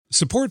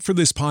Support for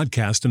this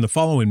podcast and the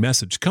following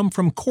message come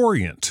from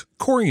Corient.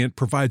 Corient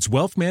provides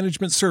wealth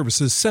management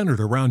services centered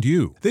around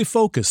you. They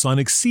focus on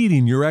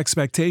exceeding your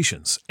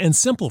expectations and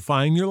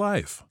simplifying your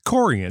life.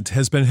 Corient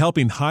has been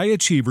helping high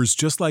achievers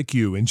just like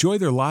you enjoy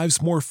their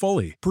lives more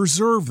fully,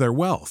 preserve their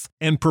wealth,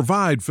 and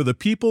provide for the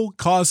people,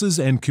 causes,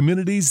 and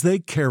communities they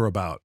care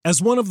about. As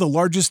one of the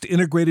largest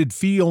integrated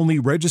fee-only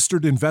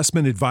registered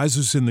investment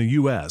advisors in the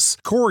U.S.,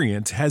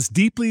 Corient has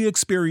deeply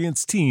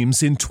experienced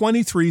teams in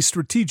 23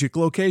 strategic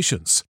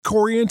locations.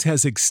 Corient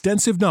has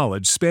extensive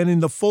knowledge spanning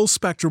the full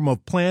spectrum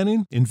of planning,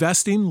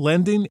 investing,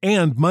 lending,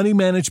 and money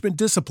management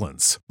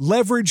disciplines.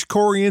 Leverage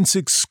Corient's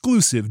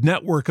exclusive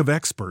network of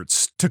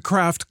experts to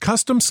craft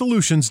custom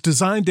solutions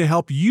designed to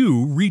help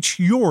you reach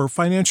your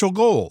financial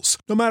goals,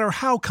 no matter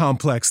how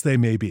complex they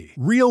may be.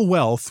 Real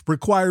wealth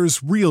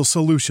requires real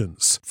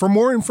solutions. For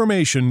more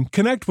information,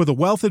 connect with a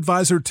wealth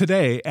advisor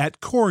today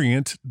at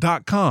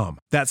Corient.com.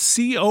 That's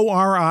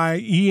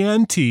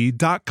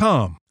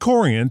Corient.com.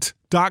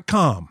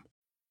 Corient.com.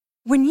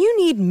 When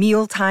you need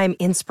mealtime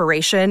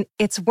inspiration,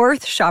 it's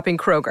worth shopping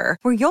Kroger,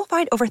 where you'll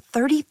find over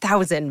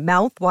 30,000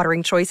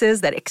 mouth-watering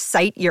choices that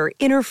excite your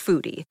inner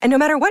foodie. And no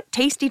matter what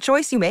tasty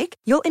choice you make,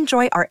 you'll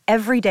enjoy our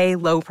everyday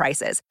low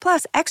prices,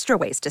 plus extra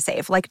ways to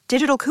save, like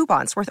digital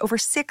coupons worth over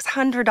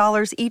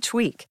 $600 each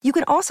week. You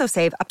can also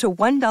save up to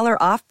 $1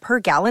 off per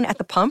gallon at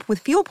the pump with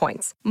fuel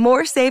points.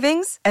 More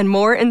savings and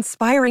more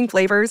inspiring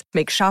flavors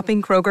make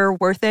shopping Kroger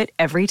worth it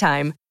every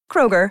time.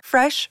 Kroger,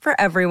 fresh for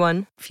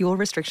everyone. Fuel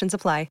restrictions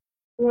apply.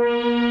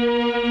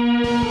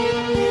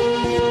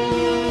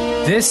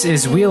 This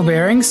is Wheel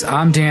Bearings.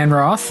 I'm Dan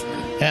Roth.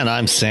 And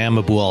I'm Sam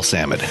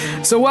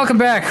Abuel-Samad. So welcome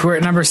back. We're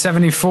at number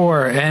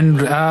 74,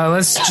 and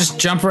let's just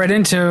jump right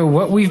into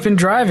what we've been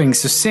driving.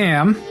 So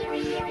Sam,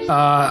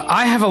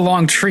 I have a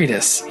long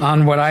treatise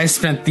on what I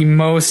spent the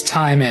most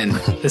time in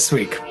this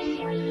week.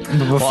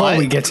 But before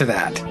we get to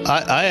that,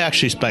 I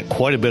actually spent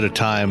quite a bit of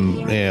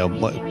time.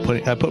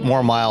 I put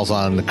more miles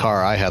on the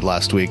car I had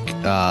last week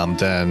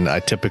than I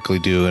typically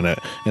do in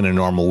a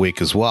normal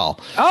week as well.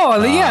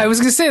 Oh yeah, I was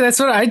gonna say that's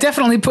what I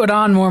definitely put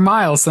on more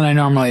miles than I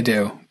normally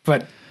do.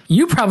 But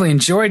you probably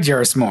enjoyed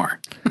yours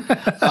more.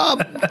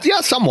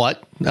 Yeah,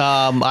 somewhat.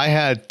 I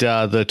had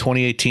the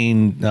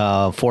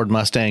 2018 Ford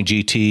Mustang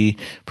GT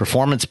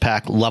Performance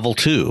Pack Level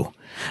 2.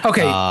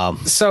 Okay,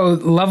 so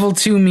Level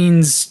 2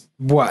 means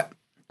what?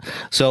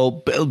 So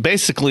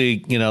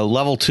basically,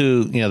 Level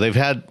 2, they've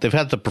had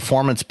the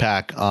performance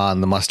pack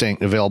on the Mustang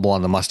available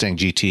on the Mustang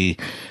GT,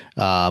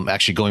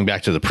 actually going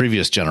back to the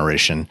previous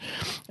generation.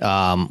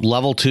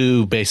 Level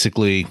 2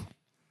 basically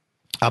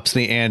ups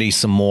the ante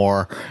some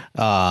more,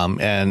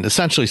 and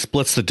essentially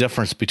splits the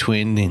difference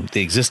between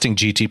the existing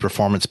GT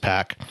performance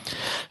pack,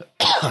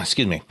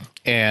 excuse me,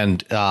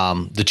 and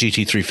the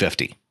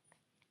GT350.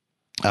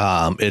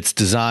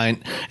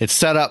 It's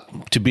set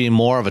up to be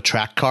more of a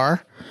track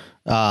car.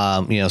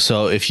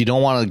 So if you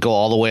don't want to go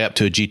all the way up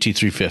to a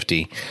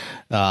GT350,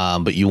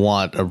 but you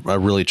want a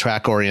really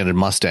track-oriented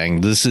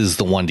Mustang, this is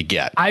the one to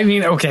get. I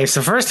mean, okay,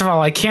 so first of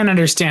all, I can't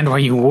understand why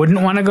you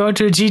wouldn't want to go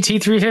to a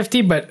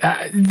GT350, but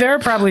there are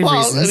probably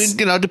reasons.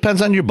 It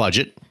depends on your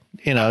budget.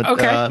 Okay. Right.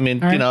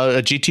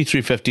 A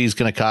GT350 is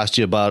going to cost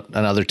you about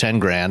another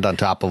 $10,000 on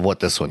top of what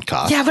this one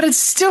costs. Yeah, but it's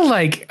still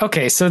like,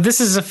 okay, so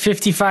this is a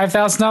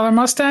 $55,000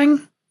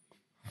 Mustang?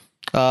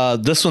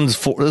 This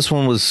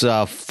one was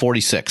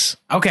 46.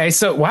 Okay,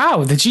 so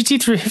wow, the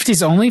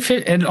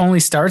GT350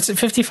 only starts at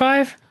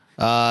 55.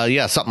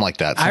 Yeah, something like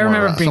that.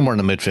 Somewhere in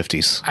the mid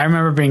 50s. I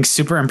remember being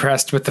super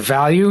impressed with the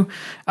value.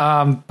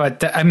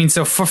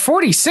 So for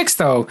 46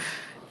 though,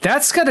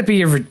 that's got to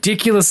be a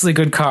ridiculously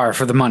good car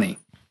for the money.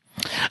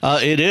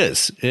 It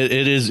is.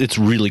 It is. It's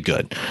really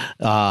good.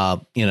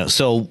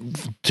 So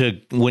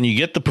when you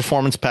get the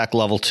performance pack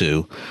Level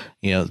 2,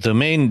 the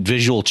main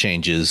visual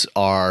changes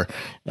are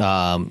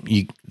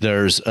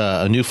there's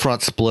a new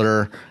front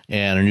splitter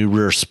and a new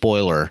rear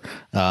spoiler,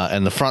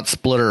 and the front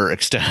splitter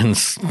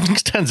extends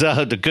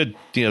out a good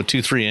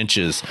 2-3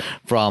 inches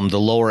from the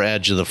lower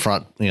edge of the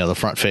front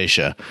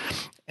fascia.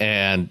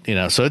 And,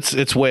 so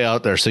it's way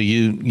out there. So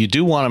you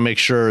do want to make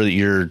sure that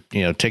you're,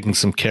 taking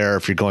some care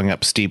if you're going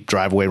up steep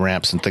driveway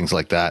ramps and things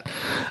like that.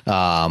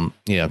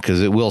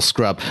 Because it will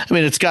scrub. I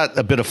mean, it's got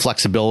a bit of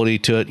flexibility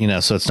to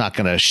it, so it's not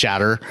going to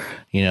shatter,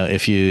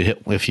 if you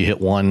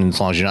hit one, as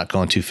long as you're not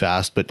going too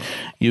fast, but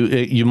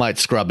you might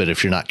scrub it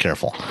if you're not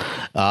careful.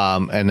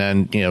 And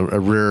then, a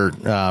rear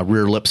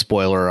lip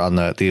spoiler on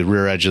the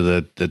rear edge of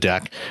the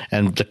deck.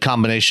 And the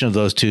combination of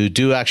those two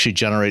do actually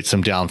generate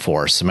some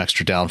downforce, some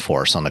extra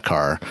downforce on the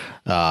car.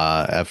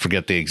 I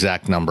forget the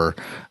exact number.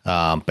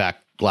 Back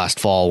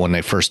last fall when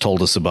they first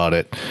told us about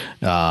it,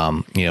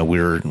 we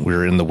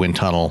were in the wind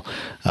tunnel,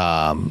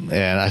 and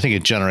I think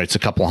it generates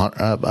about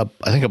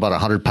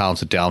 100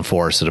 pounds of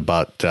downforce at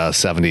about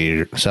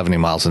 70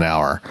 miles an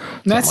hour,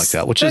 something like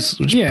that, which is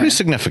pretty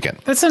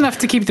significant. That's enough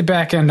to keep the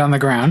back end on the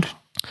ground.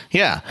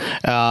 Yeah,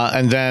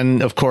 and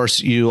then of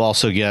course you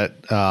also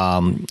get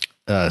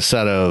a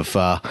set of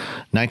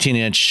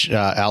 19-inch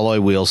alloy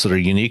wheels that are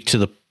unique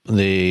to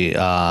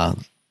the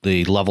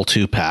the Level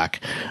 2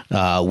 pack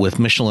with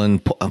Michelin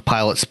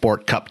Pilot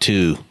Sport Cup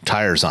 2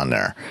 tires on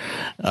there,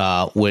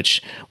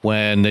 which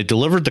when they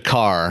delivered the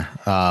car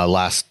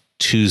last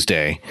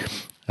Tuesday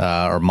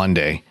or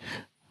Monday,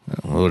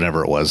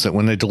 whatever it was, that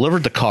when they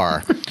delivered the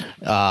car,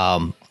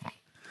 I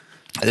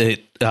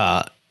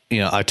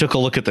took a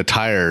look at the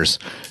tires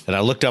and I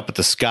looked up at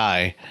the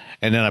sky,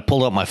 and then I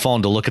pulled up my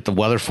phone to look at the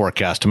weather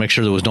forecast to make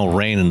sure there was no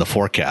rain in the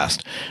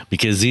forecast,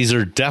 because these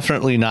are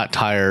definitely not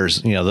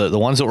tires. The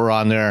ones that were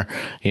on there,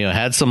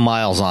 had some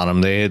miles on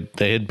them. They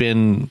had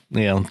been,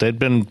 they'd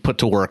been put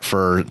to work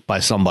by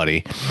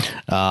somebody.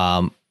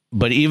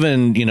 But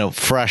even,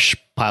 fresh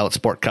Pilot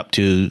Sport Cup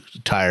 2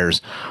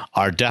 tires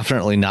are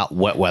definitely not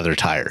wet weather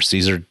tires.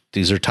 These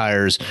are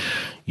tires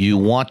you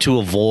want to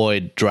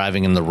avoid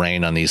driving in the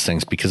rain on these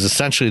things, because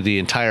essentially the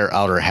entire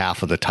outer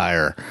half of the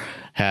tire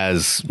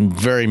has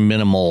very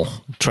minimal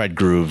tread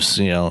grooves,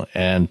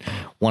 and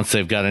once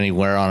they've got any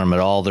wear on them at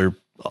all, they're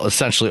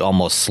essentially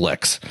almost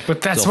slicks.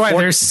 But that's why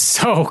they're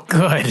so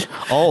good.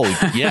 Oh,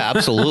 yeah,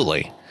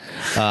 absolutely.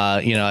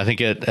 I think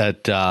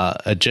at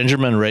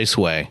Gingerman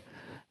Raceway,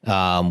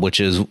 which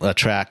is a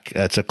track,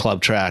 it's a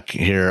club track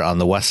here on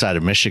the west side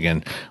of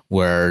Michigan,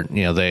 where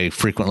they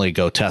frequently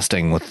go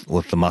testing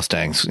with the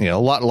Mustangs. A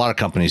lot of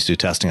companies do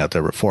testing out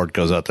there, but Ford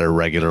goes out there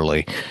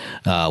regularly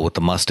with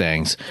the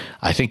Mustangs.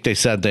 I think they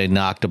said they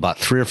knocked about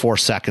 3 or 4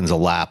 seconds a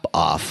lap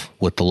off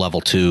with the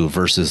Level 2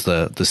 versus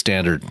the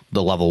standard,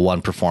 the Level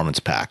 1 performance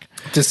pack,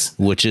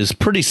 which is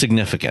pretty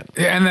significant.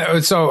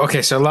 And so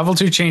Level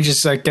 2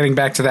 changes. Getting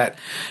back to that,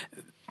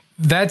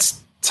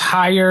 that's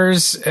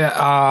tires.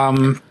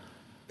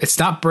 It's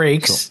not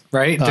brakes,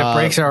 right? The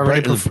brakes are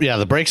already...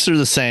 the brakes are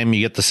the same. You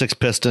get the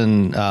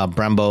 6-piston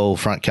Brembo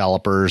front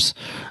calipers,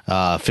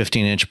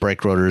 15-inch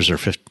brake rotors, or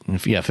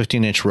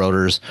 15-inch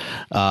rotors.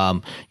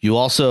 You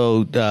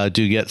also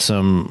do get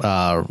some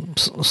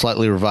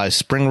slightly revised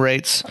spring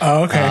rates.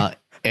 Oh, okay.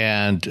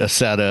 And a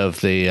set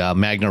of the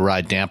Magna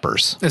Ride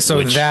dampers.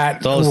 So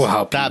that will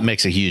help. That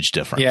makes a huge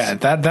difference. Yeah,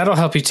 that'll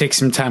help you take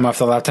some time off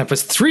the laptop. But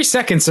 3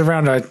 seconds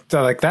around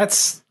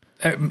that's...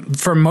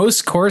 for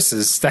most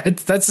courses,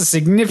 that's a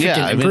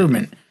significant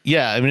improvement.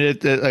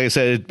 Like I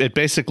said, it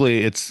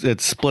basically it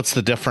splits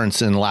the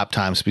difference in lap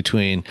times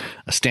between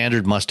a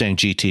standard Mustang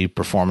GT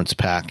performance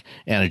pack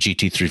and a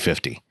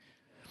GT350.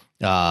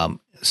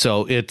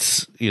 So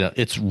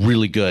it's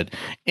really good.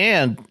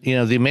 And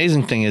the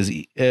amazing thing is,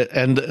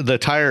 and the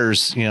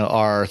tires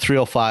are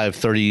 305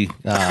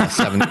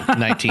 37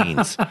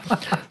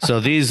 19s. So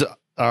these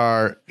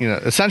are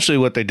essentially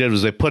what they did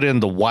was they put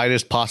in the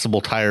widest possible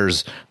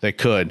tires they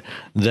could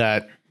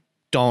that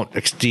don't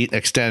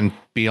extend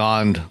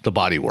beyond the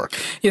bodywork.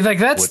 Yeah, like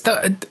that's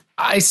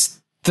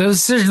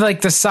those are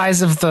like the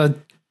size of the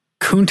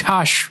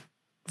Countach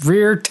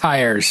rear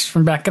tires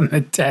from back in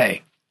the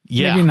day.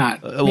 Yeah, maybe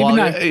not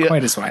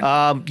quite as wide.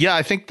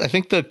 I think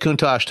the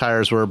Countach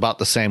tires were about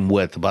the same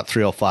width, about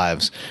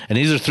 305s, and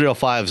these are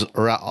 305s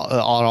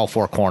on all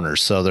 4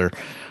 corners, so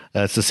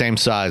it's the same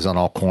size on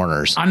all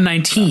corners. On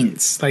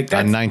 19s, like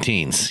that. On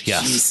 19s,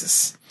 yes.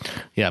 Jesus.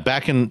 Yeah,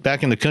 back in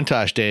the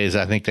Countach days,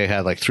 I think they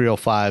had like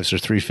 305s or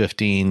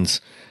 315s,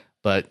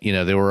 but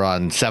they were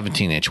on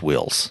 17-inch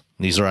wheels.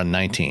 These are on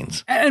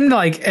 19s. And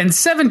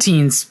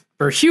 17s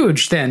were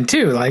huge then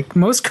too. Like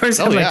most cars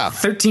had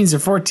 13s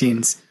or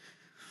 14s.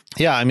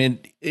 Yeah, I mean,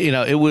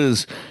 it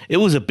was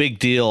a big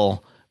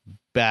deal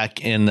back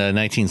in the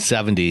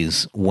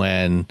 1970s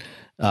when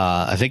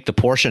I think the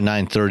Porsche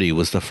 930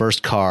 was the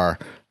first car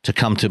to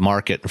come to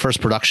market, the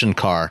first production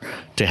car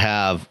to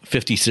have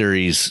 50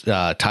 series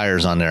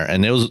tires on there,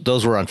 and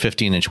those were on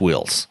 15-inch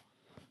wheels.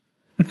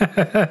 And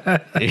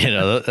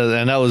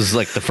that was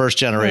like the first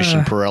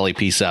generation Pirelli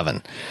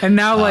P7. And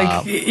now,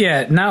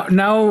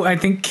 now I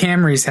think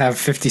Camrys have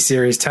 50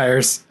 series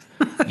tires.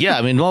 Yeah,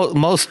 I mean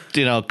most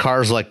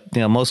cars like the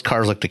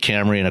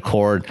Camry and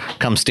Accord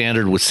come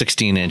standard with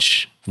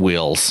 16-inch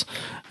wheels.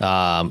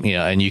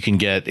 And you can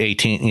get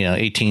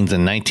 18s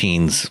and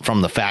 19s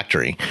from the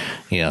factory,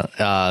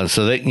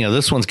 so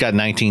this one's got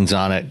 19s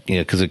on it,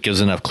 because it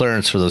gives enough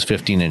clearance for those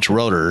 15-inch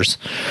rotors,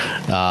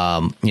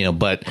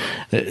 but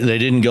they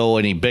didn't go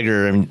any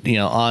bigger. And,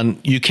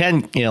 on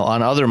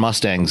other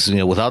Mustangs,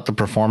 without the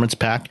performance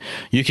pack,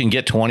 you can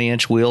get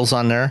 20-inch wheels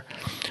on there.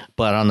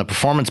 But on the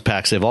performance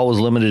packs, they've always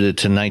limited it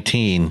to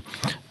 19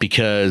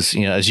 because,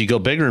 as you go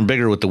bigger and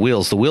bigger with the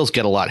wheels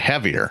get a lot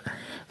heavier.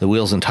 The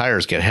wheels and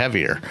tires get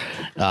heavier,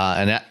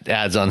 and that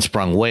adds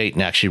unsprung weight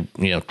and actually,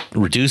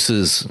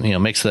 reduces,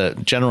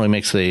 generally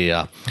makes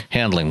the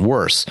handling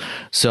worse.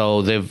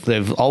 So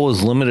they've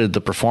always limited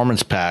the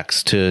performance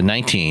packs to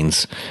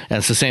 19s, and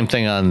it's the same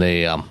thing on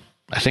the,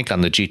 I think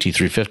on the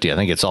GT350. I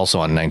think it's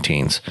also on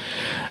 19s,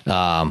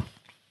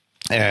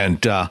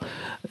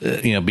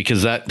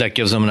 because that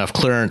gives them enough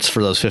clearance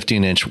for those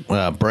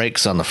 15-inch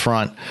brakes on the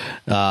front,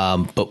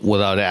 but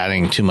without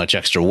adding too much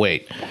extra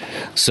weight.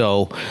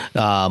 So,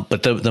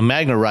 but the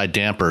Magna Ride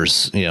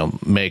dampers,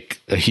 make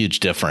a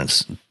huge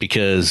difference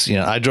because,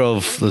 I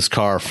drove this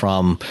car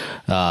from,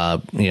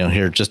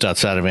 here just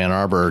outside of Ann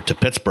Arbor to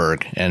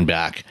Pittsburgh and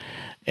back,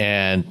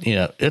 and,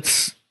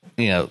 it's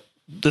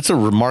that's a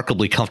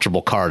remarkably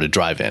comfortable car to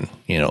drive in,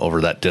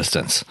 over that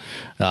distance.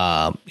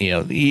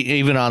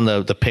 Even on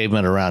the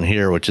pavement around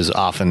here, which is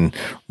often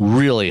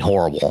really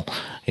horrible,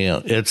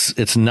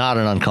 it's not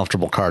an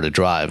uncomfortable car to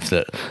drive.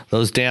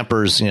 Those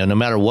dampers, no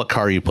matter what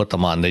car you put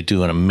them on, they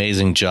do an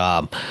amazing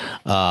job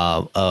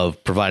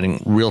of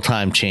providing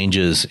real-time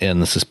changes in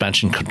the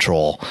suspension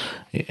control.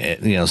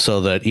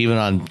 So that even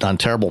on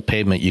terrible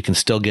pavement, you can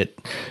still get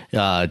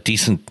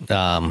decent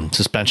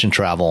suspension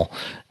travel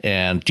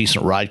and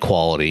decent ride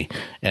quality.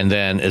 And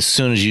then as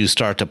soon as you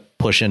start to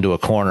push into a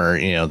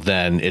corner,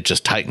 then it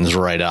just tightens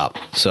right up.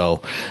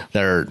 So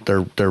they're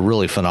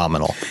really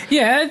phenomenal.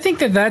 Yeah, I think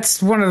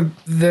that's one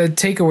of the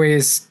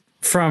takeaways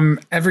from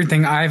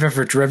everything I've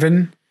ever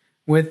driven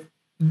with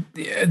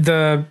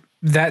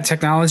that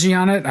technology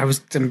on it. I'm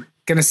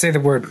going to say the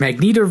word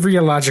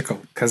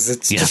magnetoreological because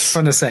it's just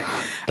fun to say.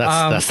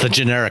 That's the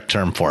generic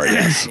term for it.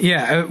 Yes.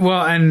 Yeah.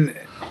 Well, and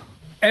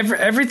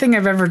everything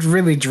I've ever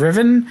really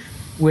driven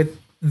with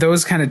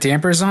those kind of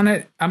dampers on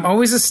it, I'm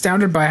always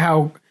astounded by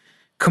how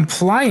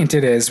compliant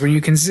it is when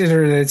you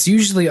consider that it's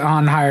usually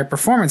on higher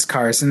performance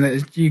cars, and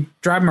that you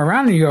drive them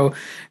around and you go,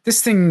 this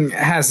thing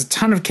has a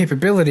ton of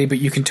capability, but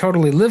you can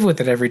totally live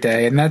with it every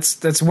day. And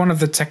that's one of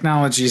the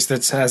technologies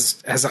that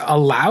has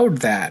allowed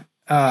that.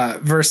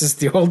 Versus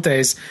the old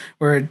days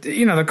where,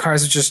 the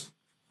cars would just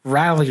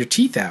rattle your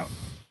teeth out.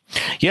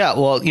 Yeah.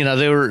 Well,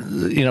 they were,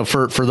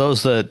 for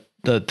those that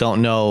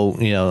don't know,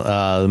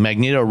 the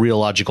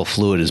magnetoreological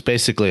fluid is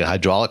basically a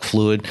hydraulic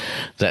fluid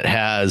that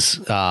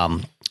has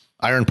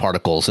iron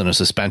particles in a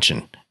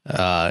suspension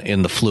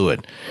in the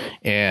fluid.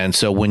 And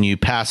so when you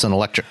pass an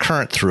electric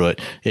current through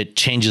it, it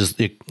changes,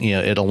 it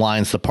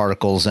aligns the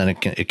particles, and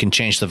it can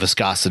change the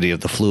viscosity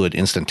of the fluid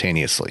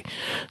instantaneously.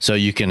 So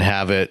you can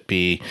have it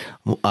be,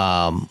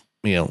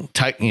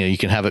 tight, you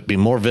can have it be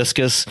more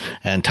viscous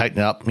and tighten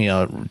up,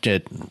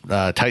 it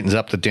tightens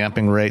up the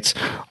damping rates,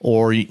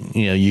 or,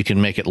 you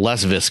can make it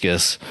less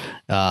viscous,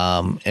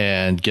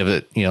 and give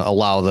it,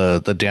 allow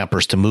the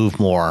dampers to move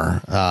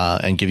more,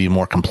 and give you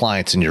more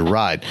compliance in your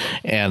ride.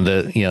 And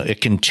it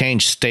can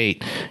change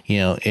state,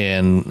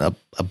 in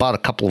about a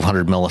couple of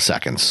 100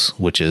 milliseconds,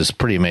 which is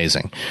pretty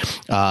amazing.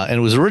 And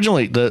it was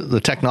originally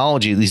the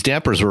technology, these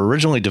dampers were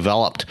originally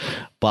developed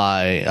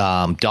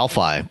by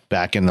Delphi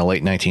back in the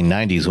late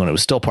 1990s when it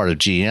was still part of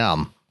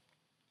GM.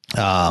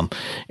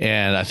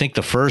 And I think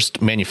the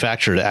first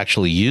manufacturer to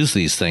actually use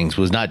these things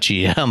was not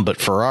GM, but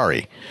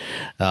Ferrari.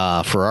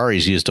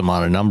 Ferrari's used them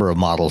on a number of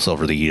models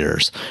over the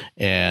years,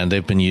 and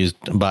they've been used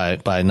by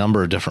a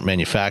number of different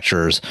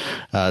manufacturers.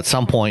 At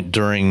some point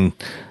during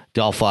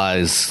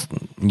Delphi's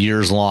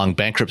years-long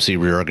bankruptcy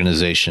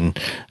reorganization,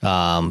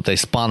 they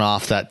spun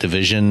off that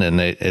division, and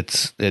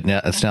it's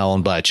now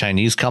owned by a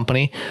Chinese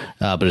company,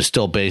 but it's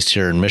still based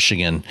here in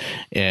Michigan.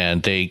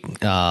 And they,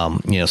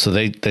 so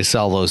they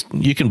sell those.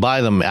 You can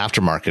buy them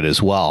aftermarket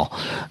as well,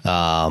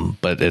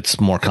 but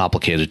it's more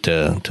complicated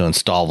to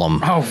install them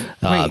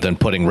than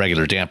putting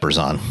regular dampers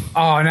on.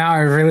 Oh, now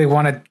I really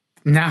want to.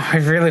 I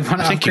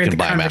think you can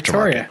buy them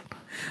aftermarket.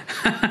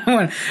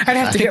 I'd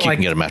have to get you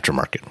can get them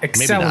aftermarket.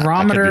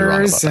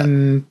 Accelerometers,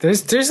 and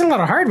there's a lot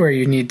of hardware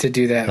you need to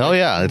do that. Oh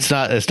yeah, it's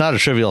not a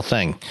trivial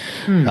thing,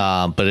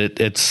 but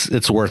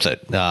it's worth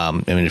it. I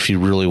mean, if you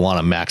really want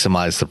to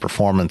maximize the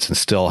performance and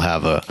still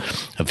have a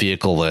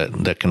vehicle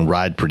that can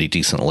ride pretty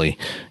decently,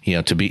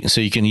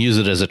 so you can use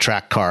it as a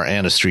track car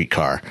and a street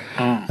car.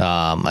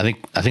 I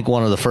think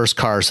one of the first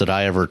cars that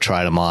I ever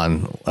tried them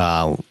on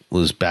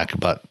was back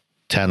about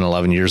 10,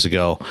 11 years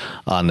ago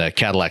on the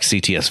Cadillac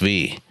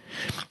CTS-V.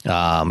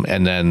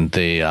 And then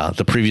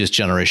the previous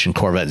generation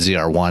Corvette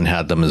ZR1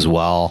 had them as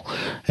well,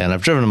 and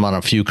I've driven them on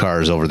a few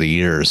cars over the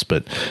years,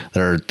 but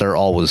they're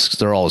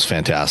always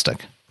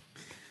fantastic.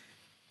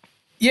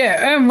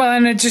 Yeah, well,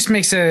 and it just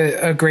makes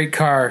a great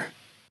car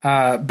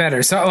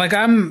better. So, like,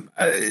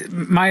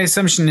 my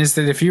assumption is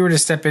that if you were to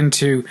step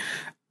into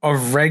a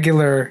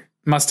regular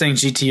Mustang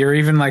GT or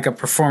even like a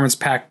performance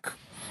pack,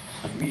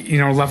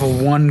 level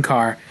 1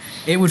 car,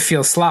 it would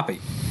feel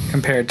sloppy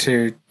compared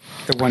to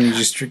the one you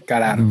just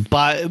got out of.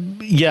 By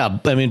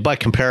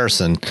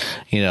comparison,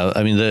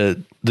 the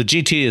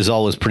GT is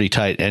always pretty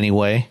tight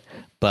anyway,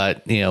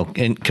 but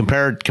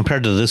compared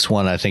to this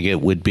one, I think it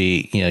would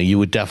be, you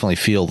would definitely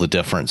feel the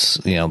difference,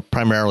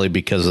 primarily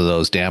because of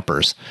those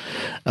dampers.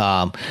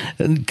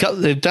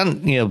 They've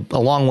done,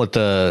 along with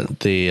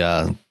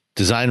the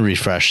design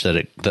refresh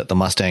that the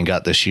Mustang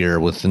got this year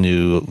with the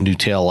new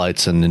tail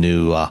lights and the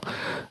new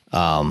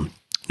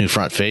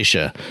front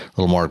fascia, a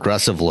little more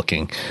aggressive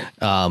looking.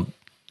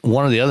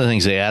 One of the other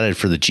things they added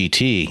for the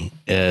GT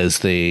is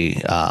the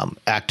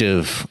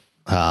active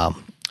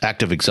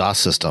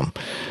exhaust system.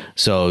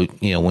 So,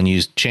 when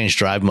you change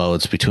drive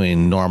modes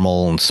between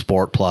normal and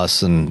Sport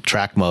Plus and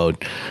track mode,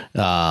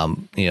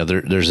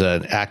 there's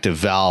an active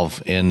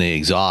valve in the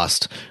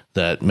exhaust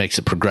that makes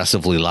it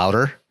progressively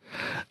louder.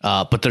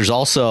 But there's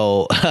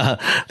also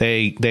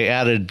they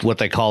added what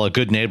they call a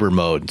good neighbor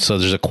mode. So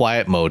there's a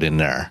quiet mode in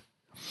there.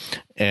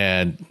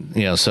 And,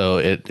 so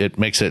it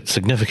makes it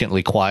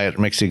significantly quiet,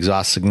 makes the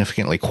exhaust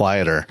significantly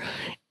quieter.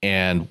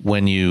 And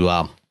when you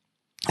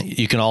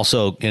can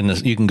also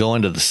you can go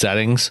into the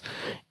settings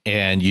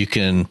and you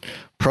can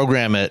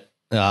program it.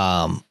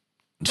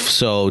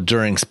 So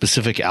during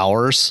specific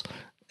hours,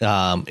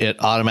 it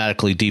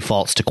automatically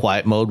defaults to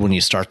quiet mode when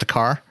you start the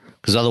car,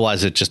 because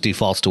otherwise it just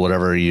defaults to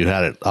whatever you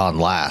had it on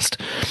last.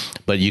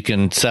 But you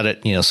can set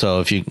it,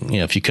 so if you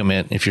come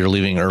in, if you're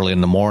leaving early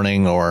in the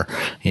morning, or,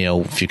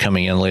 if you're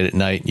coming in late at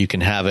night, you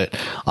can have it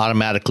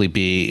automatically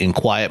be in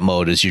quiet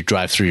mode as you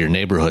drive through your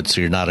neighborhood,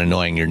 so you're not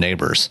annoying your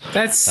neighbors.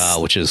 That's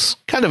which is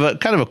kind of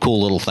a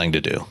cool little thing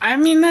to do. I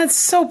mean, that's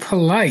so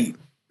polite.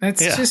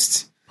 That's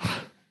just,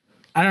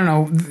 I don't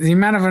know, the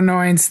amount of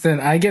annoyance that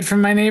I get from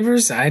my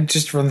neighbors. I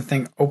just run the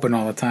thing open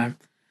all the time.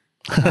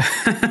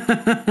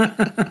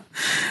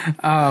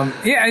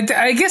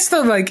 I guess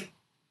though, like,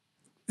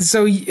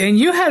 so, and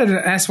you had an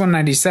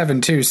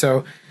S197 too.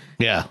 So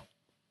yeah,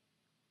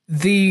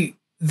 the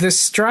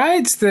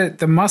strides that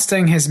the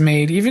Mustang has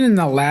made, even in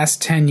the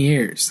last 10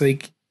 years,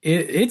 like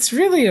it's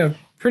really a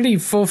pretty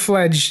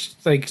full-fledged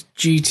like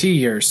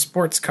GT or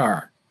sports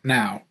car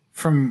now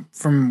from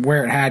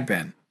where it had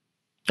been.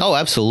 Oh,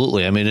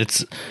 absolutely. I mean,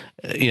 it's,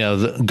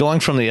 going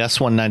from the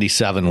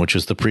S197, which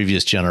was the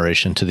previous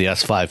generation, to the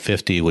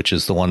S550, which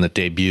is the one that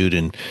debuted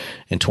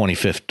in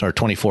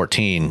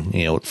 2014,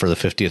 for the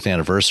 50th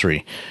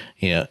anniversary.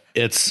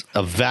 It's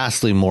a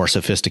vastly more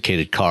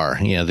sophisticated car.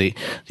 The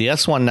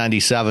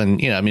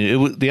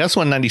S197, the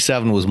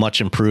S197 was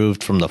much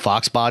improved from the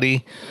Fox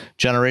body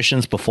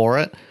generations before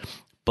it,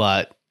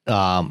 but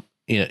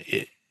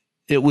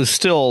it was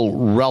still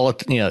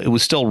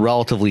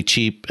relatively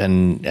cheap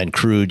and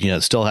crude.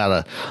 It still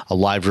had a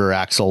live rear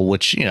axle,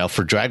 which,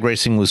 for drag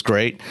racing was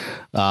great.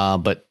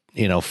 But,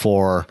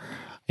 for,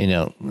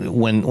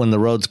 when the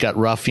roads got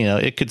rough,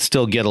 it could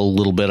still get a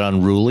little bit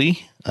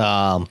unruly.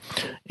 And,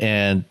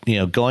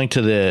 going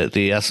to the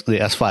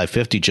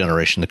S550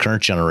 generation, the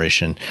current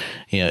generation,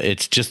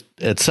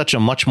 it's such a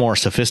much more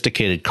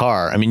sophisticated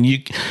car. I mean,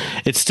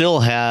 it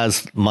still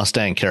has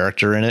Mustang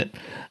character in it.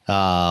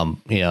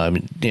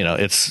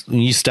 It's, when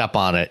you step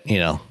on it,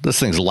 this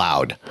thing's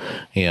loud.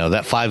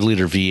 That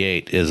 5-liter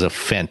V8 is a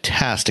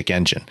fantastic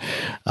engine.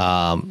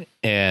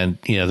 And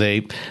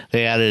they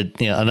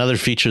added, another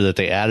feature that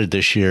they added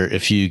this year.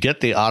 If you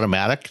get the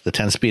automatic, the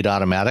 10-speed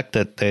automatic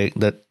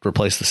that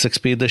replaced the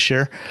 6-speed this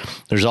year,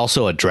 there's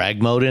also a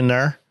drag mode in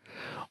there,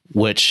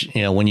 which,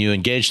 when you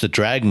engage the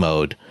drag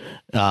mode,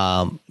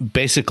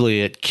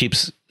 basically it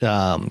keeps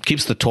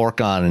the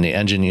torque on in the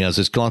engine, as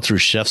it's going through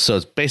shifts. So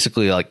it's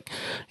basically like,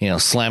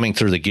 slamming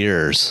through the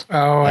gears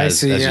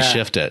as you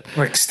shift it.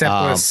 Like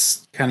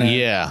stepless kind of.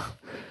 Yeah.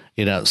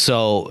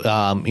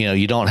 So,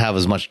 you don't have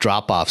as much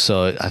drop off.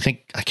 So I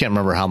can't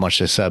remember how much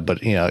they said,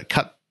 but, it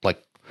cut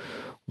like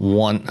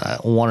one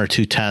or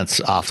 2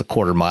 tenths off the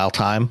quarter mile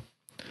time.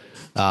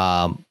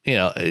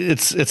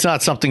 It's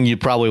not something you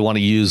probably want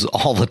to use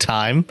all the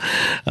time,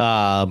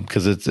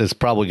 because it's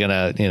probably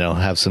going to,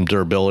 have some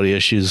durability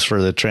issues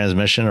for the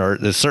transmission, or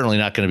it's certainly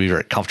not going to be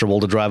very comfortable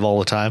to drive all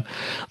the time.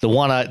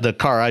 The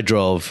car I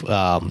drove,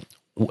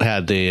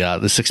 had the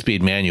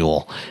 6-speed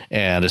manual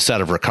and a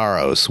set of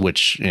Recaros,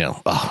 which,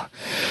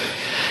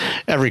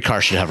 every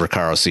car should have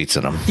Recaro seats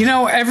in them.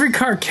 Every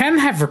car can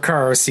have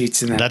Recaro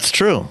seats in them. That's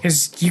true.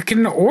 Because you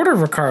can order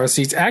Recaro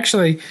seats.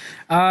 Actually,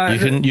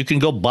 you can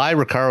go buy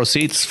Recaro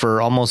seats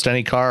for almost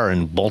any car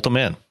and bolt them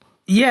in.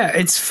 Yeah,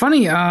 it's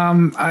funny.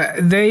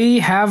 They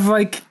have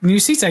like new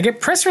seats. I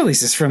get press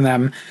releases from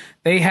them.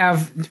 They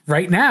have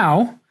right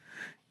now.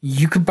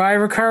 You could buy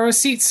Recaro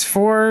seats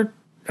for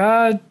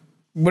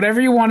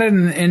whatever you wanted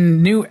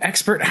in new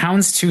expert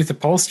houndstooth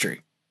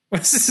upholstery.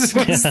 was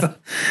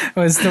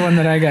the one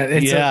that I got.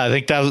 I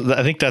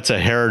think that's a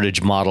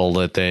heritage model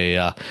that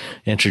they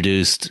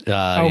introduced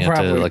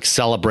to like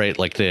celebrate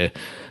like the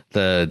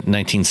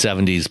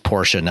 1970s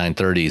Porsche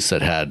 930s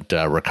that had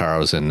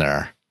Recaros in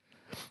there.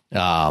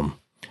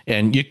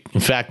 And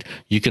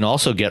you can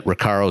also get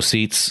Recaro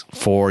seats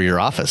for your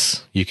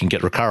office. You can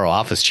get Recaro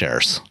office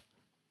chairs.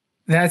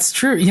 That's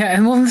true. Yeah,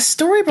 and the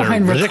story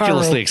behind They're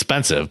ridiculously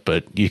expensive,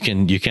 but you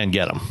can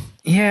get them.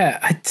 Yeah,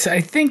 I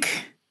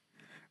think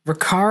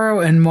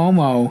Recaro and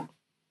Momo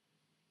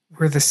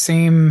were the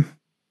same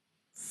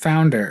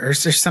founder, or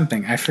is there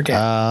something I forget?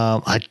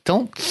 I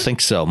don't think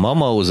so.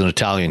 Momo was an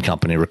Italian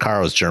company.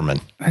 Recaro is German.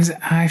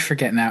 I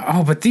forget now.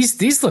 Oh, but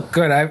these look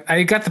good.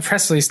 I got the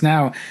press release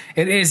now.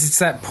 It's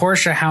that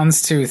Porsche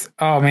Houndstooth.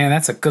 Oh man,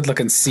 that's a good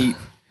looking seat.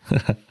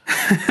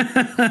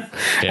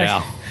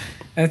 Yeah,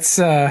 that's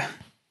yeah.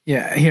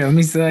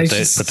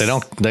 But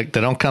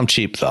they don't come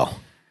cheap though.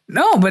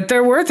 No, but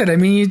they're worth it. I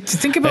mean, you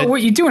think about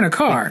what you do in a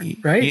car,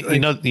 right? You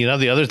know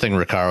the other thing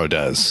Recaro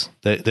does.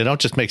 They don't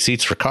just make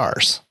seats for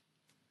cars.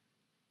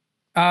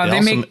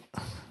 They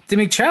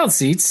make child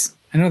seats.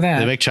 I know that.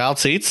 They make child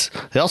seats.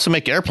 They also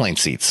make airplane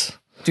seats.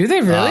 Do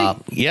they really?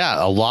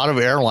 Yeah, a lot of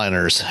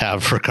airliners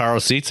have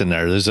Recaro seats in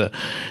there.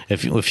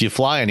 If you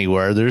fly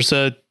anywhere, there's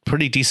a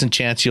pretty decent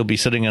chance you'll be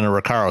sitting in a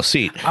Recaro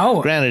seat.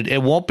 Oh, granted,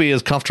 it won't be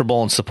as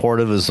comfortable and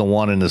supportive as the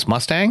one in this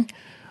Mustang,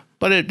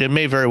 but it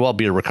may very well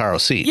be a Recaro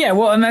seat. Yeah,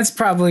 well, and that's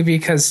probably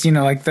because,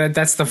 like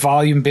that's the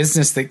volume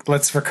business that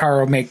lets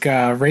Recaro make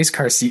race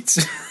car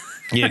seats.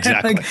 Yeah,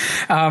 exactly.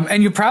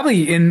 And you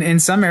probably in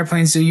some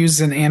airplanes you use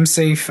an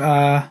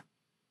AmSafe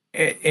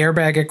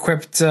airbag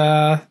equipped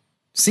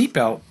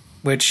seatbelt,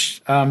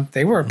 which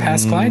they were a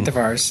past client of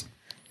ours,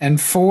 and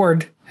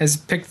Ford has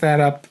picked that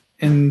up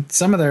in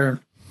some of their.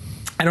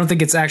 I don't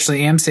think it's actually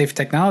AmSafe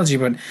technology,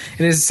 but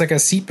it is like a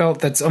seatbelt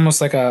that's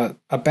almost like a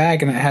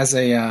bag, and it has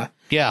a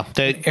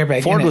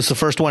airbag. Ford was the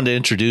first one to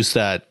introduce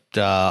that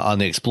on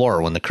the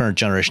Explorer when the current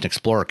generation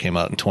Explorer came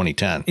out in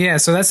 2010. Yeah,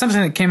 so that's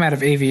something that came out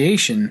of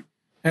aviation,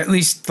 at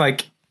least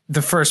like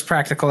the first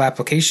practical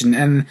application.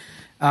 And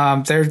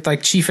they're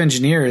like chief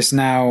engineers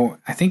now.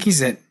 I think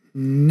he's at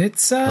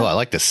NHTSA. Oh, I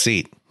like the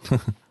seat.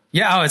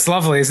 Yeah, oh, it's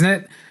lovely, isn't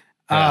it?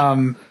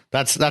 Yeah.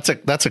 That's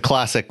a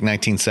classic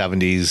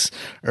 1970s,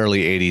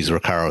 early 80s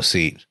Recaro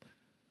seat.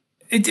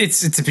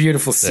 It's a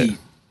beautiful seat.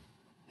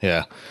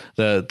 Yeah.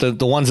 The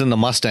ones in the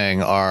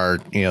Mustang are,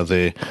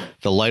 the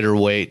lighter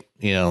weight,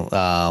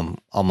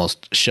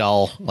 almost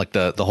shell, like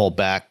the whole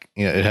back.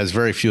 It has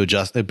very few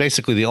adjustments.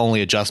 Basically, the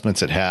only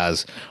adjustments it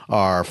has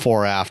are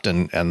fore aft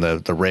and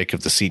the rake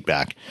of the seat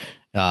back.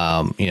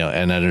 And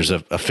then there's a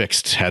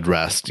fixed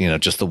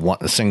headrest, just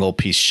the single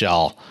piece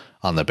shell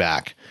on the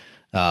back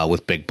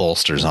with big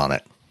bolsters on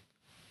it.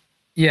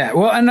 Yeah,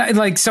 well, and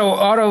like so,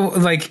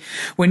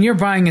 when you're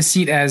buying a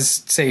seat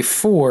as say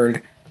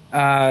Ford,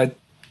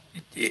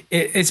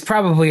 it's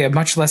probably a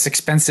much less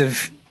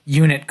expensive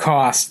unit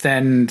cost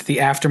than the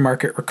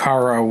aftermarket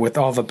Recaro with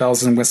all the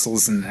bells and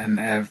whistles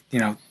and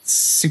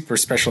super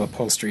special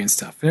upholstery and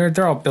stuff.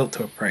 They're all built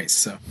to a price.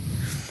 So.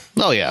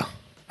 Oh yeah.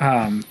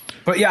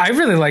 But yeah, I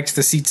really liked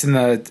the seats in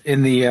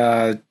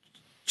the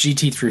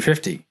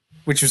GT350,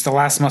 which was the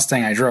last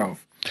Mustang I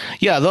drove.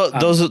 Yeah,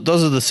 those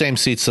are the same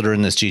seats that are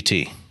in this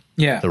GT.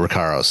 Yeah, the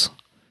Recaros.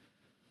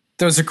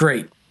 Those are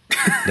great.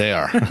 They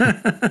are.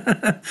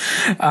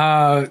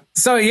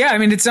 So yeah, I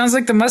mean, it sounds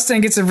like the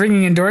Mustang gets a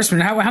ringing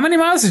endorsement. How many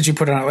miles did you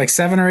put on it? Like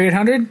 700 or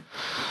 800?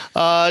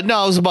 No,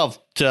 it was about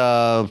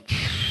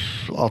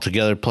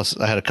altogether. Plus,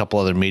 I had a couple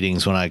other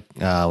meetings when I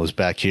was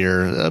back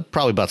here.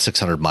 Probably about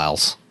 600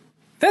 miles.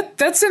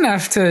 That's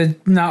enough to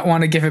not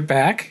want to give it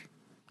back.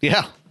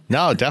 Yeah.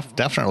 No,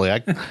 definitely.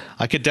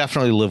 I could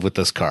definitely live with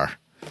this car.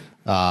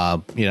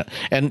 And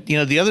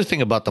the other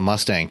thing about the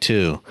Mustang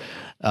too,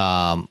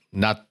 not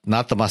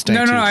the Mustang.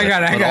 No, I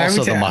got it.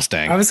 Also the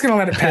Mustang. I was going to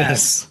let it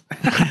pass.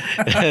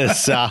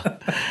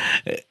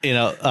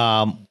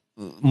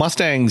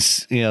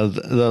 Mustangs,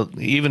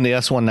 even the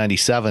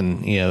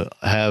S197,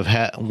 have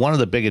had one of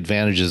the big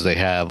advantages they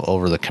have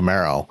over the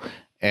Camaro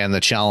and the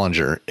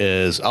Challenger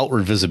is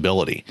outward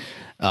visibility.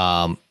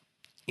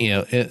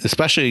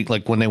 Especially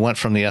like when they went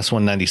from the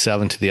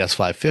S197 to the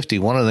S550,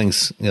 one of the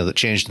things, that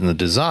changed in the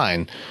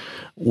design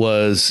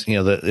was,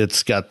 that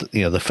it's got, the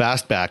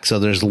fastback. So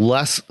there's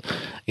less,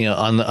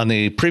 on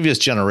the previous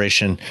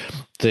generation,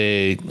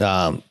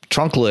 the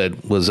trunk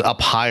lid was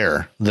up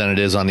higher than it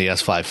is on the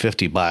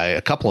S550 by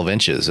a couple of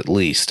inches at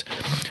least.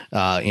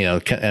 And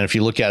if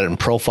you look at it in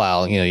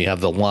profile, you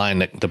have the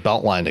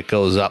belt line that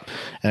goes up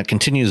and it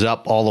continues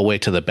up all the way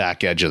to the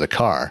back edge of the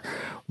car.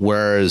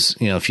 Whereas,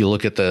 if you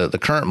look at the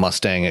current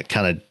Mustang,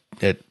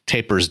 it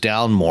tapers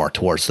down more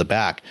towards the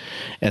back.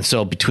 And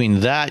so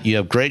between that, you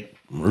have great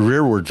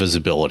rearward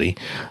visibility.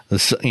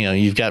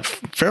 You've got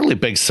fairly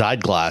big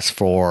side glass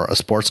for a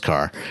sports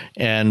car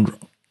and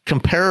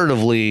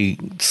comparatively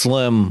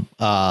slim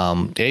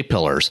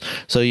A-pillars.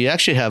 So you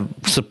actually have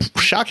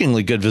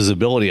shockingly good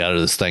visibility out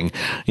of this thing,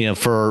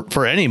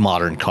 for any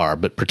modern car,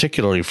 but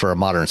particularly for a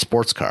modern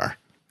sports car.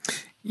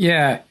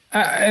 Yeah.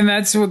 And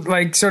that's what,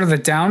 like, sort of the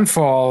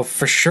downfall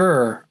for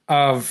sure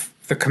of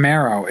the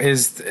Camaro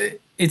is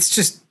it's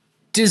just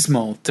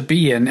dismal to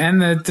be in.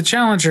 And the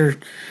Challenger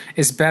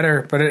is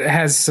better, but it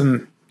has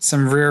some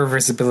rear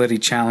visibility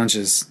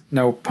challenges.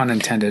 No pun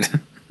intended.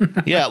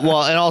 Yeah,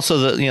 well, and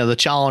also the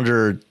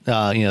Challenger,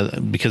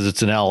 because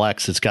it's an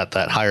LX, it's got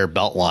that higher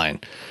belt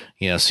line.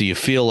 So you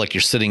feel like you're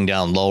sitting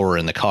down lower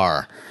in the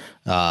car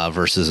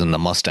versus in the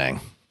Mustang.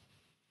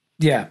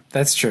 Yeah,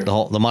 that's true.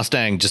 The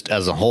Mustang just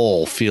as a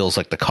whole feels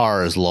like the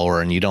car is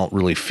lower and you don't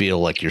really feel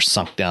like you're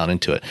sunk down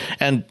into it.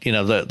 And,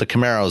 the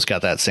Camaro's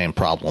got that same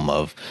problem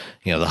of,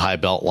 the high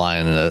belt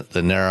line and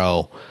the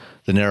narrow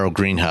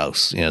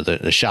greenhouse,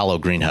 the shallow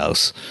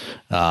greenhouse,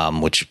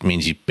 which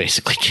means you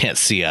basically can't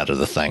see out of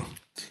the thing.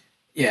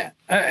 Yeah.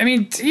 I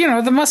mean,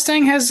 the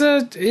Mustang has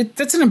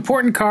that's an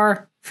important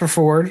car for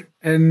Ford,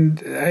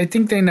 and I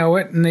think they know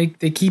it, and they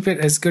keep it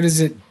as good as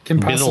it can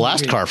possibly be. The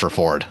last car for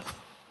Ford.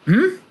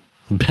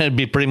 It'd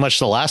be pretty much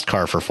the last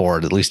car for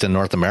Ford, at least in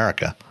North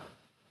America.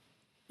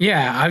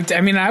 Yeah, I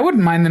mean, I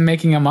wouldn't mind them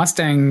making a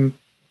Mustang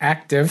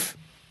active.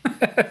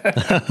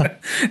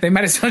 They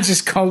might as well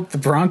just call it the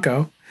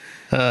Bronco.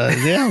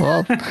 Yeah,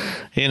 well,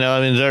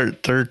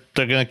 they're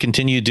going to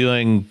continue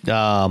doing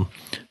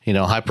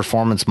high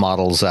performance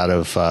models out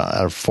of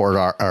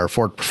Ford or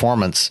Ford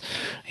Performance.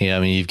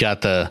 You've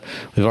got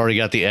we've already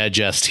got the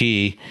Edge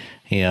ST.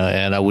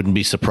 and I wouldn't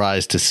be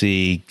surprised to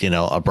see,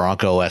 a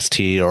Bronco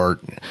ST or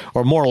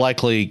more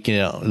likely,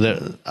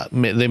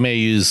 they may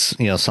use,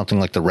 something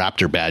like the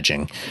Raptor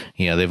badging.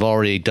 They've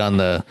already done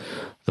the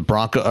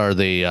Bronco or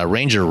the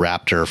Ranger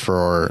Raptor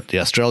for the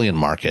Australian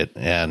market.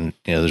 And,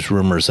 there's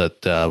rumors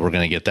that we're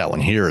going to get that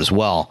one here as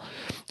well.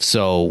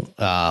 So,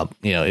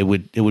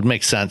 it would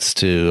make sense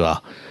to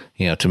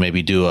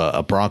maybe do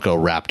a Bronco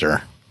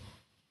Raptor.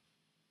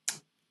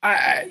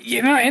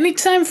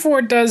 Anytime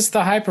Ford does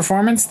the high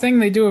performance thing,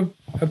 they do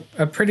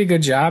a pretty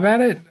good job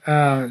at it.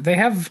 They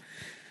have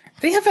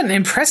an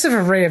impressive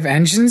array of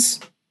engines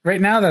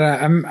right now that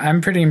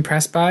I'm pretty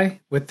impressed by,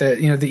 with the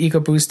the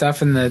EcoBoost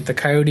stuff and the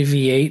Coyote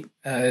V8,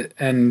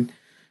 and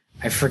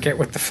I forget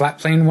what the flat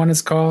plane one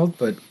is called,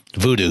 but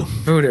Voodoo.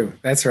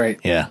 That's right.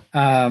 Yeah.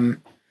 They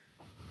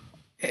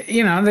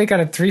got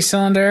a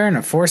 3-cylinder and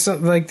a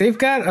 4-cylinder. Like, they've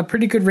got a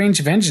pretty good range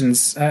of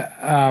engines.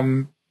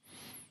 And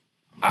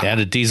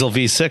a diesel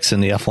V6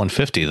 in the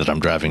F-150 that I'm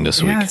driving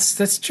this week. Yes,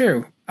 that's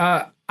true.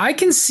 I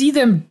can see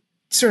them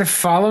sort of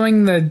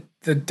following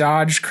the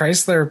Dodge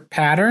Chrysler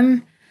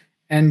pattern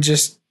and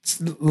just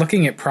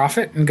looking at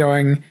profit and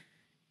going,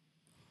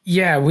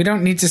 yeah, we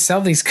don't need to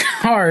sell these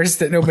cars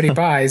that nobody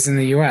buys in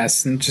the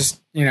U.S. and just,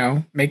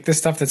 make this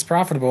stuff that's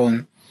profitable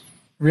and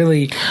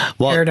really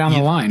tear down the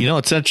line.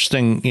 It's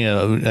interesting.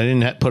 I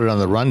didn't put it on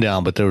the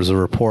rundown, but there was a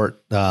report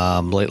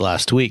late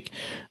last week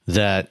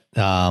that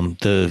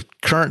the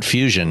current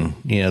Fusion,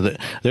 they're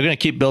going to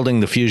keep building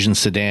the Fusion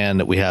sedan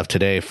that we have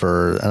today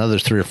for another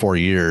 3 or 4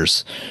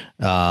 years.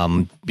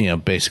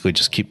 Basically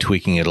just keep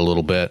tweaking it a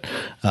little bit,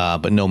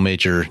 but no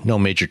major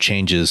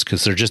changes,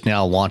 because they're just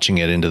now launching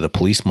it into the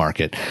police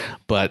market.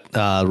 But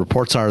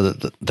reports are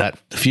that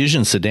the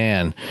Fusion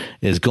sedan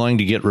is going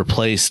to get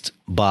replaced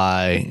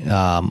by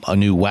a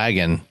new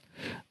wagon,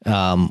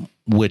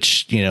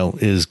 which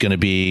is going to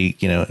be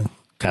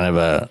kind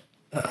of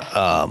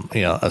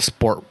a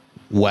sport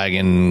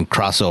wagon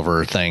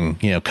crossover thing,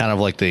 kind of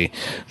like the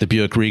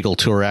Buick Regal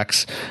Tour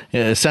X,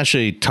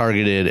 essentially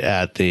targeted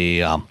at the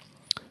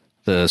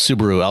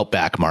Subaru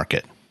Outback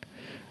market.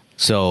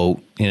 So,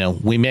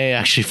 we may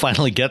actually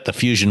finally get the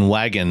Fusion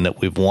wagon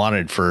that we've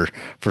wanted for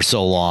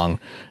so long,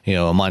 a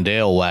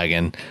Mondeo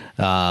wagon.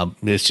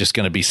 It's just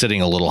going to be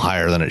sitting a little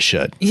higher than it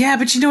should. Yeah,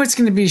 but what's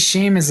going to be a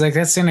shame is, like,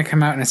 that's going to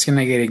come out and it's going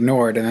to get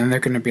ignored, and then they're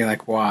going to be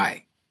like,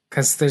 why?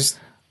 Because there's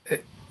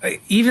I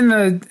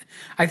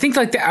think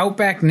like the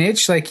Outback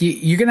niche, like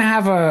you're going to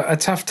have a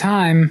tough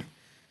time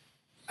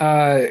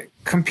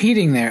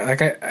competing there. Like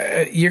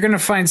you're going to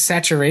find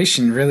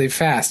saturation really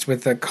fast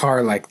with a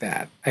car like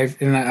that. I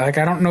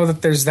don't know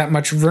that there's that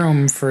much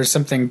room for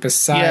something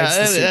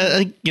besides.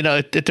 Yeah,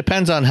 it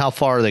depends on how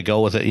far they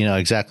go with it.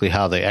 Exactly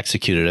how they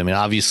execute it. I mean,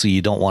 obviously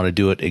you don't want to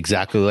do it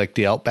exactly like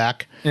the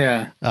Outback.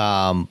 Yeah.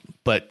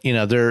 But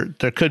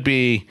there could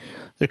be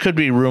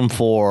room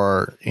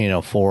for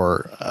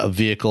a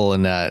vehicle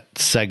in that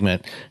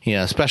segment,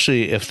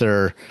 especially if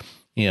they're,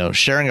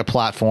 sharing a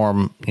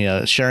platform,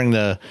 sharing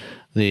the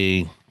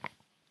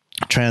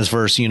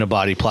transverse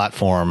unibody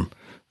platform,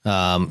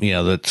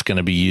 that's going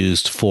to be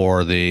used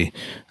for the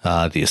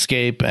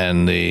Escape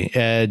and the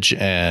Edge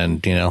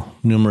and,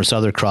 numerous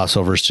other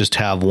crossovers. Just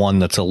have one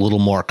that's a little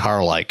more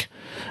car-like.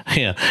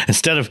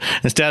 Instead of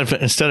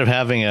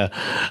having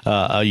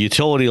a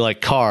utility like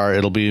car,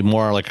 it'll be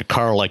more like a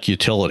car like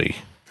utility.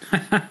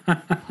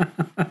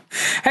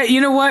 Hey, you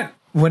know what?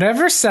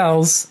 Whatever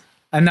sells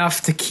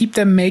enough to keep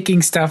them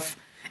making stuff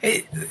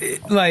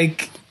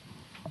like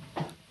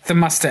the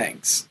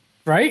Mustangs,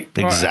 right?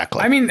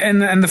 Exactly. I mean,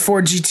 and the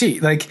Ford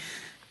GT, like,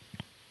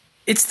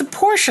 it's the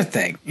Porsche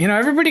thing.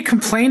 Everybody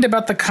complained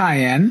about the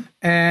Cayenne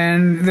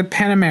and the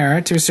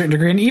Panamera to a certain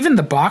degree, and even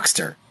the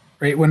Boxster,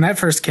 right? When that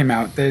first came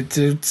out,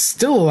 there's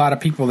still a lot of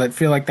people that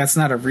feel like that's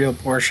not a real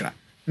Porsche.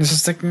 And it's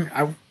just like,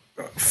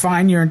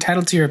 fine, you're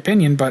entitled to your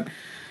opinion, but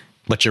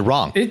you're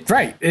wrong.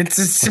 Right.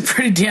 It's a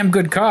pretty damn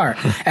good car.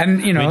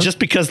 And, I mean, just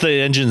because the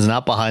engine's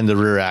not behind the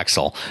rear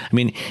axle. I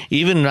mean,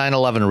 even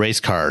 911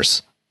 race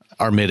cars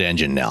are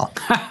mid-engine now.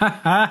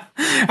 The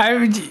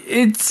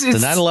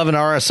 911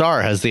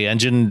 RSR has the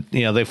engine,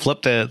 they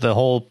flipped the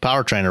whole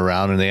powertrain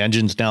around and the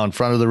engine's now in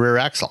front of the rear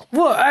axle.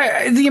 Well,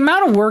 the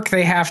amount of work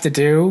they have to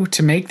do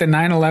to make the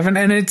 911,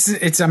 and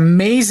it's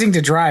amazing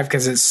to drive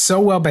because it's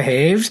so well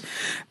behaved,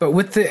 but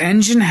with the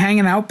engine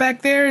hanging out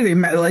back there,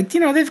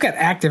 they've got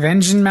active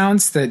engine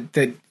mounts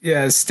that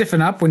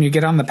stiffen up when you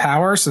get on the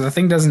power so the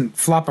thing doesn't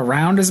flop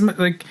around as much.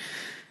 Like,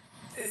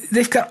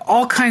 they've got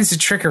all kinds of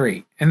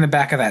trickery in the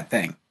back of that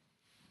thing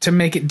to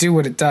make it do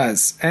what it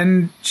does.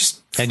 And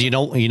you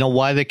know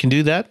why they can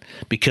do that?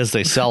 Because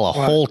they sell a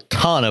whole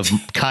ton of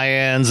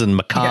Cayennes and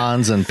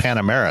Macans and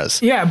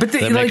Panameras. Yeah, but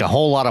they make a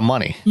whole lot of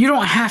money. You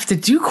don't have to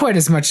do quite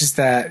as much as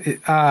that.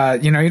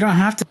 You don't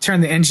have to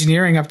turn the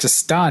engineering up to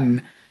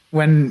stun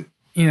when,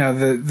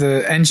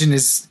 the engine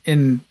is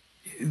in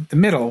the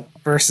middle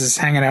versus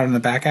hanging out in the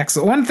back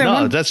axle.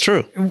 That's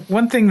true.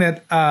 One thing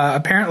that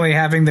apparently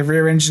having the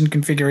rear engine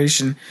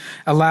configuration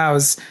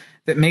allows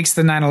that makes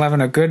the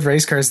 911 a good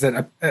race car is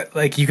that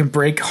like you can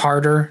brake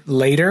harder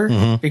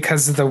later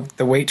because of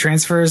the weight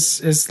transfer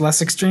is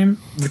less extreme,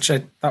 which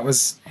I thought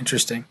was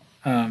interesting.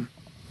 I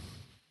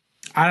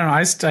don't know.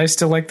 I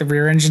still like the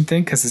rear engine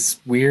thing because it's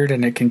weird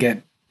and it can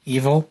get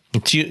evil.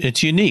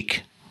 It's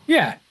unique.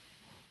 Yeah.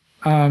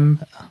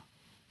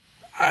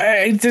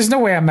 There's no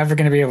way I'm ever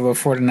going to be able to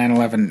afford a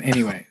 911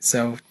 anyway,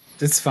 so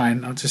it's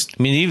fine. I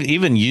mean,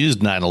 even used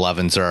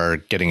 911s are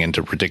getting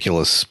into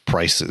ridiculous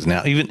prices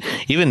now. Even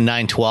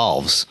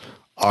 912s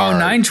are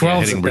 912s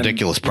hitting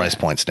ridiculous price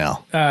points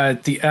now. I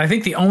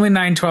think the only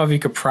 912 you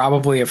could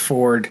probably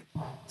afford,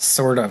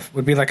 sort of,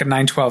 would be like a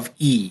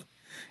 912E,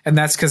 and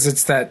that's because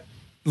it's that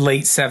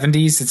late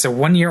 70s. It's a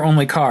 1 year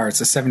only car.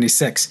 It's a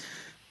 76.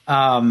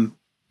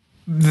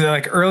 The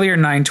like earlier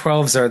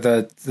 912s are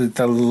the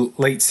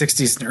late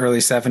 60s and early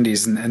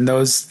 70s, and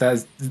those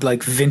that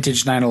like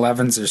vintage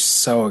 911s are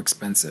so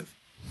expensive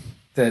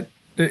that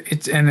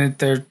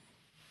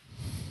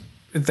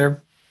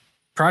they're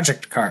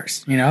project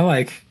cars, you know.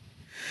 Like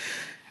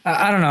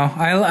I don't know.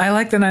 I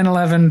like the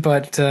 911,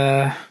 but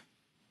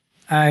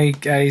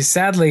I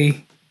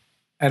sadly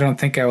I don't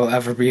think I will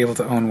ever be able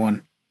to own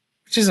one,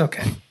 which is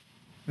okay.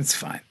 It's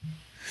fine.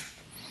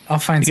 I'll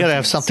find. You gotta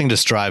have something to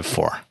strive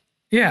for.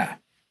 Yeah.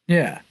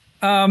 Yeah.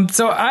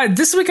 So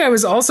this week I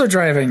was also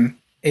driving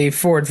a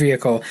Ford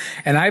vehicle,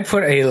 and I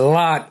put a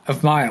lot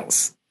of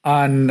miles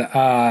on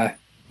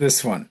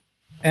this one.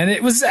 And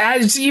it was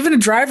even a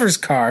driver's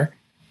car,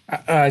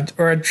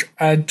 or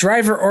a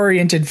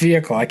driver-oriented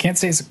vehicle. I can't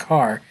say it's a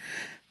car.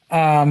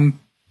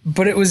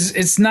 But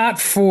it's not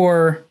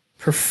for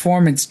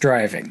performance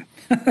driving.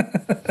 So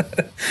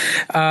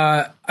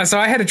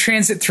I had a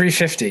Transit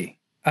 350.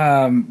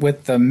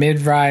 With the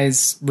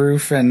mid-rise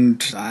roof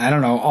and I don't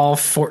know, all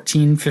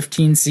 14,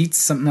 15 seats,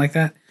 something like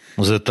that.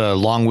 Was it the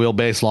long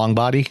wheelbase, long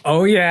body?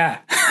 Oh yeah.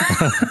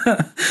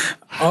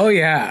 Oh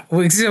yeah.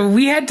 So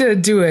we had to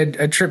do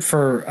a trip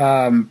for,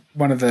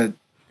 one of the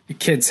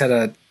kids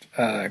had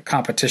a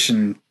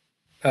competition,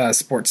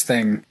 sports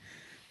thing,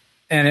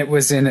 and it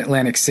was in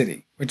Atlantic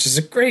City, which is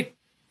a great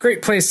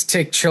place to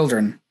take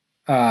children.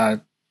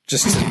 I'll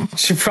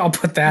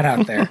put that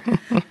out there,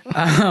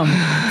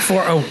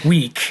 for a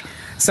week.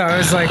 So I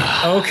was like,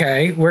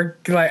 okay,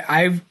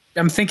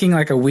 I'm thinking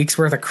like a week's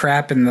worth of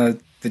crap in the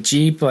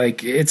Jeep.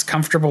 Like it's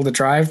comfortable to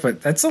drive,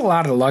 but that's a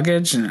lot of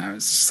luggage. And I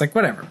was just like,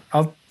 whatever,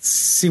 I'll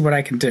see what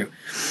I can do.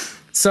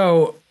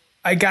 So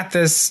I got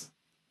this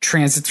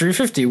Transit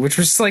 350, which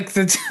was like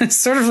the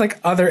sort of like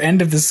other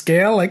end of the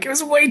scale. Like it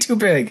was way too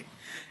big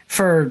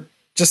for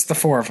just the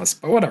four of us,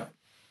 but whatever.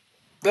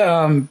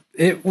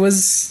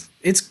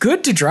 It's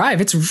good to drive.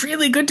 It's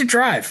really good to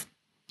drive.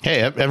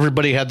 Hey,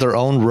 everybody had their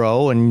own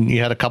row, and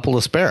you had a couple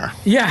to spare.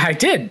 Yeah, I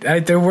did.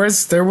 There were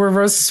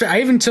rows to spare. I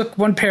even took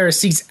one pair of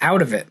seats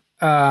out of it.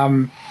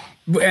 And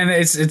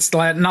it's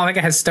not like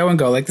I had stow and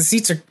go. Like the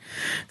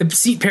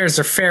seat pairs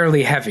are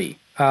fairly heavy.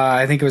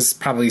 I think it was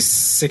probably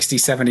 60,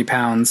 70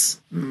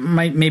 pounds,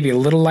 maybe a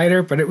little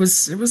lighter, but it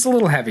was a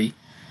little heavy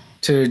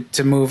to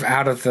move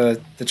out of the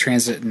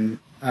Transit and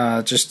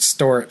just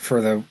store it for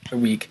the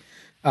week.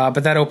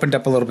 But that opened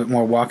up a little bit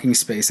more walking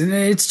space, and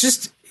it's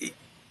just.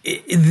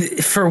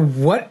 For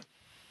what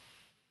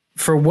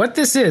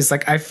this is,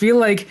 like, I feel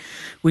like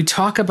we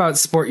talk about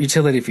sport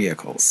utility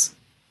vehicles,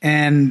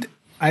 and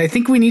I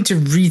think we need to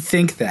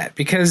rethink that,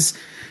 because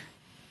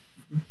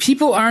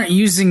people aren't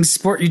using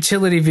sport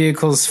utility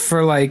vehicles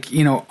for, like,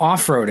 you know,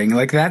 off-roading.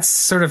 Like, that's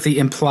sort of the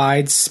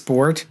implied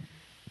sport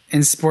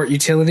in sport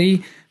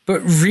utility.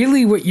 But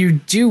really what you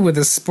do with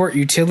a sport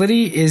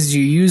utility is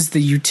you use the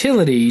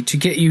utility to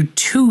get you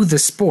to the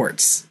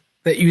sports,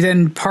 that you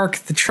then park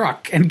the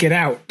truck and get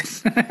out.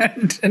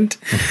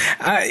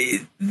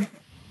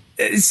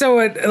 So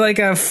like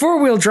a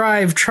four-wheel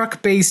drive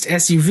truck-based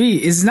SUV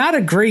is not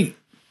a great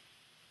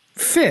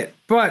fit,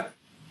 but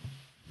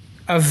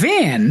a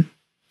van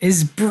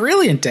is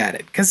brilliant at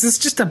it because it's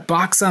just a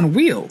box on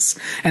wheels.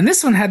 And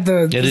this one had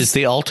It is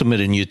the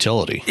ultimate in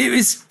utility. It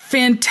was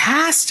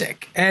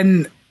fantastic.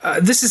 And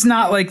this is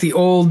not like the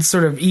old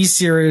sort of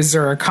E-Series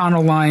or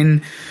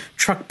Econoline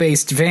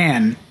truck-based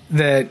van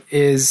that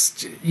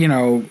is, you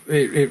know,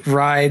 it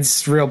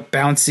rides real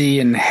bouncy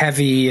and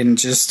heavy and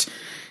just,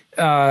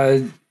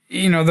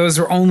 you know, those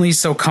were only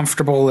so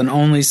comfortable and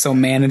only so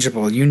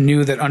manageable. You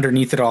knew that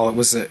underneath it all, it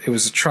was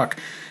a truck.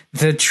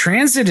 The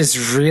Transit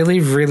is really,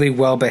 really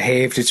well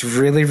behaved. It's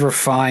really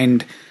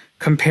refined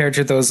compared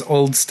to those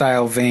old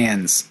style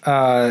vans.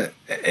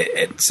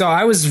 So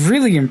I was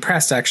really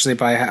impressed actually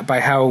by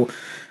how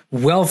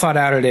well thought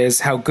out it is,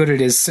 how good it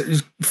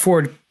is.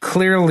 Ford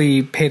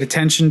clearly paid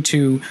attention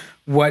to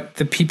what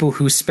the people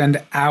who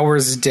spend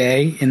hours a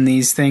day in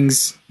these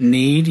things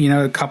need. You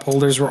know, the cup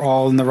holders were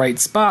all in the right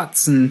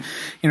spots, and,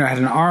 you know, had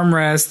an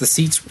armrest. The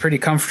seats were pretty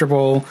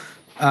comfortable.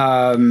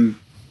 You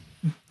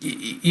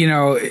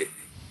know,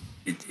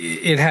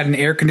 it had an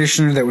air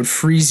conditioner that would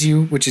freeze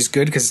you, which is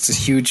good because it's a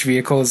huge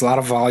vehicle. There's a lot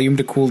of volume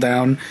to cool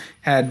down.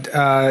 Had,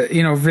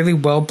 you know, really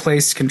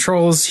well-placed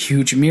controls,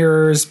 huge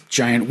mirrors,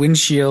 giant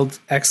windshield,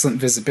 excellent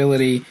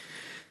visibility.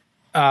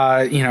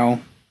 You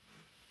know,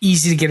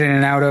 easy to get in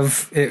and out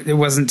of. It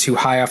wasn't too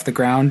high off the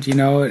ground,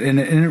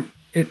 and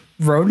it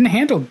rode and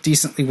handled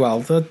decently well.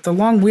 The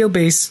long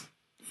wheelbase,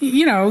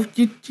 you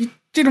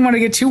didn't want to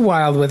get too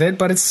wild with it,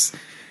 but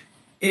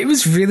it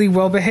was really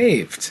well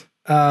behaved.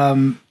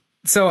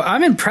 So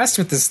I'm impressed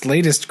with this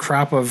latest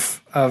crop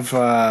of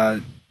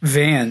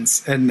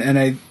vans,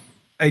 and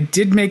I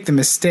did make the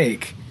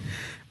mistake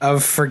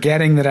of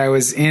forgetting that I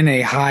was in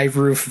a high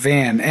roof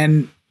van,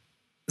 and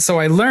so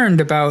I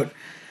learned about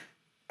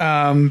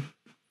a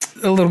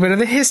little bit of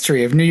the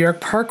history of New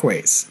York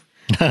parkways.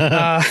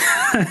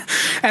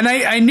 And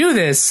I knew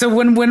this. So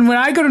when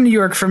I go to New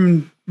York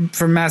from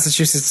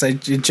Massachusetts, I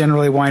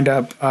generally wind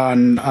up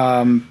on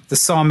the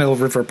Sawmill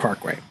River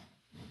Parkway,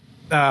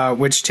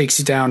 which takes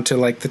you down to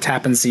like the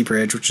Tappan Zee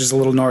Bridge, which is a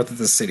little north of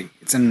the city.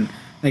 I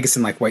think it's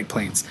in like White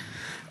Plains.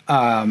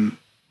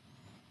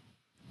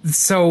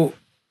 So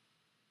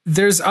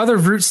there's other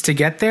routes to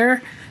get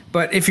there,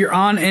 but if you're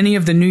on any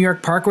of the New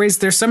York parkways,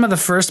 they're some of the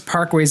first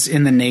parkways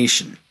in the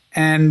nation.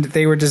 And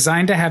they were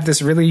designed to have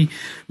this really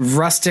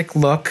rustic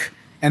look,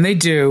 and they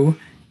do.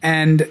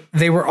 And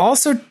they were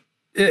also,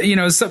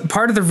 so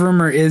part of the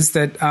rumor is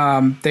that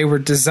they were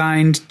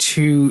designed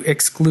to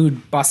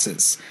exclude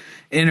buses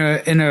in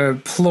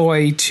a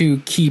ploy to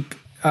keep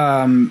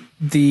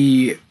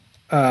the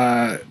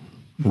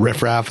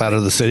riffraff out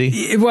of the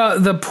city. Well,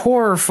 the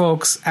poorer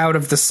folks out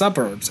of the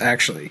suburbs,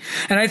 actually.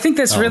 And I think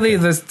that's really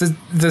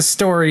the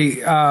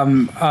story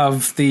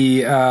of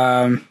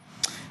the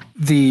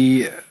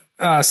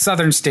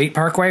Southern State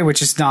Parkway,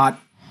 which is not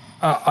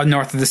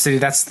north of the city.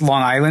 That's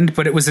Long Island,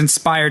 but it was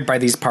inspired by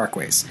these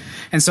parkways.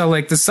 And so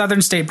like the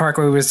Southern State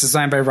Parkway was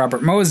designed by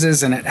Robert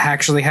Moses, and it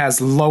actually has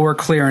lower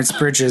clearance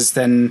bridges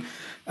than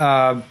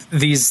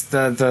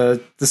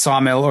the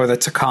Sawmill or the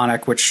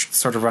Taconic, which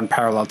sort of run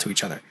parallel to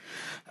each other.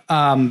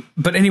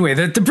 But anyway,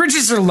 the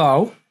bridges are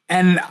low,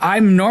 and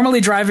I'm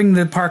normally driving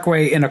the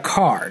parkway in a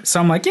car. So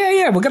I'm like,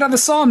 yeah, we'll get on the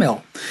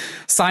Sawmill.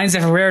 Signs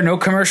everywhere, no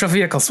commercial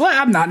vehicles. Well,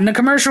 I'm not in a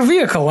commercial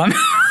vehicle.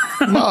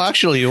 Well,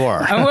 actually you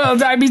are.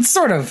 Well, I mean,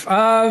 sort of.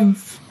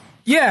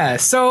 Yeah,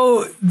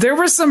 so there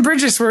were some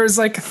bridges where it was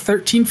like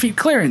 13 feet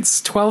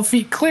clearance, 12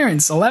 feet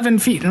clearance, 11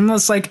 feet. And I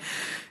was like,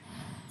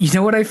 you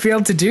know what I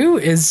failed to do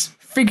is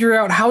figure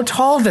out how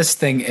tall this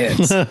thing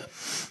is.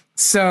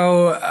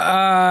 So,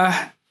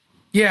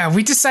 yeah,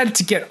 we decided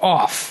to get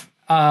off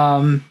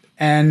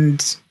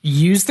and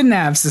use the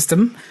nav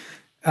system,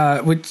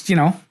 which,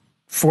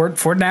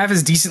 Ford Nav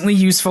is decently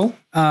useful.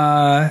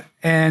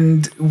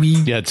 And we...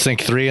 You had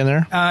Sync 3 in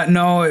there?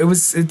 No, it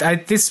was...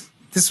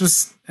 This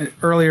was an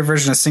earlier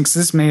version of Sync, so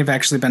this may have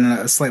actually been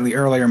a slightly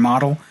earlier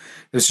model.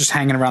 It was just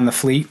hanging around the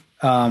fleet.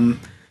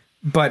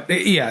 But,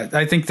 yeah,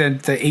 I think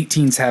that the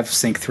 18s have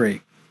Sync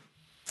 3.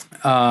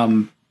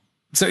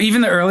 So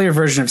even the earlier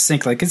version of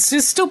Sync, like, it's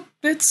just still...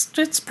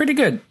 It's pretty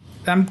good.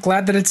 I'm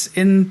glad that it's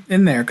in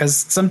there, because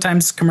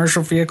sometimes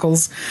commercial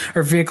vehicles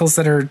or vehicles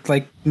that are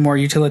like more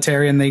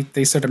utilitarian,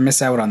 they sort of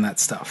miss out on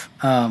that stuff.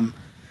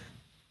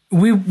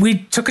 We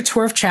took a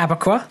tour of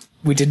Chappaqua.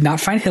 We did not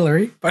find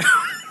Hillary, but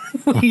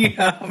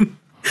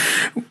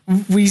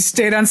we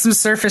stayed on some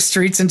surface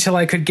streets until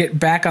I could get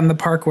back on the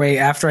parkway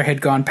after I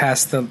had gone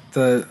past the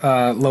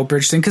low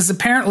bridge thing. Because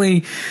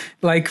apparently,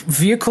 like,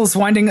 vehicles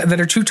that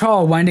are too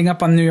tall winding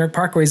up on New York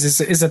parkways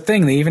is a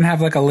thing. They even have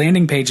like a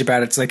landing page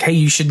about it. It's like, hey,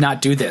 you should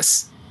not do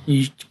this,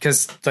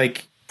 because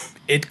like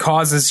it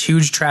causes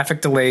huge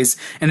traffic delays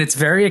and it's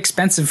very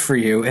expensive for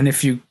you. And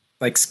if you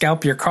like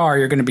scalp your car,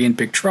 you're going to be in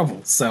big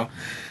trouble. So,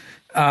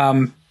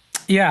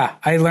 yeah,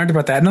 I learned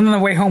about that. And then on the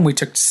way home, we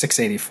took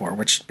 684,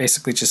 which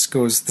basically just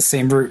goes the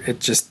same route.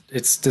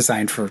 It's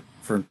designed for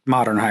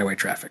modern highway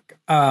traffic.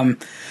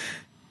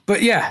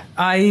 But yeah,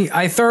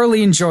 I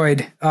thoroughly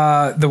enjoyed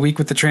the week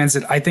with the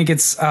transit. I think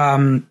it's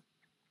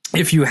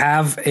if you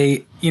have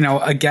a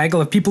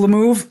gaggle of people to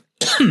move,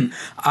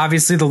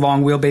 obviously the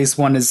long wheelbase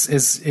one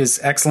is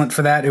excellent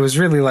for that. It was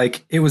really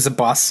like it was a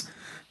bus.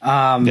 Yeah,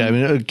 I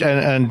mean,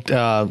 and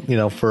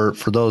for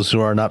those who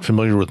are not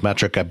familiar with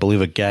metric, I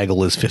believe a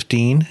gaggle is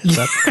 15. Is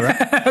that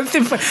correct?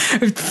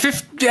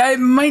 It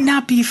might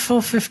not be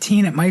full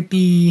 15. It might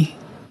be.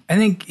 I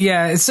think,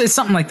 yeah, it's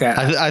something like that.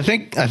 I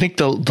think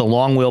the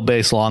long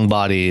wheelbase long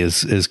body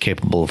is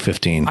capable of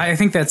 15. I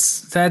think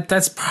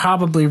that's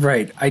probably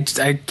right. I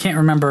can't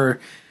remember.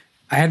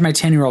 I had my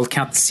 10-year-old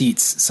count the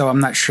seats, so I'm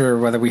not sure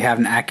whether we have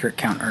an accurate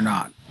count or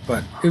not.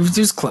 But it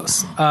was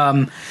close. It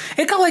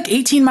got like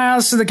 18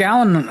 miles to the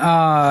gallon,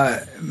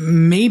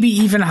 maybe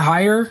even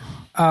higher.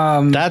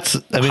 That's,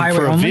 I mean,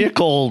 for a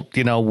vehicle,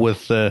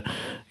 with the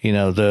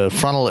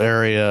frontal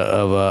area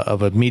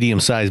of a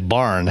medium-sized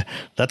barn,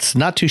 that's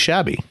not too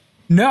shabby.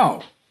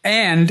 No,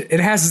 and it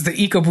has the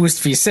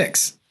EcoBoost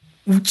V6,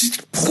 which is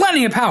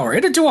plenty of power.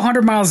 It'd do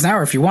 100 miles an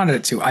hour if you wanted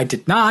it to. I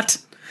did not,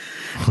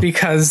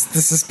 because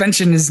the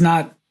suspension is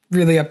not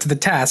really up to the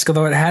task,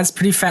 although it has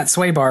pretty fat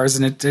sway bars,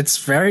 and it's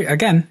very,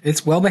 again,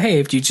 it's well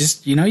behaved. You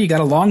just, you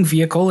got a long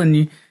vehicle,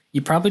 and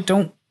you probably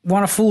don't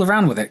want to fool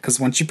around with it, because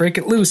once you break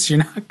it loose, you're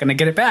not going to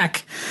get it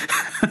back.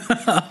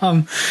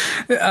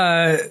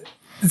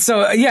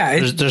 So yeah,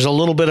 there's a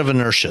little bit of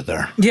inertia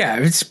there. Yeah,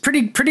 it's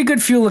pretty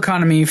good fuel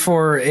economy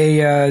for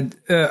a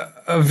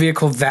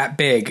vehicle that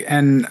big,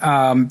 and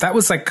that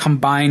was like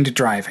combined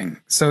driving.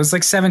 So it was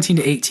like 17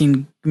 to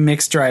 18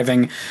 mixed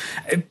driving.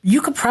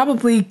 You could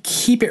probably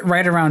keep it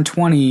right around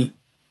 20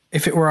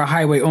 if it were a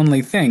highway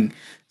only thing.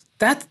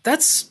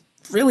 That's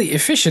really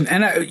efficient.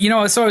 And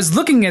so I was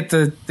looking at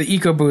the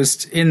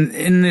EcoBoost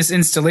in this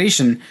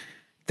installation.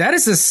 That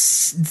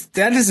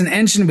is an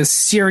engine with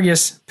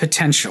serious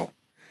potential.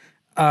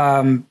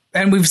 And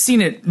we've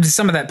seen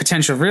some of that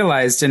potential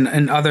realized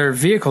in other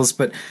vehicles,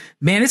 but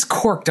man, it's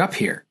corked up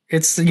here.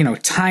 It's,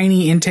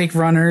 tiny intake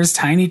runners,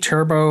 tiny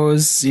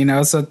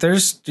turbos, so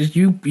there's,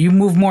 you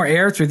move more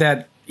air through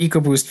that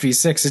EcoBoost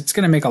V6, it's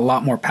going to make a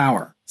lot more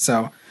power.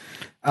 So,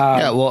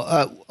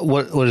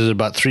 what is it,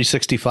 about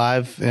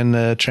 365 in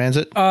the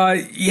Transit?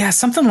 Yeah,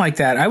 something like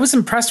that. I was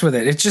impressed with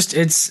it.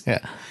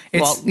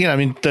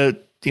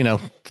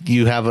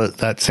 You have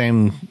that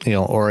same,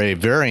 or a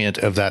variant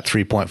of that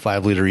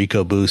 3.5 liter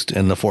EcoBoost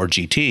in the Ford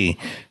GT,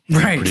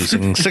 right,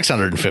 producing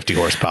 650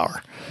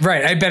 horsepower.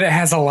 Right. I bet it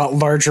has a lot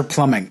larger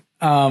plumbing.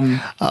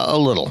 A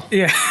little.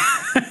 Yeah.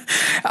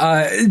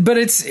 But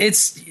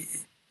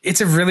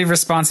it's a really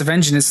responsive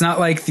engine. It's not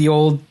like the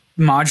old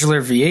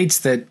modular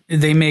V8s that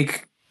they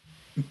make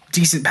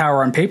decent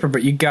power on paper,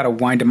 but you got to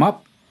wind them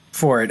up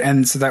for it.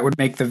 And so that would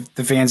make the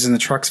vans and the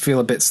trucks feel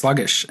a bit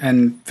sluggish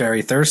and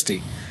very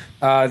thirsty.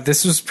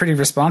 This was pretty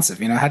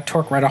responsive, it had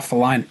torque right off the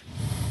line,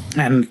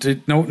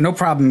 and no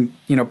problem,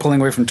 pulling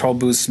away from toll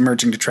booths,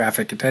 merging to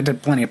traffic. It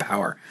had plenty of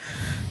power.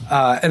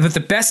 But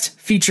the best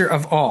feature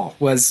of all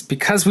was,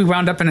 because we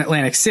wound up in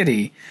Atlantic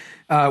City,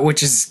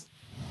 which is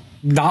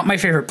not my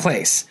favorite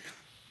place.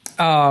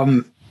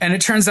 And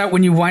it turns out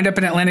when you wind up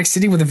in Atlantic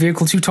City with a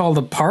vehicle too tall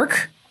to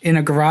park in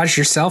a garage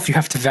yourself, you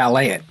have to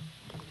valet it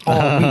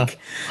all week.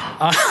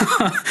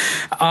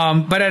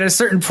 But at a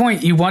certain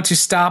point, you want to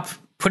stop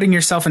putting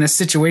yourself in a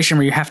situation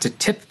where you have to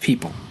tip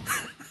people.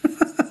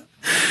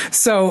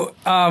 So,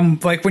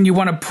 like when you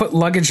want to put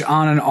luggage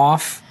on and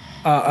off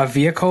a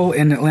vehicle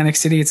in Atlantic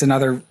City, it's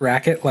another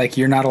racket. Like,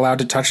 you're not allowed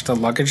to touch the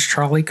luggage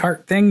trolley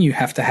cart thing. You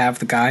have to have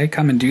the guy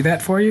come and do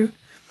that for you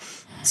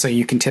so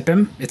you can tip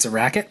him. It's a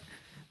racket.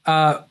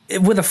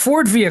 With a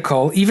Ford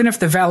vehicle, even if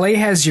the valet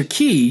has your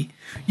key,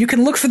 you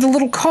can look for the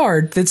little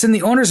card that's in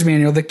the owner's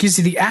manual that gives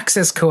you the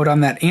access code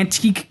on that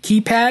antique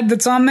keypad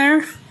that's on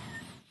there.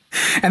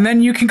 And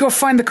then you can go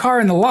find the car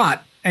in the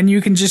lot, and you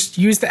can just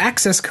use the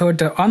access code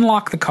to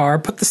unlock the car,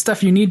 put the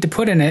stuff you need to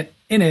put in it,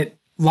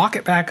 lock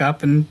it back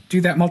up, and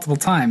do that multiple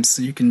times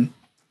so you can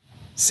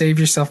save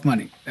yourself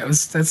money.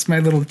 That's my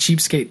little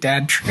cheapskate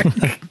dad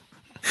trick.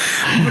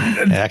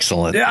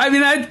 Excellent. I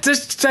mean,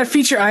 that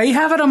feature, I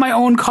have it on my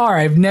own car.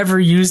 I've never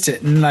used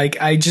it, and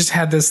I just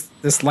had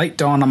this light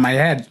dawn on my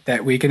head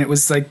that week, and it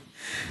was like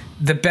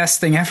the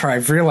best thing ever.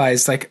 I've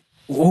realized,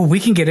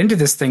 we can get into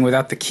this thing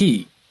without the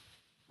key.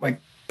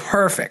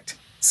 Perfect.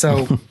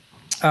 So,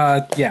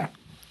 yeah,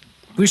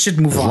 we should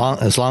move on.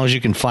 As long as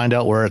you can find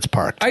out where it's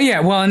parked.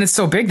 Yeah. Well, and it's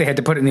so big, they had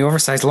to put it in the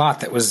oversized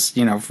lot that was,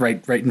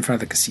 right in front of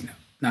the casino,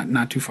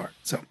 not too far.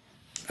 So,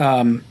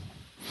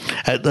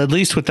 at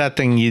least with that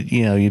thing,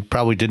 you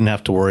probably didn't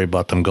have to worry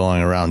about them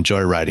going around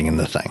joyriding in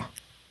the thing.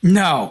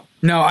 No,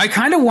 I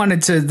kind of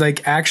wanted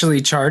to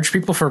actually charge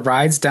people for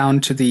rides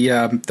down to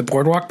the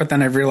boardwalk, but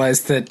then I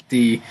realized that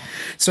the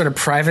sort of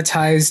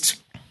privatized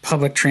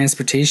public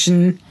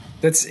transportation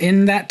that's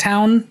in that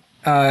town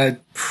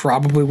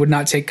probably would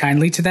not take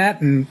kindly to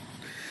that, and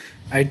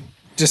I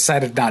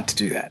decided not to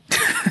do that.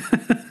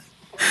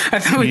 I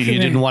thought you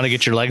didn't want to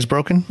get your legs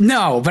broken?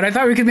 No, but I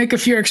thought we could make a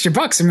few extra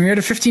bucks. I mean, we had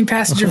a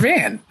 15-passenger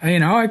van.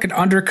 I could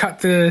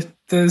undercut the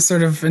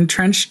sort of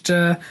entrenched.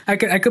 I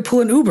could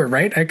pull an Uber,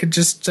 right? I could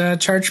just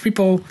charge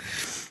people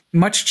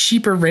much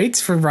cheaper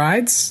rates for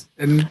rides,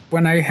 and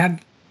when I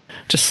had.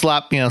 Just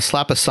slap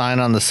a sign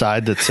on the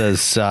side that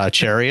says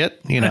Chariot,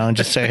 and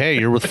just say, hey,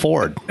 you're with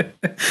Ford.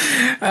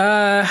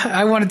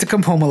 I wanted to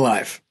come home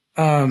alive.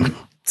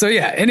 So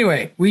yeah,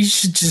 anyway, we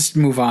should just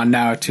move on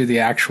now to the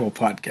actual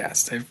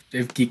podcast.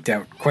 I've geeked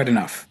out quite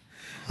enough.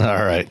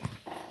 All right.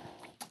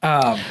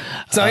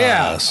 So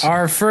yeah,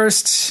 our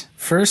first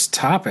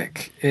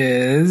topic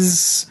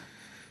is,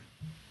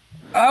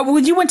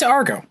 you went to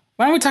Argo.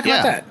 Why don't we talk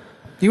about that?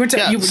 You went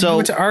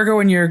to Argo,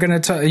 and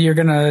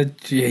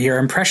your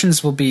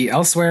impressions will be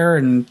elsewhere,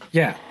 and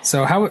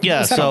So how?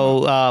 Yeah.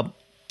 So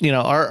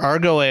our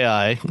Argo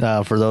AI,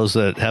 for those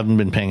that haven't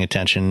been paying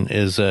attention,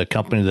 is a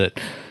company that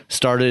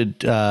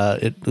started.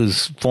 It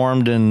was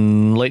formed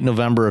in late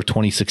November of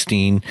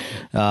 2016.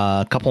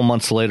 A couple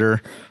months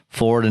later,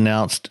 Ford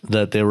announced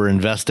that they were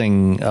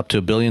investing up to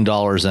 $1 billion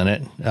in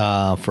it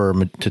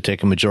to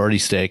take a majority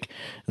stake.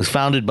 It was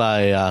founded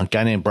by a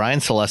guy named Brian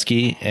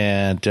Selesky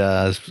and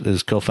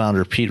his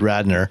co-founder Pete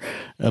Radner.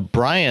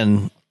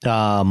 Brian,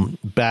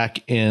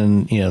 back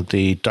in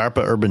the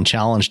DARPA Urban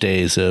Challenge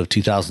days of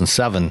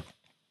 2007,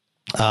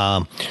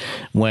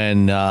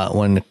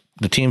 when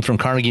the team from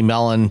Carnegie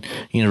Mellon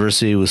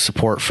University with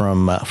support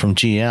from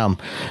GM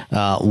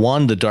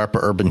won the DARPA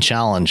Urban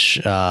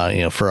Challenge,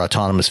 for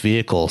autonomous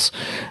vehicles.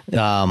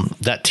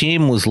 That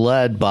team was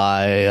led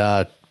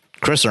by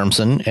Chris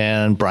Urmson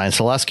and Brian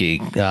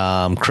Selesky.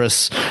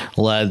 Chris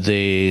led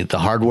the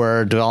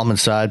hardware development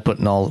side,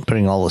 putting all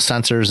the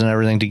sensors and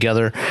everything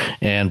together,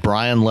 and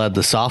Brian led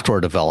the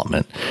software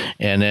development.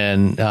 And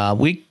then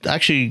we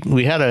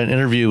had an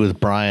interview with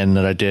Brian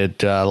that I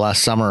did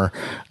last summer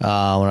when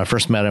I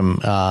first met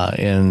him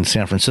in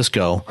San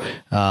Francisco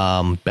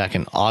back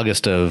in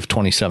August of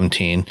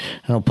 2017.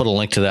 And I'll put a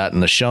link to that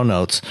in the show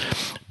notes.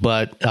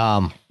 But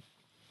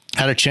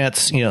had a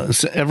chance,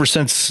 ever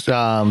since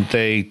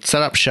they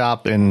set up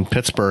shop in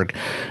Pittsburgh,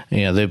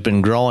 they've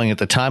been growing. At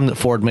the time that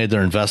Ford made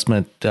their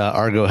investment,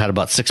 Argo had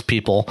about 6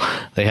 people.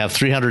 They have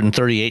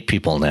 338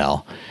 people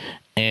now.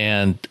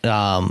 And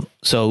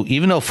so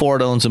even though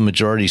Ford owns a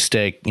majority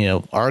stake,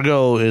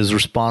 Argo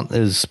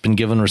has been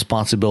given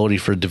responsibility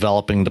for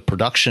developing the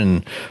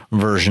production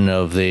version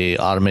of the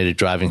automated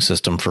driving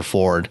system for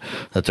Ford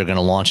that they're going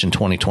to launch in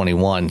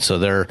 2021. So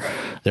they're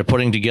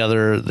putting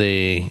together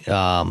the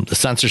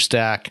sensor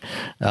stack,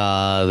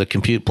 the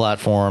compute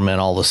platform,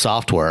 and all the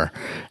software,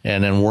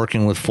 and then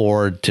working with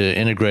Ford to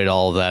integrate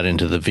all of that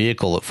into the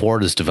vehicle that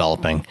Ford is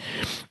developing.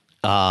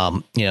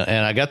 And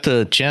I got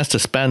the chance to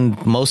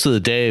spend most of the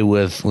day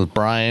with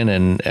Brian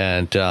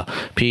and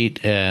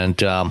Pete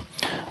and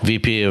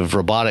VP of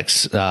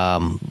Robotics,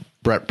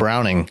 Brett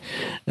Browning,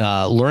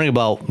 learning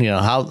about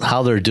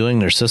how they're doing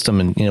their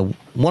system. And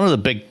one of the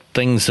big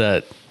things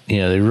that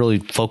they really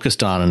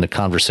focused on in the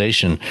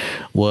conversation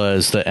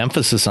was the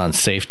emphasis on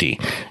safety.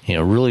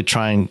 Really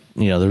trying.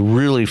 They're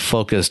really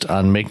focused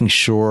on making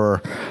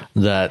sure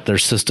that their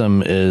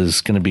system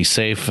is going to be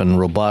safe and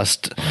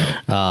robust.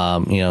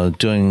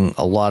 Doing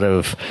a lot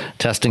of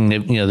testing.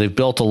 They've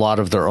built a lot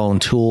of their own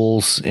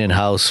tools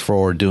in-house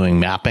for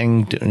doing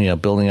mapping.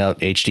 Building out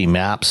HD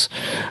maps,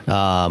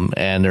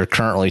 and they're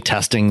currently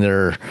testing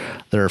their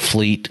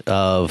fleet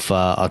of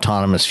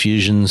autonomous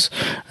fusions.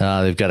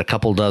 They've got a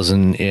couple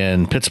dozen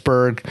in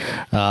Pittsburgh.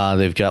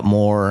 They've got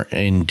more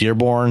in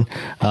Dearborn,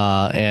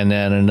 and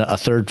then a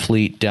third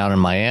fleet down in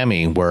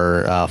Miami,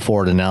 where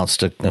Ford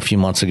announced a few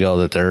months ago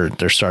that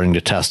they're starting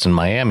to test in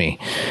Miami.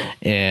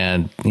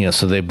 And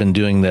so they've been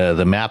doing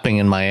the mapping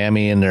in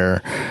Miami, and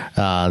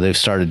they've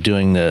started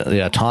doing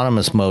the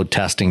autonomous mode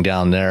testing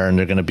down there, and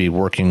they're going to be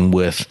working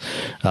with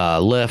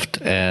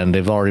Lyft, and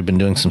they've already been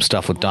doing some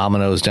stuff with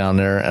Domino's down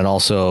there, and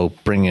also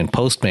bringing in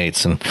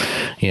Postmates,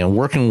 and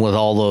working with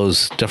all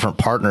those different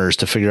partners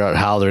to figure out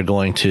how they're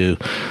going to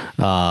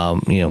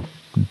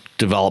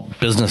develop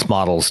business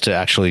models to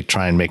actually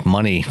try and make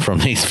money from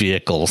these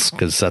vehicles,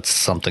 because that's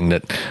something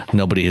that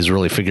nobody has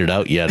really figured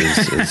out yet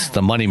is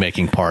the money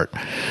making part.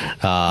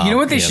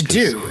 What they should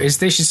do is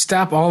they should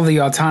stop all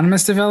the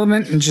autonomous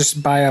development and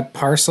just buy up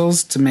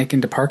parcels to make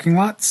into parking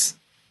lots.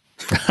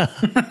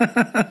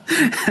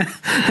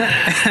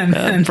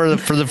 and for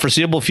the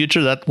foreseeable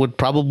future, that would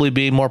probably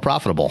be more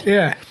profitable.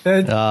 Yeah.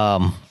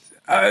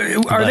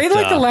 Are they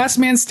like the last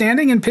man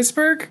standing in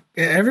Pittsburgh?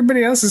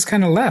 Everybody else is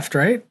kind of left,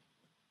 right?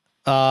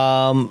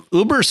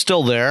 Uber's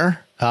still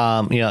there.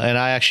 And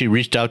I actually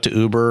reached out to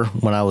Uber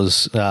when I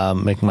was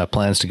making my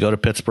plans to go to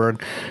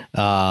Pittsburgh.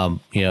 And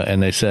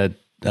they said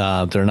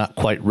they're not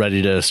quite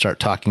ready to start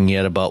talking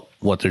yet about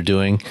what they're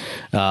doing.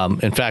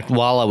 In fact,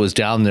 while I was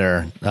down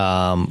there,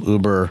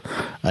 Uber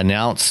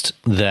announced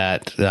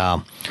that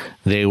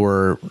they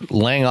were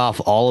laying off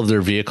all of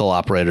their vehicle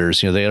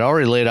operators. They had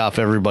already laid off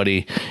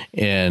everybody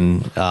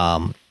in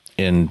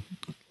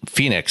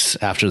Phoenix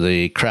after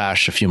the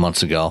crash a few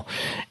months ago,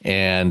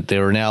 and they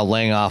were now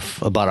laying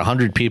off about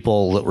 100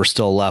 people that were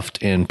still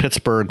left in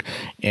Pittsburgh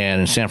and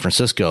in San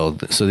Francisco.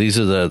 So these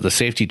are the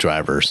safety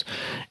drivers,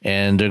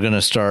 and they're going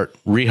to start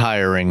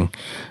rehiring,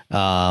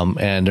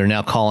 and they're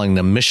now calling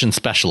them mission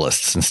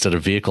specialists instead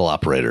of vehicle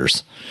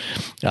operators.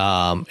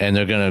 And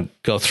they're going to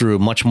go through a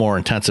much more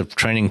intensive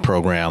training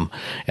program.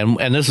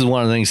 And this is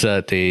one of the things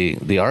that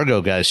the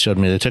Argo guys showed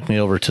me. They took me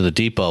over to the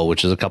depot,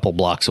 which is a couple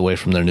blocks away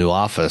from their new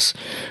office,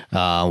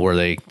 where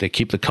they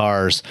keep the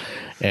cars,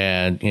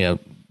 and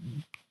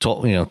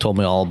told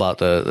me all about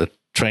the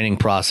training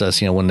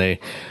process. When they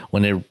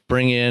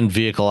bring in new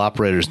vehicle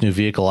operators,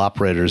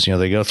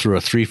 they go through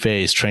a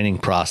 3-phase training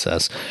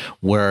process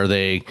where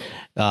they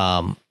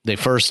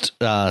first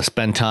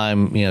spend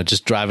time,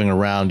 just driving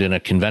around in a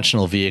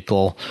conventional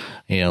vehicle,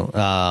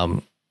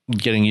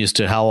 getting used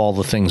to how all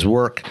the things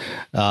work,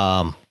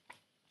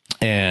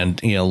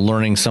 and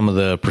learning some of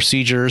the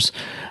procedures,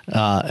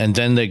 and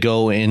then they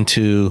go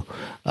into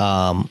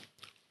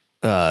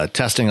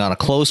testing on a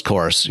closed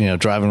course,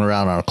 driving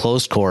around on a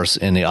closed course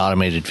in the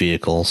automated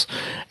vehicles.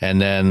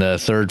 And then the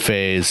third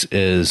phase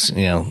is,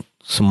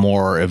 some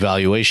more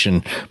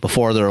evaluation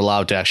before they're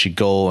allowed to actually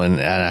go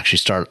and actually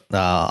start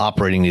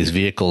operating these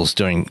vehicles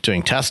during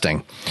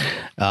testing.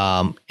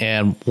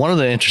 And one of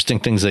the interesting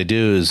things they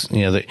do is,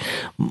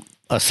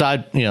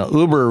 aside,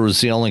 Uber was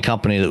the only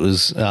company that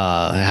was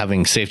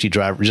having safety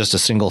driver, just a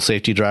single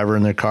safety driver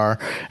in their car.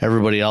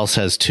 Everybody else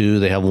has two.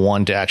 They have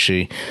one to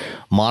actually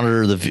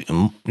monitor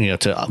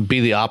to be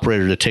the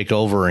operator to take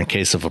over in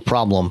case of a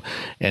problem,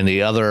 and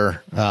the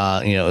other,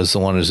 is the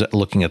one who's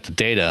looking at the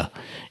data.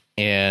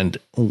 And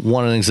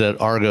one of the things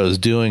that Argo is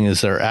doing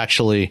is they're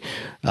actually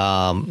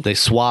they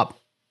swap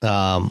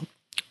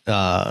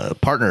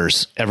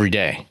partners every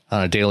day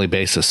on a daily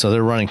basis. So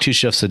they're running 2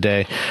 shifts a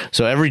day.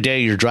 So every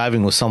day you're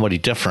driving with somebody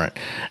different.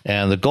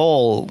 And the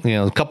goal,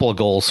 a couple of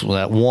goals with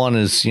that. One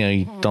is,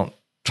 you don't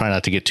try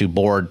not to get too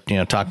bored,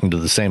 talking to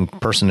the same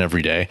person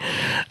every day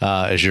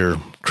as you're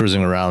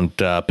cruising around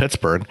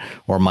Pittsburgh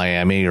or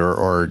Miami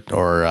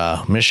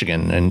or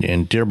Michigan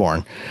and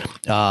Dearborn.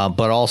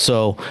 But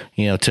also,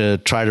 to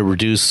try to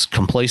reduce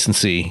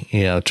complacency,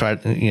 so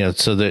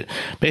that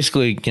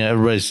basically,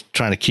 everybody's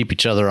trying to keep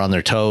each other on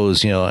their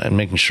toes, and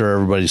making sure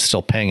everybody's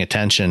still paying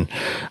attention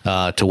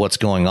to what's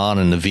going on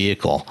in the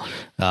vehicle,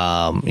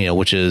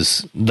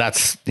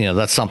 that's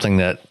something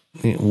that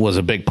was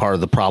a big part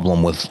of the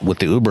problem with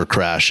the Uber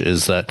crash,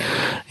 is that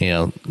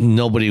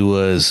nobody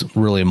was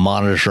really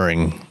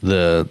monitoring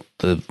the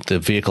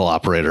vehicle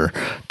operator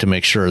to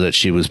make sure that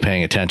she was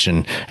paying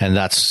attention, and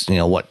that's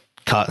what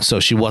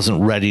so she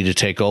wasn't ready to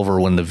take over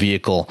when the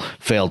vehicle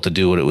failed to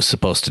do what it was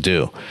supposed to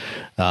do.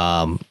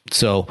 I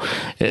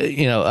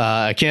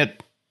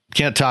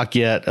can't talk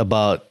yet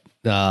about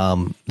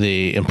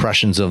the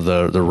impressions of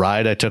the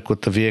ride I took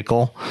with the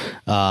vehicle.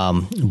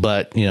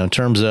 But, in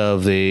terms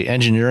of the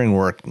engineering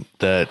work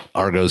that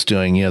Argo's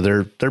doing,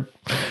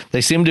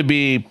 they seem to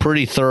be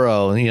pretty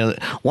thorough.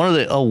 One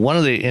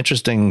of the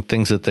interesting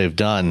things that they've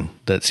done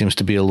that seems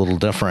to be a little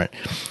different,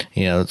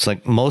 it's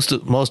like most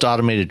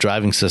automated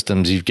driving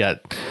systems, you've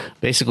got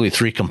basically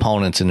 3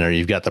 components in there.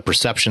 You've got the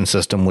perception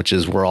system, which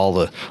is where all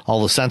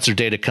the sensor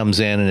data comes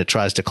in, and it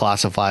tries to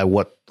classify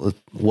what the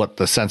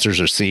sensors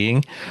are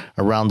seeing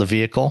around the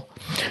vehicle.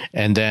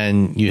 And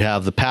then you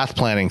have the path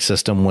planning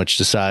system, which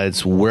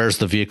decides where's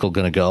the vehicle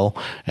going to go.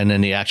 And then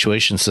the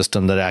actuation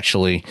system that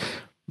actually,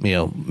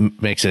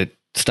 makes it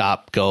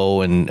stop,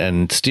 go,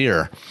 and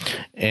steer.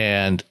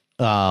 And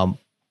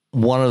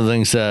one of the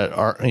things that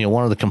are,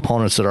 one of the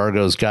components that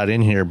Argo's got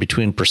in here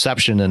between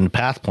perception and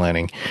path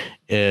planning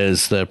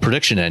is the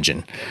prediction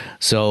engine.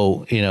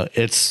 So,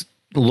 it's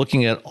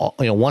looking at,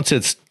 once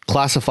it's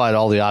classified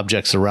all the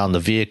objects around the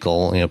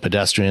vehicle,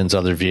 pedestrians,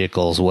 other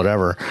vehicles,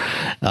 whatever,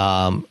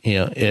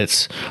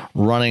 it's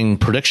running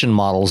prediction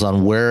models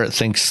on where it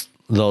thinks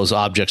those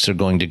objects are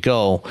going to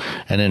go,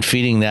 and then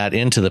feeding that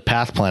into the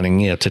path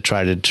planning, to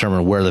try to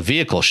determine where the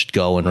vehicle should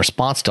go in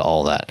response to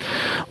all that.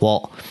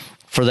 Well,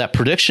 for that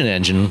prediction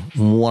engine,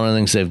 one of the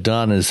things they've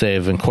done is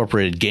they've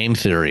incorporated game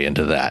theory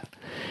into that.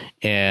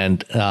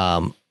 And,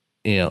 some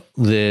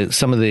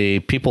of the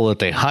people that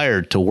they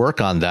hired to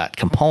work on that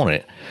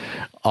component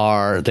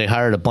they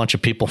hired a bunch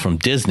of people from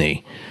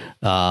Disney,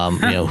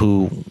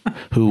 who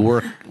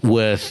work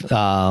with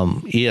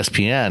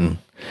ESPN,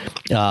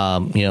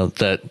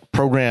 that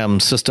program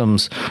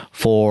systems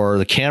for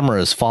the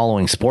cameras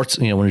following sports,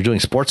 when you're doing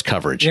sports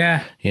coverage.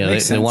 Yeah.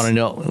 They want to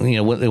know, they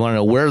want to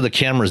know where the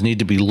cameras need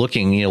to be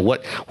looking,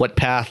 what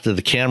path do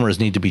the cameras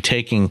need to be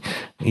taking,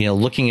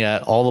 looking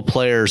at all the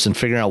players and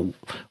figuring out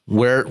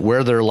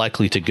where they're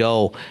likely to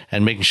go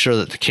and making sure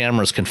that the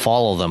cameras can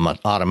follow them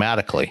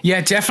automatically.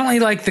 Yeah, definitely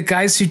like the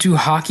guys who do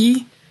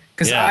hockey,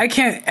 because I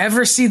can't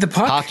ever see the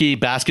puck. Hockey,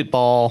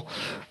 basketball,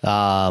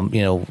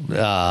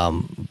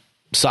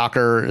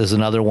 soccer is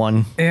another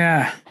one.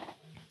 Yeah.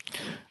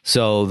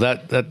 So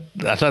that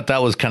I thought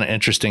that was kind of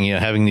interesting,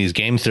 having these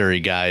game theory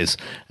guys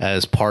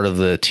as part of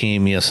the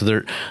team.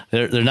 So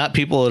they're not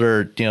people that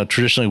are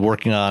traditionally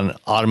working on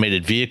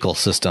automated vehicle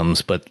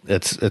systems, but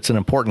it's an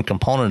important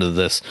component of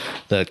this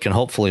that can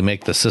hopefully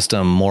make the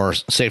system more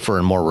safer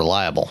and more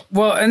reliable.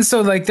 Well, and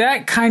so like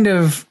that kind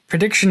of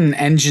prediction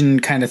engine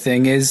kind of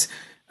thing is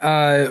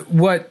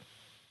what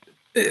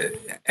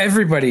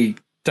everybody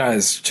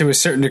does to a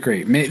certain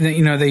degree.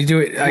 They do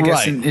it, I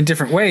guess, in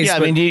different ways. Yeah,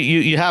 but I mean,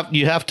 you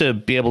have to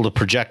be able to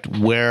project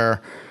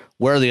where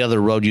the other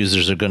road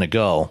users are going to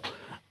go.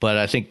 But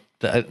I think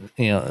that,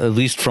 at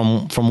least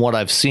from what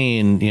I've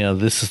seen,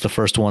 this is the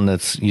first one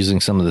that's using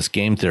some of this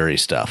game theory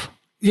stuff.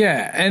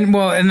 Yeah, and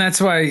that's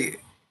why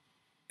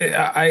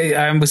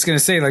I was going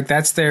to say, like,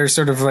 that's their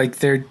sort of like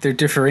their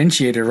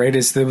differentiator, right?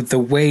 Is the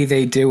way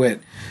they do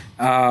it,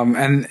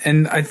 and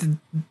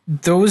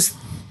those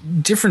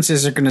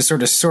differences are going to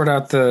sort of sort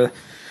out the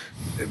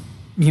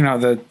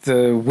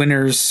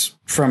winners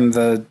from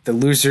the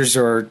losers,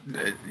 or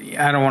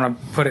I don't want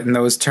to put it in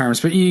those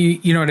terms, but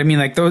you know what I mean?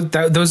 Like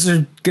those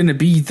are going to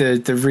be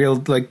the real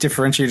like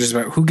differentiators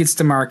about who gets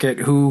to market,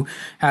 who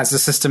has a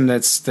system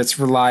that's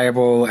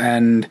reliable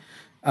and,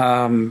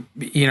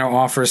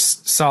 offers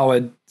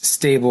solid,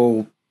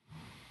 stable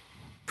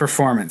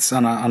performance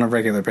on a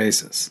regular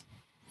basis.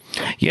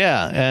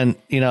 Yeah. And,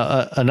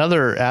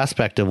 another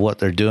aspect of what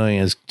they're doing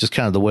is just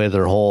kind of the way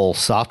their whole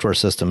software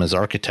system is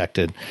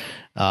architected.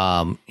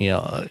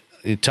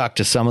 you talk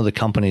to some of the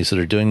companies that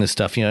are doing this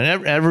stuff,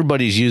 and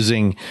everybody's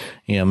using,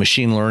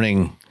 machine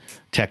learning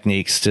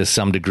techniques to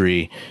some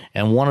degree.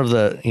 And one of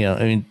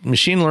the,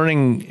 machine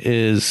learning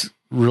is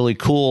really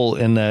cool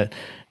in that,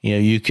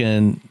 you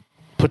can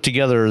put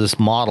together this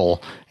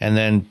model and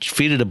then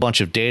feed it a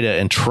bunch of data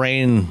and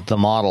train the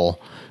model,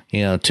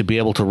 to be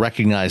able to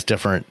recognize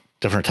different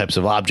types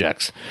of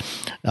objects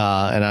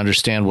and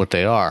understand what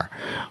they are.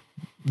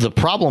 The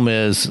problem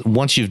is,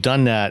 once you've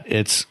done that,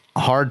 it's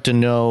hard to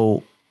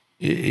know.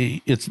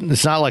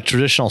 It's not like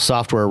traditional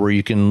software where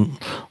you can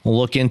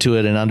look into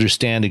it and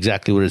understand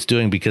exactly what it's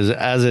doing, because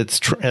as it's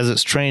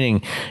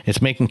training,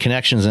 it's making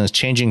connections and it's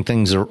changing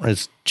things.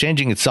 It's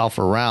changing itself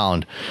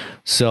around.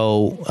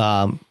 So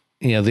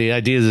the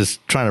idea is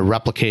trying to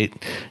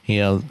replicate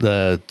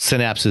the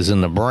synapses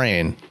in the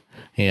brain.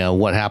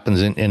 What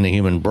happens in the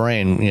human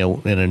brain,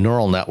 in a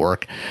neural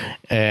network,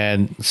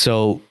 and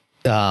so.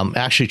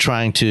 Actually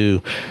trying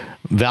to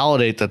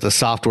validate that the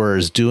software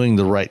is doing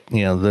the right,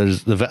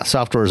 the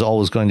software is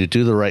always going to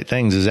do the right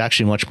things is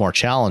actually much more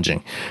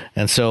challenging.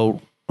 And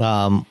so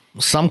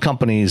some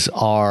companies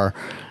are,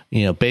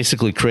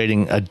 basically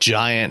creating a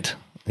giant,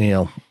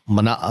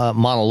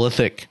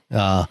 monolithic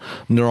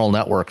neural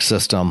network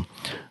system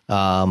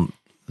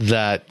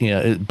that,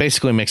 it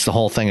basically makes the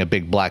whole thing a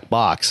big black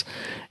box,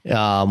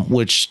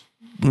 which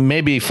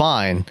may be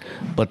fine.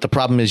 But the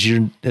problem is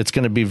it's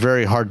going to be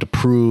very hard to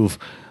prove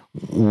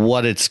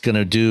what it's going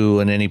to do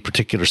in any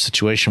particular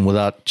situation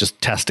without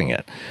just testing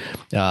it.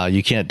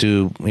 You can't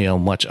do,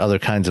 much other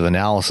kinds of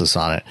analysis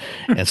on it.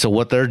 And so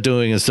what they're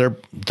doing is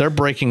they're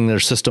breaking their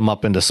system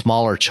up into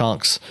smaller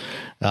chunks,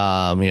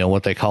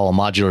 what they call a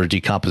modular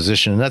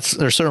decomposition. And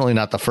they're certainly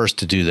not the first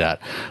to do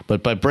that,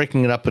 but by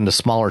breaking it up into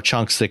smaller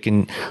chunks,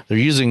 they're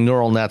using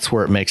neural nets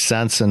where it makes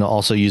sense, and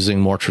also using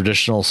more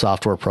traditional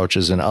software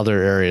approaches in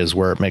other areas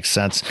where it makes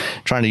sense,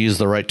 trying to use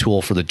the right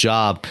tool for the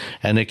job.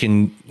 And they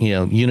can,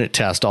 unit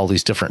test all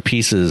these different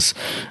pieces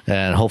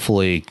and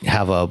hopefully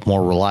have a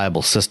more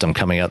reliable system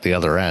coming out the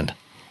other end.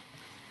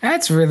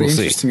 That's a really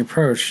interesting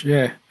approach.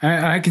 Yeah.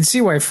 I can see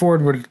why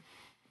Ford would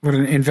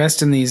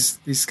invest in these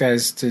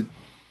guys to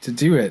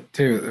do it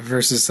too,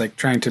 versus like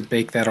trying to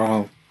bake that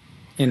all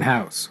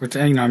in-house, which,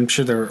 I'm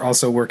sure they're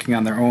also working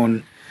on their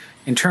own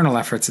internal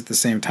efforts at the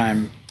same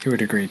time to a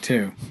degree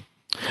too.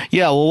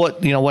 Yeah. Well,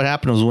 what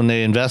happened was when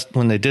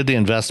they did the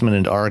investment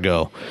into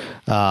Argo,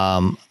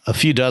 a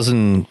few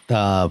dozen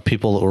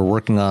people that were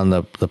working on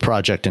the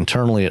project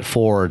internally at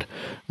Ford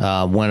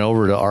went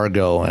over to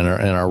Argo and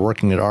are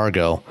working at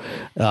Argo.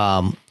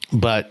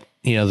 But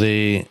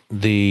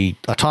the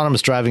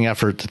autonomous driving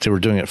effort that they were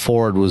doing at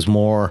Ford was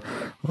more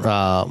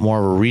of a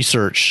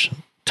research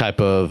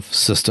type of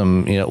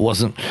system. It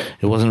wasn't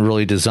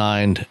really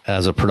designed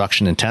as a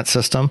production intent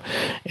system.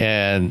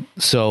 And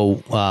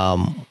so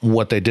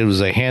what they did was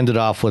they handed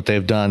off what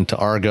they've done to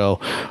Argo.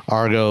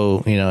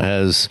 Argo,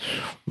 has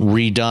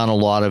redone a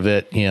lot of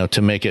it,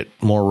 to make it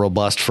more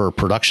robust for a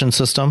production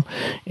system.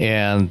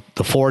 And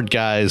the Ford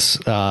guys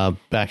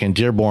back in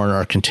Dearborn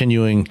are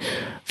continuing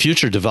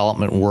future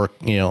development work,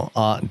 down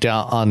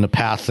on the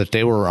path that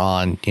they were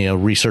on,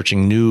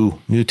 researching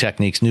new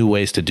techniques, new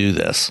ways to do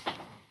this.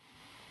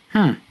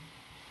 I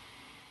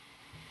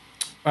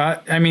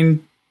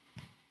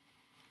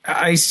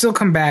still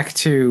come back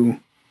to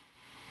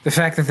the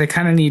fact that they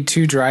kind of need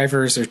two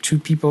drivers or two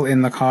people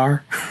in the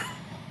car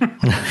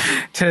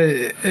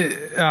to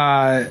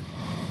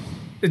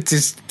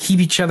just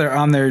keep each other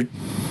on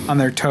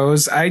their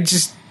toes. I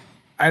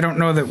don't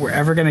know that we're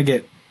ever going to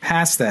get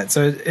past that.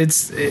 So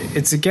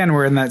it's again,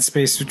 we're in that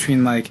space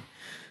between like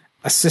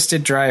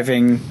assisted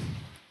driving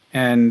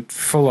and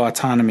full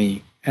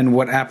autonomy, and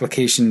what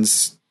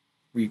applications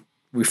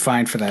we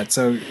find for that.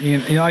 So,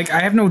 like,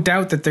 I have no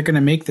doubt that they're going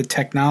to make the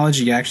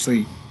technology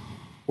actually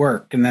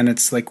work. And then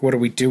it's like, what do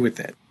we do with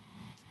it?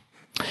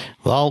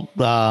 Well,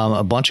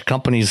 a bunch of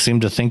companies seem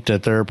to think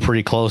that they're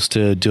pretty close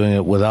to doing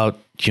it without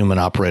human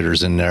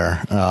operators in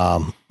there.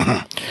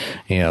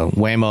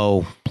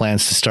 Waymo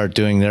plans to start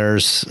doing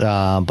theirs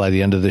by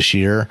the end of this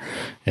year,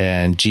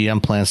 and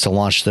GM plans to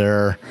launch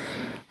their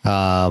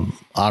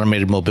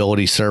automated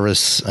mobility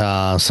service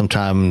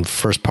sometime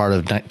first part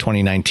of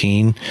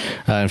 2019.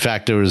 In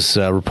fact, there was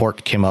a report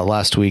that came out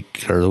last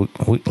week, I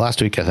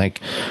think,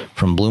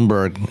 from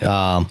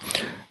Bloomberg,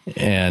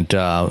 and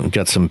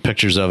got some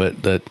pictures of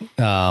it that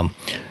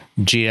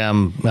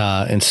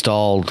GM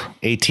installed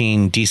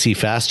 18 DC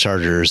fast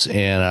chargers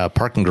in a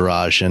parking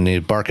garage in the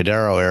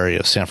Barcadero area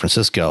of San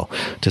Francisco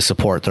to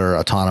support their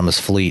autonomous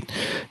fleet,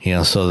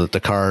 so that the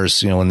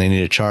cars, when they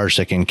need a charge,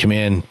 they can come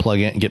in,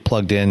 get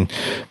plugged in,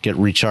 get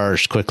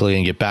recharged quickly,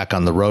 and get back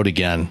on the road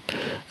again.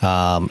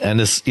 And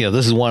this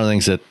is one of the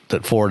things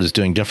that Ford is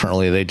doing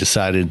differently. They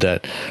decided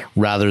that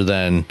rather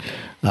than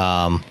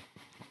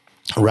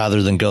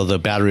go the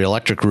battery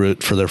electric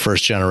route for their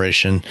first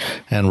generation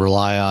and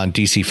rely on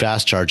DC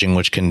fast charging,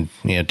 which can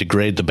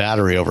degrade the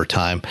battery over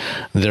time,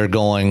 they're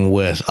going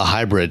with a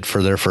hybrid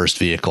for their first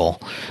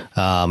vehicle.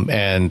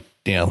 And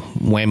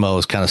Waymo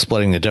is kind of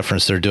splitting the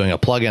difference. They're doing a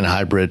plug-in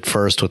hybrid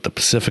first with the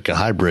Pacifica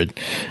hybrid,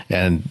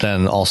 and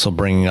then also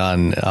bringing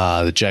on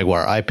the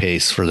Jaguar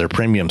I-Pace for their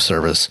premium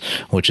service,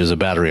 which is a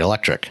battery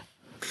electric.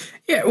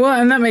 Yeah, well,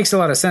 and that makes a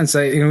lot of sense.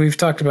 We've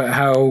talked about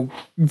how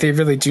they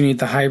really do need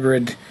the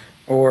hybrid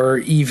or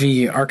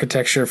EV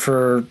architecture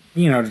for,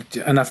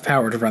 enough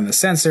power to run the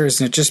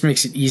sensors, and it just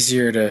makes it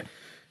easier to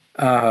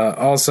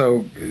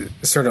also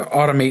sort of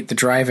automate the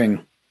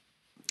driving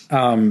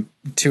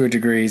to a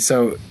degree.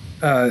 So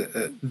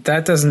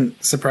that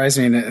doesn't surprise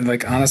me.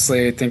 And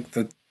honestly, I think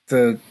that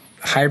the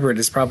hybrid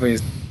is probably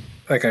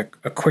like a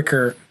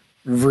quicker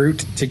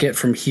route to get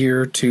from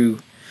here to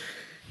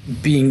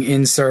being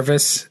in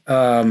service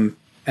and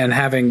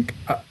having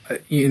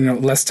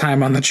less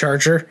time on the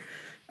charger.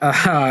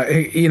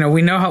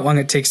 We know how long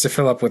it takes to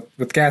fill up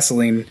with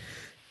gasoline,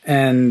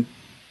 and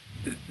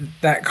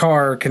that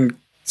car can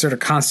sort of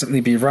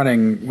constantly be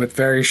running with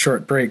very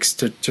short breaks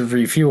to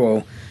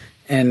refuel.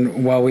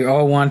 And while we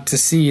all want to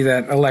see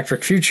that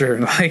electric future,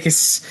 I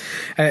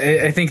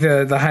think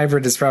the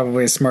hybrid is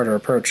probably a smarter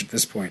approach at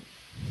this point.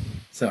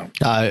 So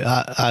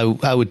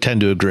I would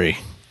tend to agree.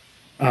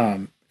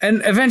 And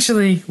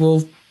eventually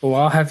we'll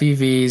all have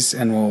EVs,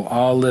 and we'll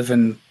all live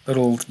in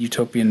little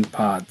utopian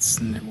pods,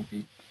 and it will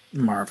be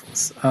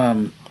marvelous.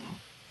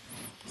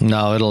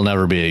 No, it'll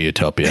never be a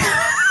utopia.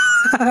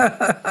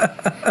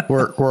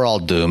 We're all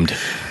doomed.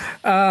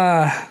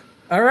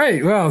 All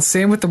right. Well,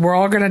 same with the "we're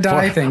all going to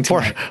die" thing.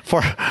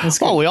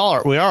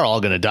 We are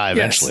all going to die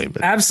eventually. Yes,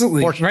 but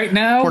absolutely. Right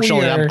now,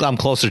 fortunately, I'm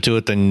closer to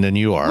it than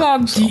you are.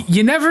 Well, so.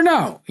 You never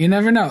know.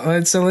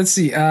 So let's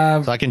see.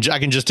 So I can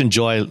just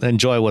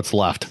enjoy what's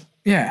left.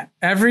 Yeah.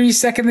 Every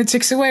second that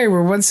ticks away,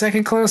 we're 1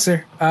 second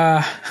closer.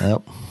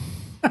 Yep.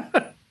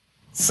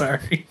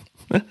 Sorry.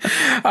 In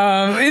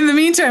the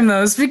meantime,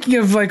 though, speaking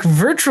of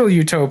virtual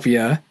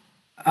utopia,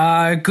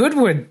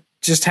 Goodwood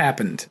just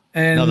happened.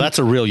 And no, that's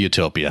a real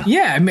utopia.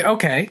 Yeah.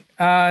 Okay.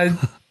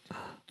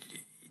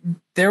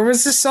 There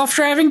was a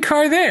self-driving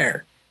car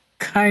there.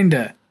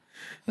 Kinda.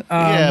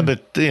 Yeah,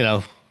 but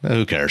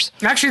who cares?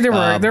 Actually, there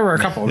were a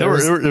couple. There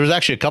was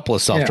actually a couple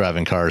of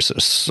self-driving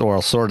cars,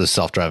 or sort of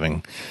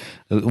self-driving.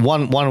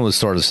 One was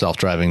sort of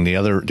self-driving. The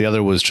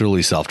other was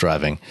truly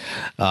self-driving.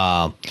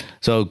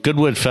 So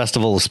Goodwood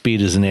Festival of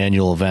Speed is an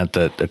annual event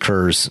that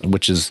occurs,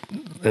 which is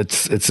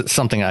it's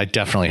something I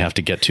definitely have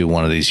to get to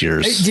one of these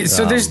years.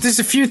 So there's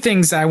a few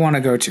things I want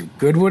to go to.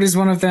 Goodwood is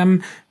one of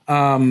them.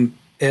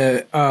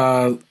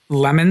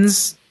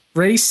 Lemons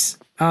race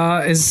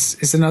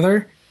is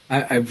another.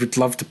 I would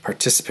love to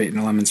participate in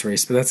a Lemons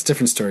race, but that's a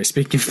different story.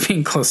 Speaking of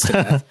being close to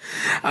death.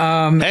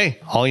 Hey,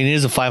 all you need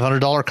is a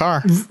 $500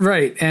 car.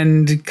 Right,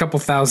 and a couple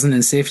thousand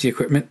in safety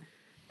equipment.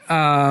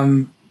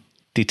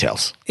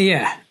 Details.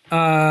 Yeah.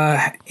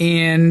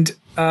 And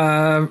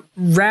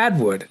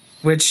Radwood,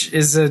 which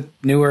is a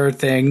newer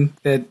thing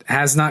that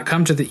has not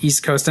come to the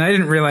East Coast. And I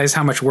didn't realize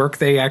how much work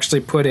they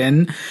actually put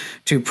in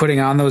to putting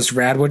on those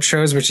Radwood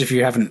shows, which if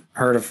you haven't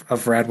heard of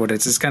Radwood,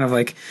 it's kind of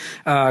like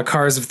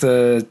cars of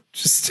the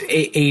just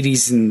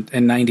 80s and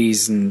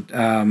 90s and,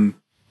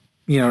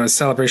 a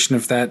celebration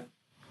of that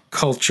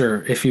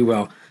culture, if you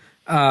will.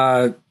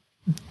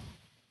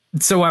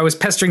 So I was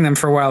pestering them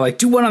for a while,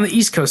 do one on the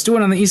East Coast,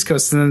 And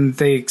then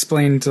they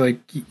explained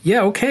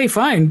yeah, okay,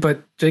 fine.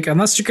 But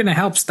unless you're going to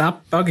help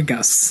stop bugging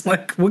us,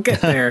 we'll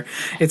get there.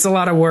 It's a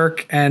lot of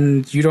work,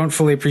 and you don't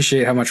fully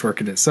appreciate how much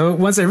work it is. So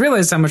once I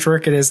realized how much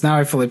work it is, now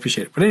I fully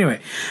appreciate it. But anyway,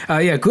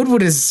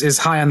 Goodwood is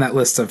high on that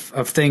list of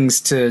things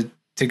to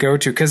go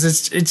to, because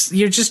it's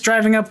you're just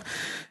driving up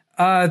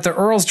the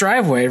Earl's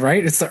driveway,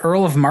 right? It's the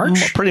Earl of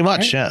March, pretty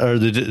much, right? Yeah, or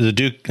the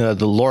Duke, the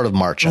Lord of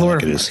March. I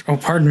think it is. Oh,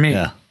 pardon me.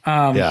 Yeah.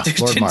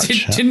 Lord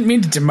March. Didn't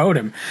mean to demote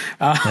him.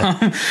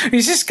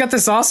 He's just got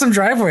this awesome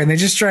driveway, and they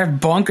just drive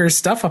bonkers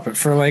stuff up it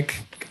for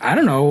I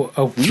don't know,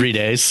 a week? 3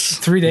 days.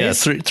 3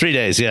 days? Yeah, 3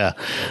 days, yeah.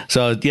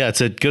 So, it's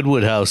at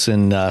Goodwood House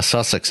in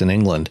Sussex in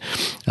England.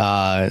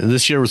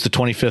 This year was the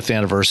 25th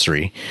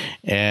anniversary,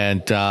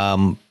 and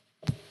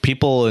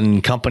people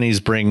and companies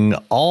bring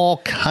all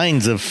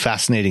kinds of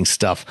fascinating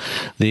stuff.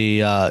 The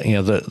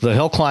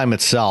hill climb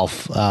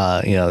itself,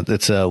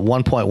 it's a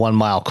 1.1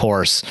 mile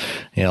course,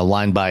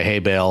 lined by hay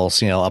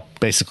bales, up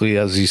basically,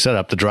 as you said,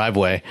 up the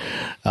driveway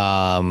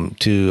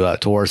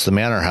towards the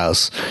manor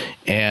house.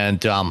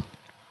 And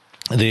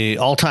the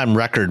all-time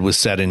record was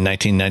set in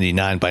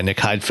 1999 by Nick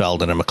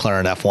Heidfeld in a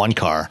McLaren F1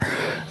 car.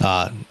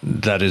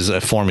 That is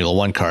a Formula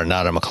One car,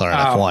 not a McLaren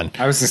F1.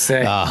 I was to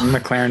say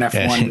McLaren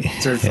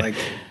F1 sort of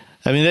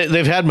I mean,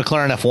 they've had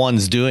McLaren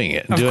F1s doing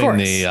it, doing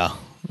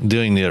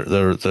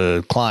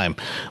the climb,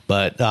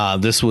 but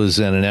this was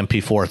in an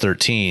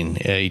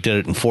MP413. He did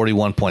it in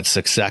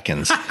 41.6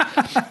 seconds.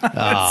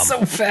 That's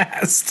so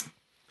fast.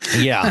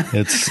 Yeah,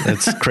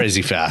 it's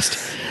crazy fast.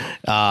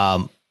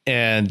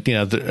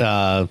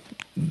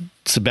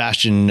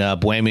 Sebastian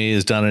Buemi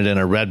has done it in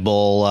a Red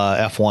Bull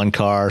F1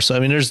 car. So I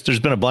mean, there's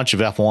been a bunch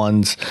of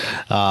F1s,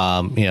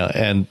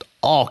 and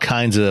all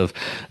kinds of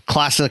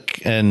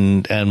classic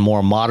and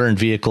more modern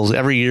vehicles.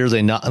 Every year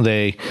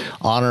they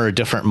honor a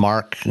different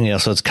mark,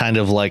 so it's kind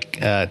of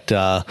like at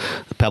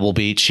Pebble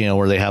Beach,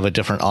 where they have a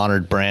different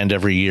honored brand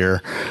every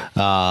year.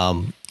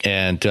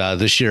 And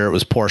this year it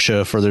was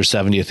Porsche for their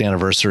 70th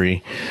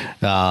anniversary.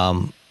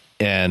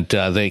 And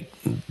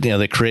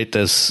they create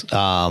this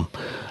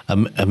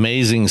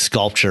amazing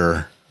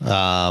sculpture,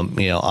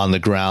 on the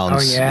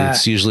grounds. Oh, yeah.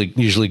 It's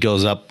usually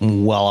goes up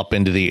well up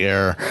into the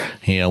air,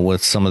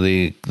 with some of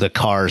the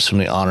cars from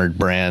the honored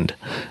brand,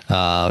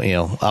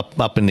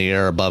 up in the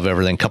air above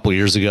everything. A couple of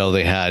years ago,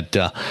 they had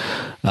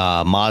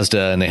Mazda,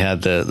 and they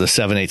had the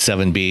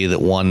 787B that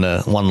won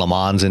Le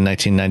Mans in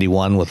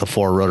 1991 with a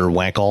 4-rotor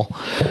Wankel,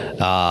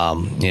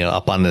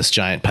 up on this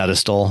giant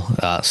pedestal.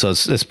 So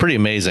it's pretty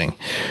amazing.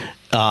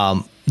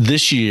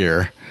 This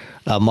year,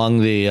 among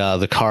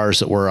the cars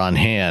that were on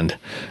hand,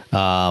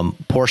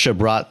 Porsche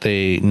brought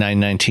the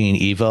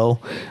 919 Evo,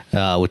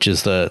 which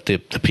is the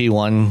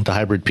P1, the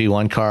hybrid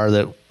P1 car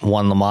that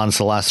won Le Mans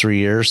the last 3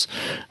 years,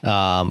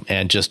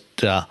 and just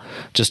a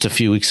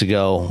few weeks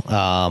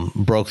ago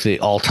broke the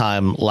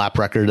all-time lap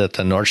record at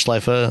the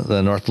Nordschleife,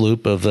 the North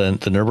Loop of the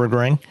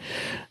Nürburgring.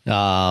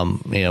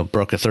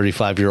 Broke a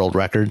 35-year-old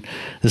record.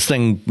 This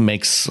thing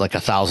makes like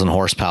 1,000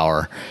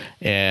 horsepower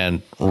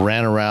and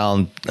ran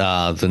around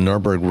the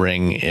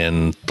Nürburgring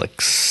in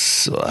like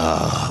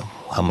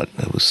how much?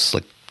 It was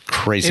like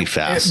crazy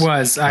fast. It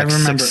was. I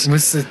remember. It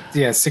was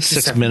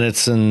 6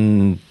 minutes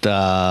and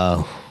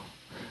I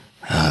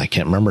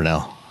can't remember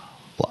now.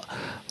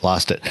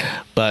 Lost it.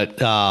 But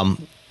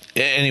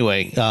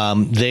anyway,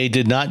 they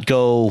did not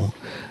go.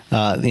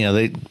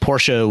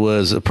 Porsche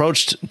was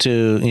approached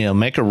to,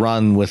 make a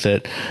run with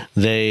it.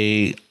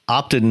 They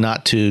opted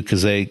not to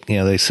because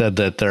they said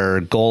that their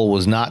goal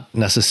was not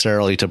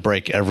necessarily to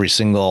break every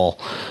single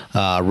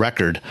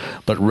record,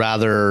 but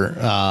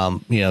rather,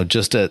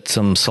 just at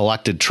some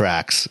selected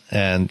tracks.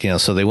 And,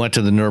 so they went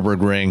to the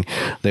Nürburgring,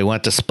 they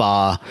went to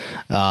Spa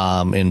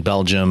in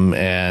Belgium,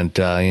 and,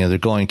 they're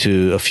going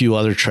to a few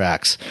other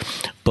tracks.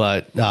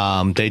 But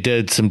they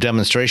did some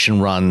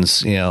demonstration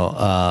runs,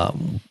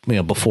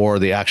 before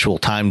the actual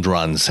timed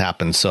runs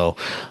happened. So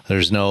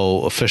there's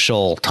no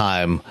official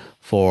time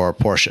for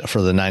Porsche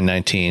for the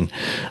 919,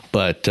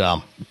 but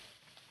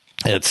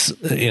it's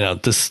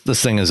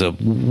this thing is a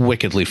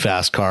wickedly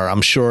fast car.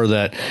 I'm sure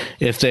that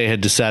if they had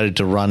decided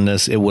to run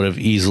this, it would have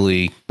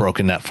easily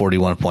broken that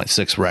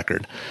 41.6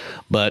 record.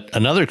 But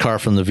another car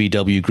from the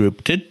VW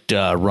group did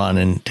run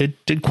and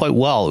did quite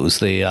well. It was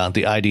the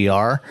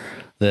IDR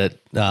that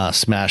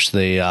smashed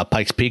the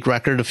Pikes Peak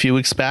record a few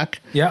weeks back.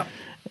 Yeah.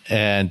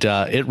 And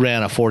it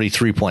ran a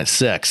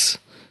 43.6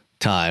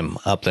 time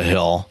up the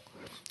hill,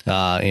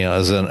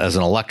 as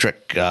an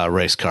electric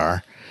race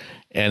car.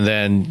 And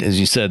then, as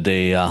you said,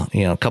 they, a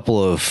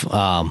couple of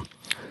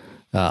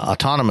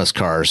autonomous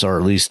cars, or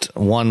at least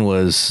one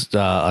was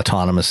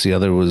autonomous. The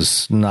other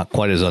was not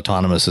quite as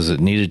autonomous as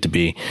it needed to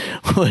be,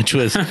 which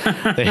was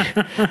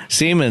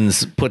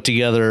Siemens put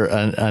together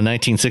a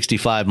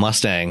 1965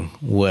 Mustang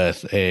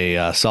with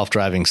a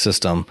self-driving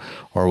system,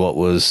 or what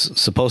was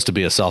supposed to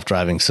be a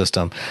self-driving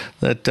system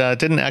that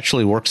didn't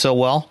actually work so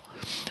well.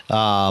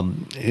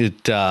 Apparently,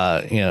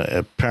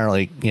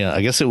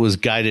 I guess it was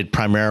guided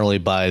primarily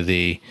by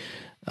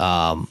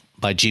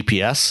by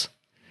GPS.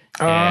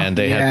 And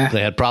they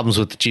had problems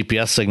with the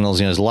GPS signals.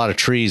 There's a lot of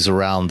trees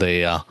around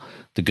the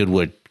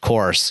Goodwood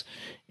course,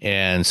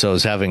 and so it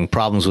was having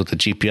problems with the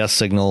GPS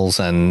signals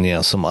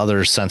and some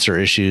other sensor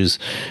issues,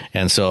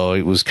 and so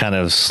it was kind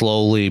of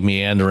slowly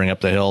meandering up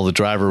the hill. The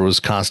driver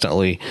was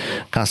constantly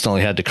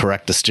had to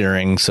correct the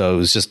steering, so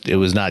it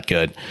was not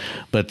good.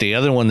 But the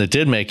other one that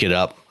did make it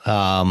up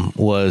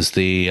was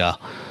the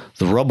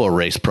Robo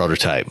Race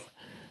prototype,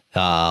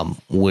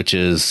 which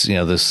is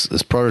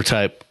this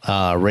prototype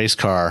race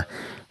car.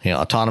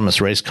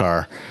 Autonomous race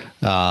car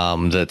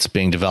that's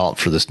being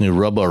developed for this new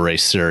Robo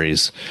Race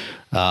series.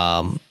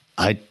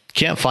 I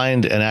can't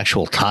find an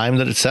actual time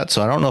that it's set,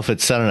 so I don't know if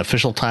it set an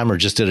official time or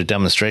just did a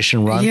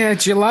demonstration run. Yeah,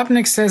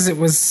 Jalopnik says it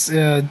was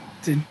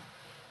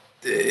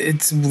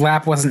its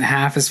lap wasn't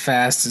half as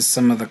fast as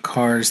some of the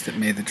cars that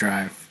made the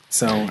drive.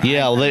 So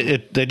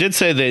they did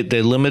say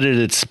they limited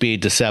its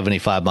speed to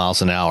 75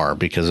 miles an hour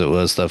because it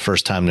was the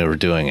first time they were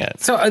doing it.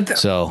 So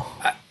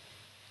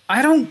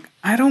I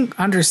don't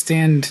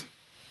understand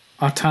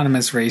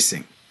autonomous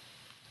racing.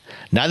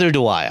 Neither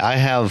do I. I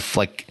have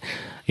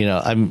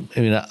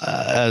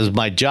as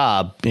my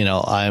job,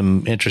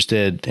 I'm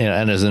interested,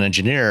 and as an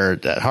engineer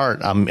at heart,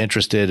 I'm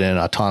interested in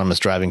autonomous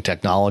driving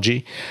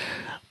technology.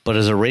 But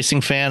as a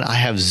racing fan, I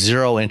have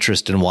zero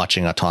interest in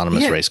watching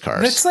autonomous race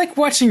cars. It's like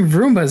watching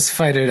Roombas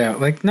fight it out.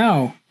 Like,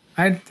 no,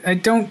 I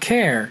don't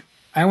care.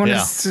 I want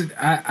to.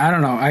 I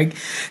don't know. I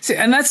see,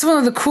 and that's one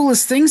of the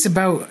coolest things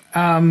about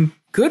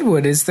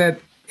Goodwood is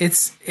that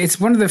it's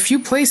one of the few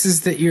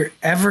places that you're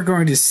ever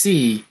going to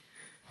see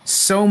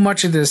so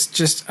much of this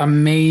just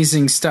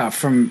amazing stuff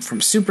from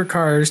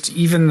supercars to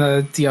even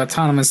the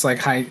autonomous, like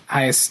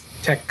highest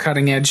tech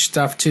cutting edge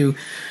stuff to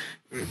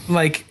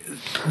like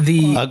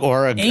the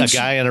or a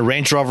guy in a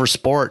Range Rover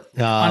Sport,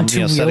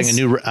 setting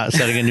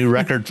a new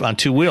record on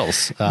two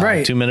wheels,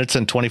 right? 2 minutes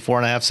and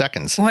 24.5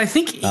 seconds. Well, I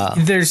think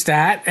there's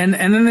that, and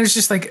then there's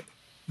just like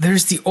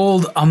there's the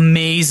old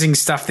amazing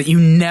stuff that you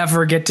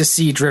never get to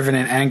see driven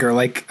in anger,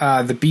 like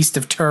the Beast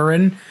of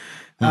Turin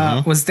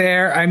was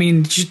there. I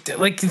mean, just,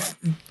 like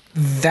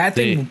that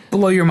thing will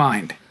blow your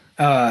mind.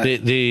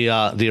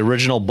 The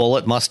original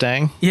Bullet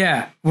Mustang,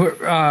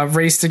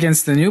 raced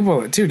against the new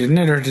Bullet too, didn't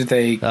it? Or did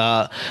they?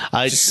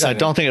 I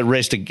don't think it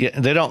raced.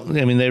 They don't.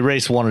 I mean, they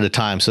race one at a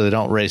time, so they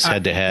don't race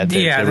head to head.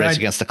 They race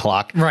against the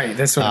clock, right?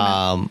 That's what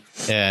I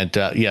meant.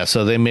 And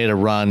so they made a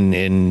run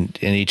in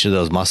each of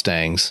those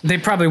Mustangs. They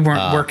probably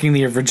weren't working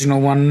the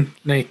original one,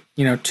 like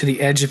to the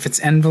edge of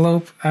its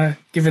envelope,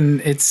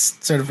 given its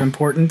sort of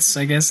importance,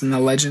 I guess, in the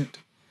legend.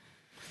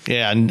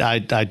 Yeah, and I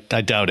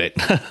doubt it.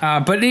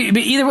 but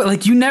either way,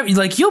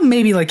 like you'll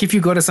maybe like if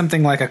you go to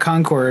something like a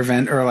Concours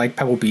event or like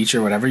Pebble Beach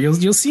or whatever,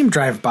 you'll see them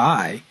drive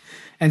by,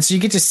 and so you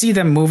get to see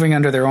them moving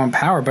under their own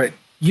power, but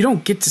you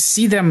don't get to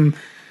see them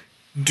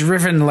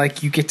driven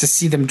like you get to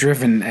see them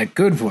driven at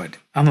Goodwood,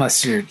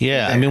 unless you're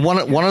there. I mean,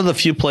 one of the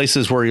few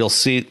places where you'll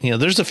see,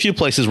 there's a few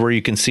places where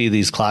you can see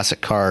these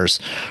classic cars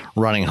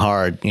running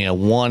hard.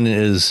 One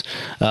is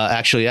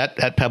actually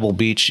at Pebble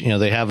Beach.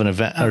 They have an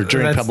event, or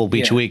during Pebble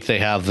Beach week, they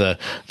have the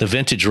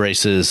vintage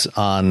races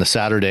on the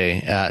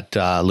Saturday at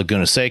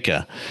Laguna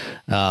Seca,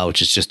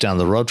 which is just down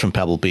the road from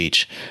Pebble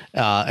Beach.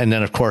 And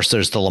then, of course,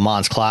 there's the Le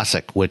Mans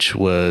Classic, which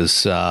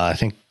was, I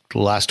think,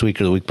 last week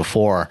or the week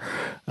before,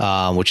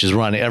 which is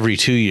run every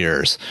 2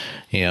 years,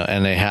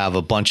 and they have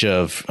a bunch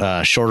of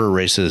shorter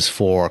races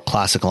for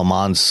classic Le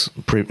Mans,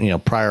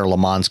 prior Le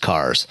Mans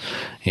cars,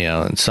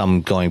 and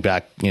some going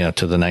back,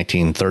 to the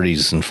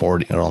 1930s and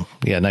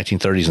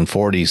 1930s and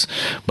 40s,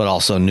 but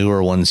also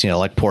newer ones,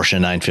 like Porsche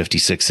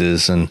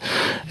 956s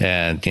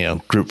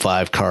and Group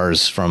 5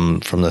 cars from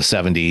the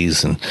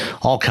 70s and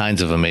all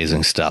kinds of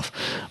amazing stuff.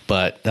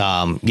 But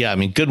I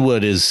mean,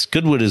 Goodwood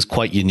is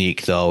quite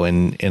unique though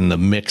in the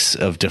mix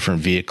of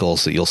different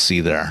vehicles that you'll see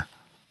there.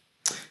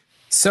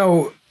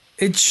 So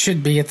it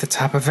should be at the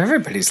top of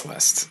everybody's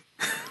list.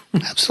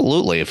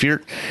 Absolutely. If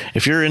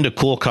you're into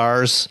cool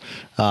cars,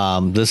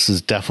 this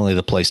is definitely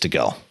the place to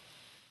go.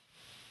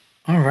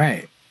 All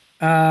right.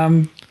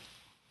 I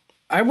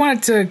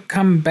wanted to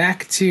come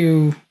back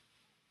to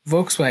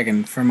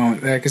Volkswagen for a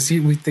moment because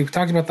they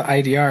talked about the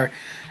IDR.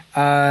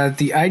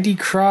 The ID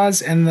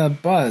Cross and the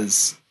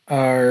Buzz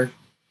are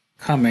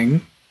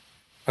coming,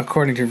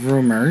 according to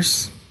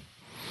rumors.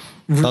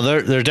 Oh,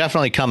 they're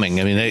definitely coming.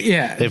 I mean,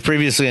 they've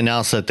previously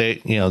announced that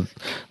they've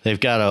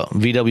got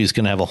VW is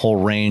going to have a whole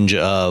range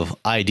of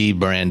ID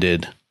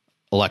branded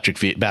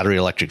battery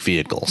electric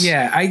vehicles.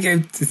 Yeah,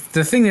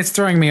 the thing that's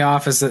throwing me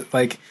off is that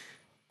like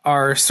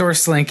our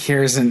source link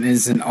here is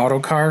an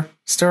Autocar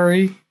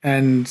story,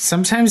 and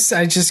sometimes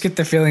I just get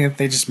the feeling that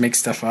they just make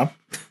stuff up.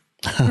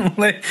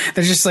 Like,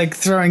 they're just like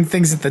throwing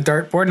things at the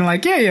dartboard and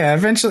like,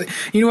 eventually,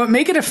 you know what?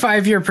 Make it a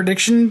 5-year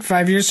prediction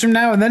 5 years from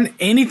now, and then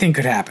anything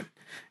could happen.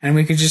 And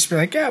we could just be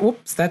like,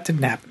 whoops, that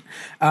didn't happen.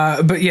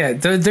 But yeah,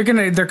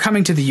 they're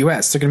coming to the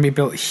US. They're going to be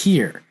built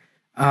here.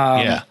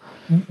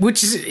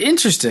 Which is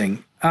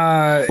interesting.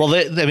 Well,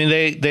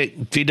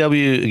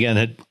 VW again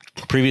had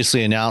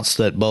previously announced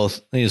that both,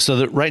 so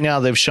that right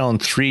now they've shown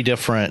 3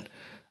 different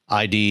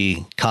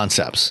ID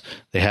concepts.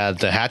 They had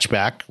the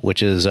hatchback,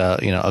 which is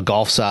a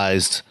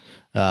Golf-sized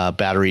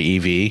battery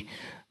EV.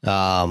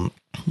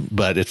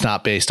 But it's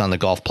not based on the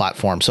Golf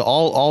platform. So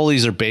all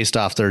these are based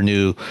off their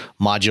new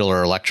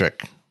modular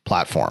electric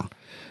platform.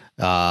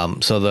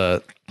 So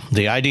the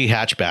ID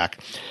hatchback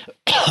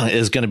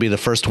is going to be the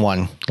first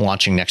one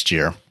launching next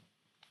year.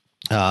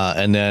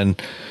 And then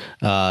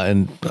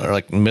in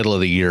like middle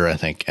of the year, I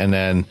think. And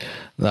then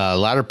the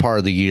latter part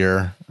of the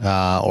year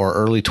or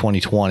early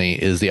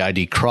 2020 is the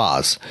ID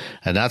Cross.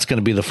 And that's going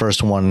to be the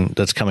first one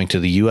that's coming to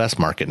the U.S.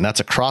 market. And that's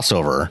a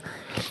crossover.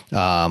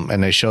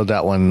 And they showed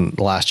that one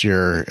last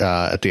year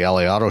at the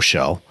LA Auto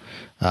Show.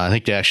 I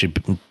think they actually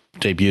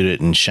debuted it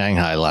in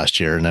Shanghai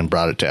last year and then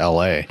brought it to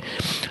LA.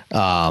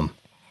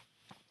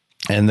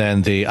 And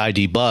then the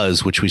ID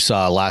Buzz, which we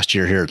saw last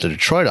year here at the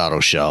Detroit Auto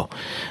Show,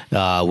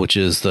 which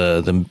is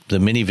the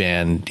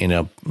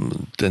minivan,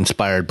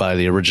 inspired by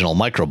the original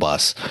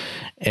microbus.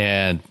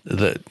 And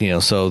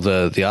so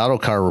the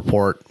Autocar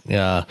report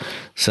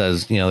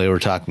says, they were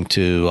talking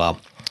to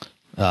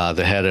the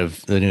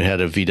new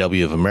head of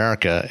VW of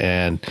America,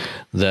 and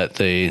that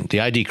the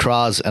ID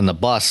Cross and the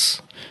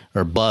Buzz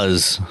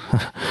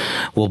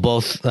will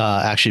both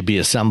actually be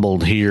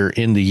assembled here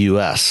in the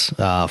U.S.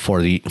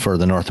 for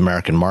the North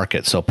American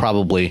market. So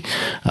probably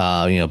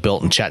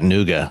built in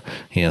Chattanooga.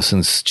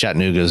 Since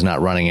Chattanooga is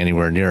not running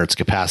anywhere near its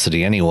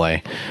capacity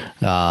anyway,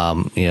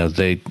 they'll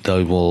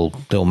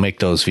make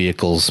those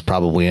vehicles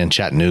probably in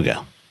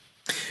Chattanooga.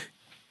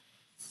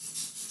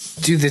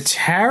 Do the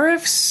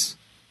tariffs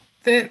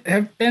that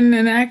have been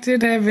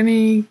enacted have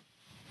any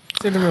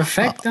sort of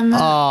effect on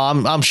that?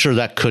 I'm sure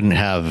that couldn't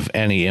have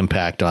any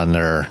impact on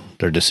their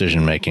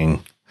decision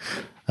making.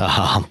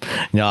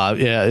 No,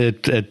 yeah,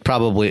 it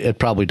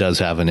probably does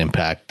have an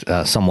impact,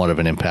 somewhat of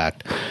an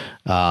impact.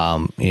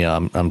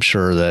 I'm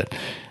sure that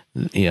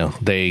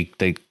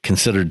they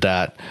considered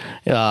that.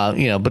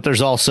 But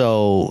there's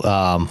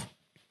also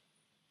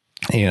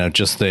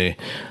just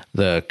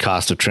the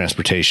cost of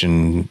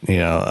transportation,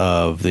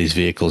 of these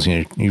vehicles.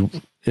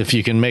 If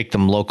you can make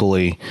them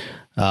locally,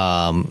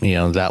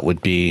 that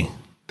would be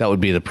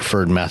the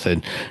preferred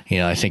method.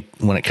 I think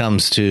when it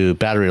comes to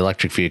battery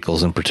electric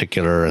vehicles in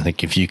particular, I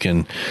think if you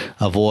can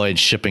avoid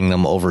shipping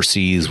them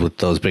overseas with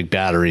those big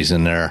batteries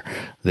in there,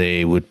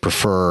 they would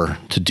prefer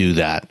to do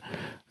that.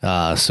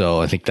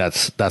 So I think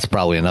that's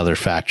probably another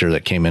factor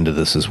that came into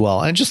this as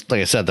well. And just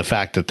like I said, the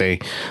fact that they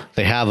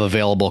have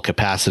available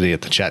capacity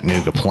at the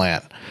Chattanooga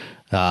plant,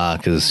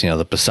 because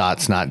the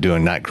Passat's not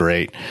doing that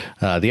great.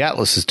 The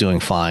Atlas is doing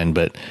fine,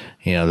 but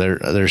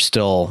there's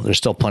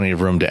still plenty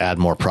of room to add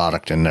more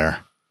product in there.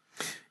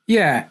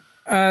 Yeah.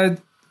 Are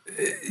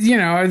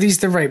these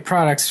the right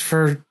products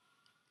to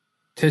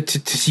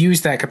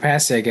use that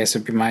capacity, I guess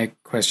would be my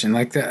question.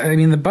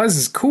 The Buzz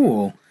is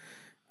cool.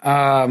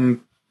 The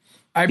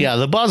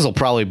Buzz will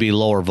probably be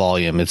lower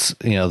volume. It's,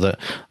 the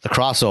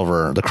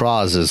crossover, the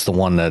Cross is the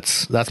one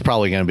that's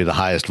probably going to be the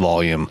highest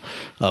volume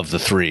of the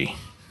three.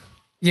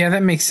 Yeah,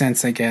 that makes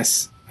sense, I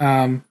guess.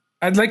 I'd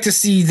like to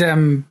see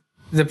the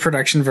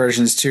production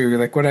versions too,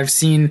 like what I've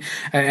seen.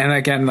 And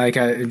again,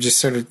 I'm just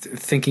sort of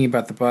thinking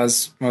about the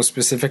Buzz most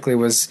specifically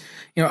was,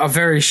 a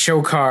very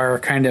show car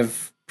kind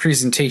of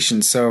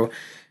presentation. So,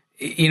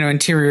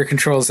 interior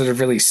controls that are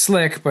really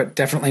slick, but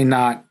definitely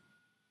not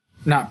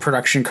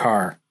production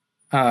car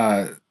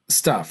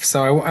stuff.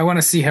 So I want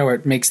to see how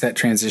it makes that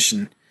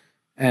transition.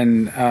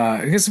 And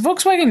because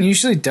Volkswagen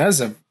usually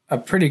does a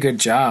pretty good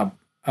job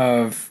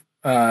of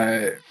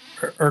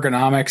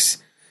ergonomics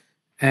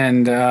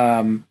and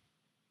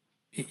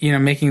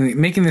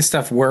making this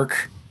stuff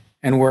work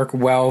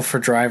well for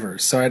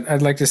drivers. So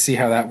I'd like to see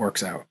how that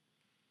works out.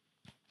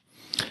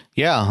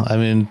 Yeah,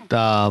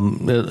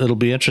 it'll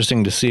be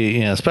interesting to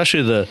see,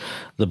 especially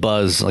the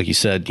Buzz, like you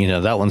said,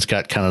 that one's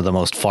got kind of the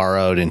most far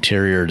out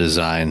interior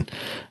design.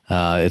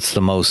 It's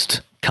the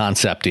most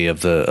concept-y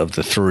of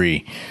the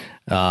three.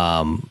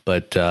 And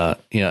I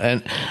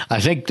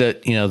think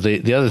that,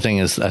 the other thing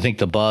is I think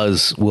the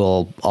Buzz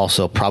will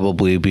also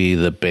probably be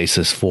the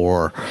basis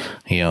for,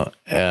 any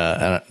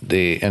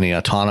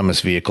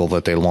autonomous vehicle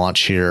that they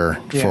launch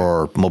here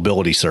for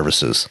mobility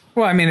services.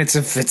 Well, it's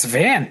a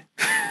van.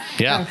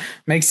 Yeah.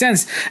 Makes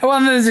sense. Well,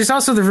 and there's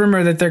also the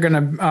rumor that they're going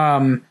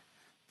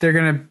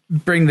to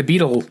bring the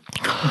Beetle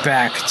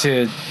back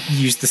to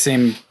use the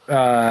same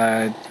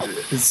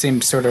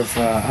sort of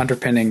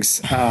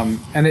underpinnings.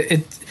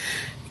 And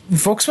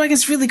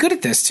Volkswagen's really good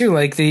at this too.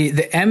 Like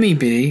the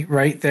MEB,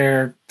 right?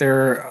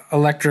 Their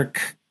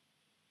electric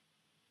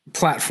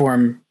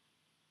platform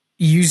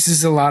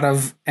uses a lot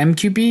of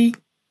MQB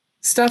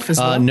stuff as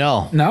well.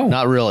 No,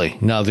 not really.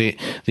 No, the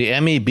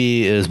MEB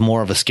is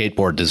more of a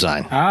skateboard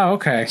design. Oh,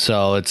 okay.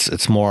 So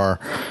it's more,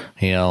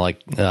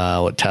 like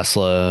what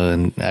Tesla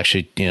and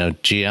actually,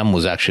 GM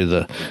was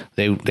actually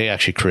they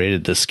actually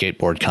created this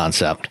skateboard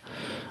concept.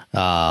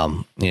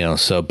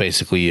 So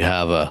basically you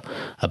have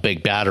a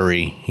big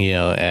battery,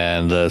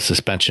 and the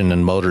suspension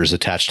and motors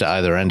attached to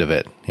either end of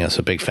it, so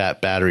a big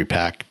fat battery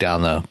pack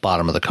down the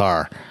bottom of the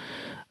car.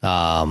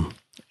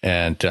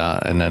 And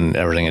then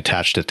everything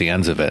attached at the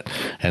ends of it.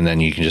 And then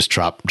you can just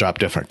drop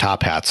different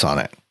top hats on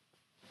it.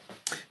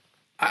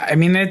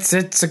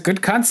 It's a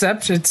good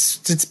concept.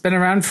 It's been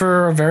around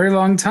for a very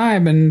long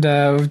time. And,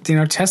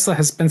 Tesla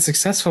has been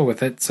successful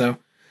with it. So,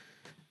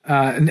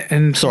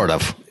 and sort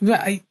of.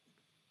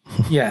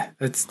 Yeah,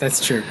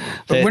 that's true.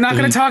 But we're not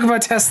going to talk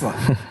about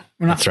Tesla.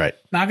 That's right.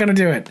 Not going to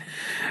do it.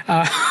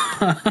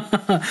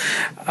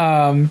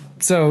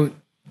 So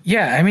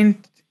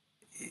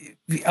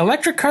the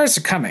electric cars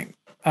are coming,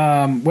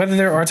 whether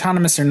they're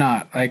autonomous or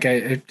not. Like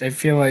I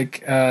feel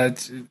like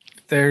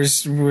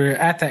we're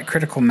at that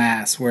critical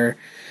mass where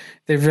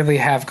they really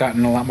have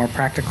gotten a lot more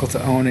practical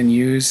to own and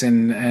use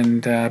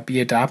and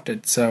be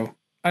adopted. So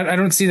I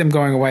don't see them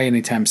going away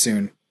anytime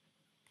soon.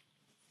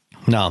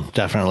 No,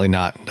 definitely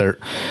not.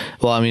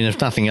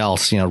 If nothing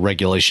else,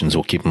 regulations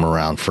will keep them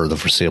around for the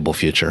foreseeable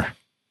future.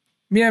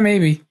 Yeah,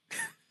 maybe.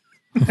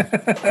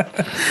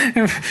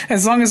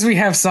 As long as we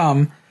have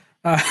some.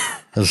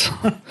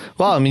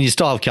 You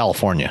still have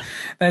California.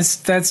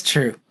 That's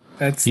true.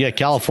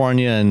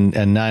 California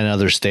and 9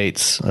 other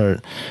states,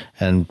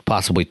 and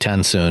possibly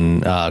 10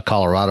 soon.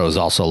 Colorado is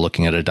also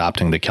looking at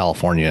adopting the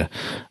California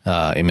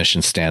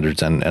emission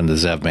standards and the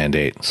ZEV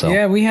mandate. So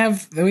yeah, we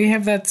have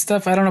that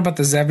stuff. I don't know about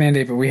the ZEV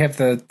mandate, but we have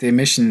the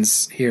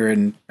emissions here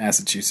in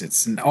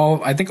Massachusetts, and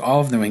I think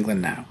all of New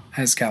England now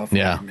has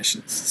California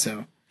emissions.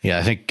 So yeah,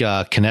 I think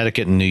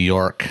Connecticut and New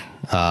York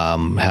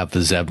have the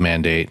ZEV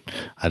mandate.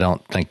 I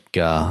don't think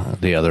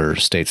the other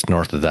states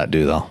north of that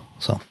do, though.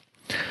 So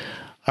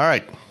all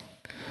right.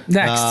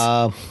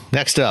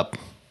 Next up,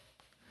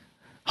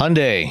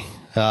 Hyundai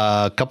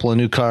A couple of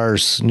new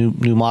cars,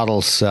 new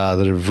models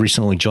that have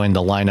recently joined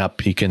the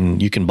lineup.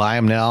 You can buy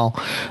them now.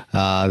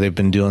 They've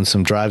been doing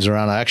some drives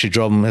around. I actually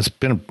drove them. It's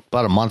been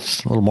about a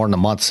month, a little more than a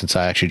month since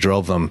I actually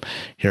drove them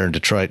here in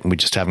Detroit, and we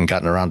just haven't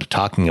gotten around to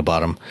talking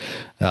about them.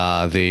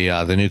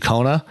 The new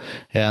Kona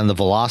and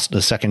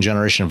the second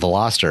generation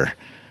Veloster.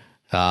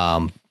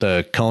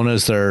 The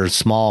Kona's their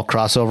small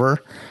crossover,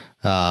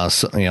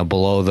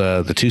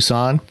 below the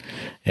Tucson,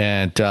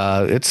 and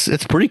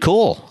it's pretty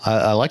cool.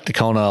 I like the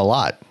Kona a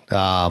lot.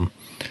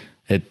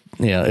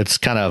 It's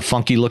kind of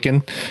funky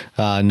looking,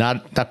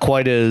 not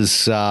quite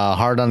as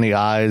hard on the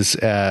eyes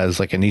as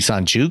like a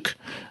Nissan Juke.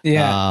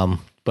 Yeah.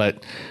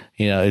 But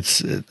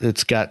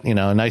it's got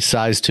a nice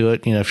size to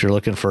it. If you're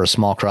looking for a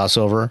small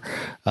crossover,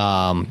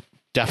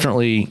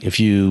 definitely if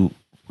you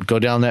go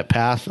down that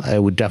path, I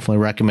would definitely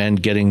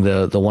recommend getting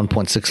the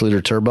 1.6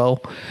 liter turbo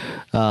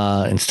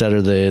instead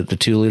of the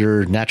 2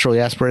 liter naturally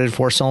aspirated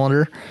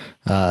 4-cylinder.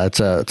 It's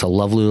a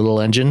lovely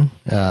little engine.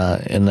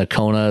 In the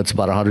Kona, it's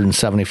about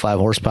 175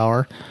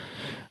 horsepower,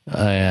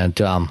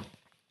 and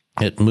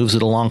it moves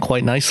it along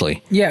quite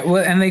nicely. Yeah,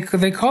 well, and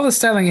they call the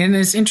styling, and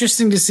it's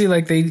interesting to see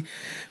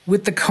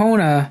with the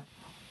Kona,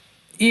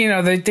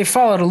 they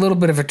followed a little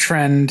bit of a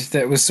trend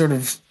that was sort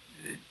of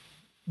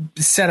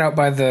set out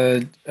by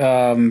the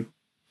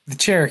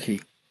Cherokee,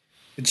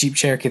 the Jeep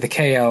Cherokee, the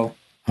KL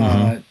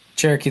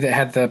Cherokee, that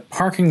had the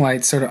parking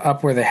lights sort of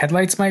up where the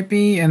headlights might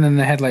be, and then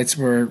the headlights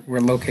were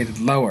located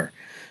lower.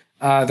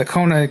 The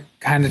Kona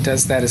kind of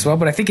does that as well,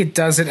 but I think it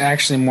does it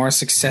actually more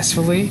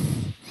successfully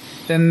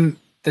than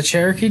the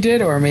Cherokee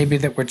did, or maybe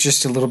that we're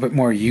just a little bit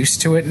more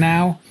used to it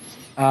now.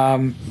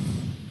 And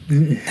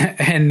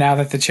now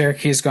that the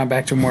Cherokee has gone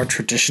back to a more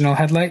traditional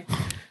headlight,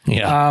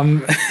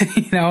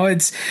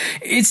 it's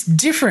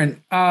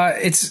different.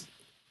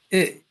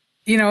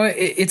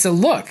 It's a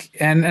look,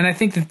 and I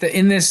think that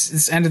in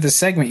this end of the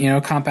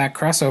segment, compact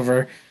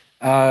crossover,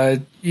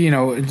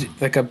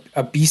 like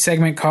a B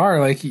segment car,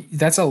 like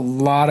that's a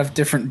lot of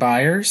different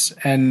buyers,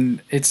 and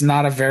it's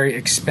not a very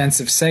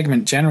expensive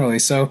segment generally.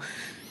 So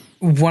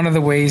one of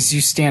the ways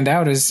you stand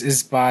out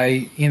is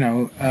by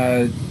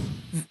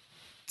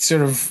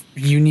sort of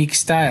unique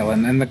style,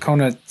 and the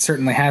Kona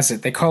certainly has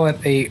it. They call it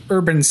a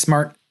urban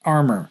smart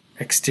armor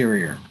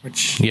exterior,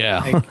 which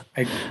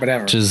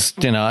whatever. Which is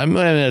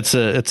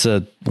it's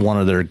a one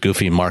of their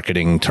goofy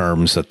marketing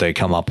terms that they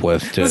come up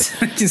with to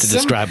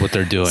describe what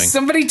they're doing.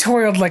 Somebody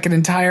toiled like an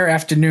entire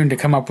afternoon to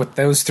come up with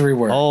those 3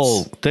 words.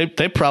 Oh, they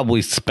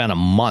probably spent a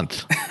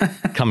month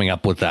coming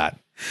up with that.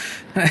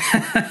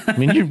 I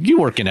mean, you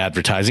work in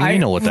advertising. You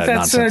know what that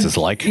nonsense is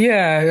like.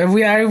 Yeah,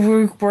 I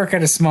work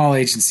at a small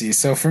agency,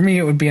 so for me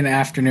it would be an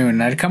afternoon.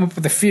 I'd come up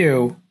with a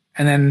few.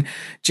 And then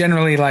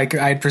generally,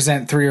 I'd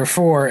present 3 or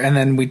 4, and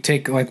then we'd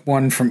take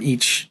one from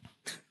each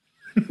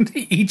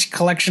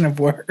collection of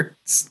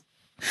words.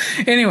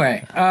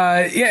 Anyway,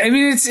 I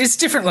mean it's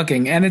different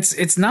looking, and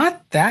it's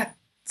not that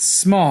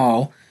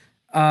small.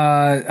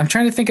 I'm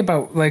trying to think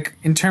about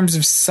in terms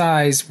of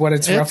size, what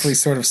it's roughly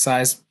sort of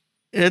size.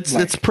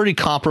 It's pretty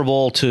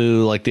comparable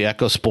to the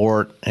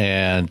EcoSport,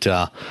 and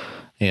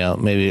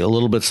maybe a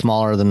little bit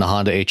smaller than the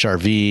Honda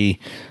HR-V.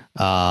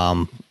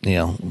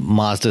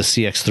 Mazda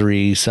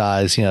CX-3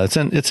 size,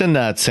 it's in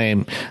that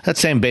same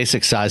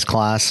basic size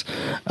class.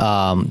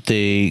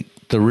 The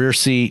rear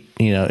seat,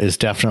 is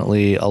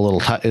definitely a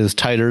little is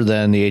tighter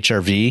than the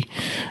HR-V.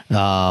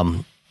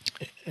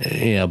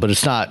 But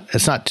it's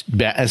not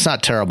bad. It's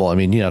not terrible. I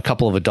mean, a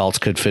couple of adults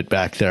could fit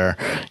back there.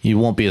 You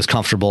won't be as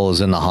comfortable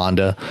as in the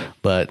Honda,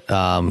 but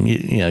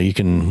you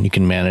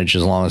can manage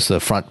as long as the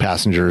front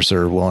passengers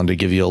are willing to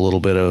give you a little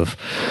bit of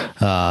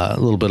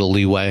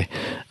leeway.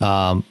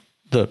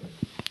 The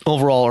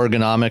overall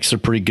ergonomics are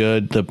pretty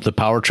good. The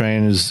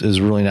powertrain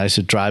is really nice.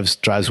 It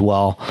drives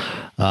well.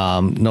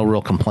 No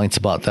real complaints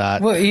about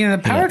that. Well,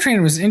 the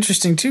powertrain was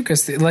interesting too,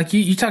 because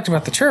you talked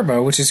about the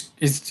turbo, which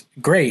is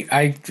great.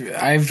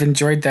 I've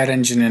enjoyed that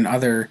engine in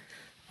other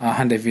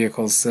Hyundai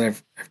vehicles that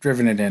I've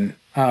driven it in.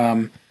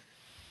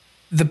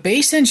 The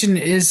base engine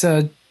is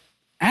a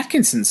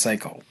Atkinson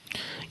cycle.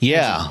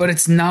 Yeah, but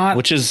it's not,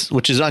 which is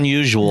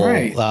unusual,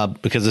 right?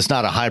 Because it's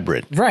not a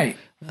hybrid, right?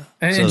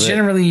 And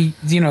generally,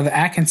 the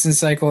Atkinson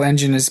cycle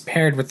engine is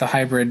paired with the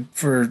hybrid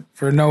for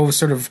no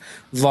sort of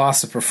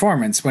loss of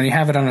performance. When you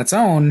have it on its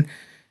own,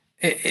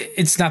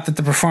 it's not that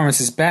the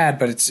performance is bad,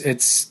 but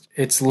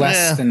it's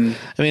less than.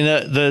 I mean,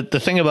 the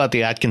thing about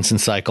the Atkinson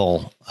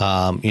cycle,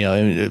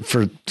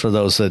 for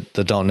those that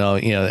don't know,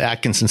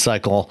 Atkinson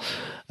cycle.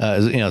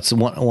 It's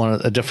one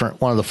of the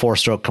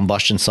 4-stroke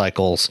combustion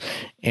cycles,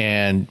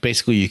 and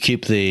basically you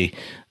keep the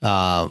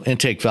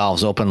intake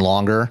valves open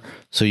longer,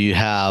 so you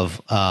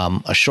have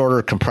a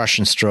shorter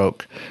compression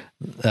stroke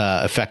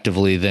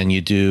effectively than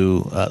you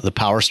do the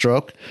power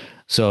stroke.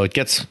 So it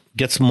gets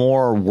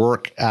more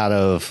work out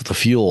of the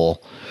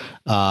fuel,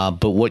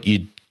 but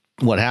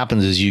what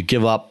happens is you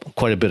give up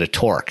quite a bit of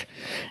torque,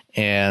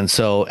 and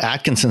so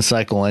Atkinson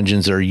cycle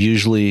engines are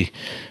usually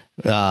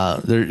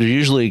they're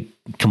usually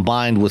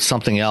combined with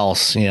something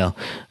else.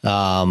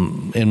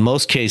 In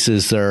most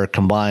cases, they're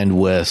combined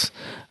with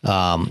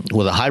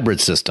with a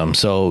hybrid system.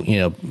 So,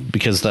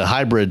 because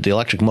the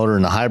electric motor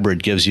in the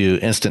hybrid gives you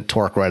instant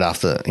torque right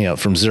off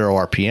from 0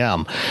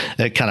 RPM,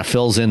 it kind of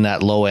fills in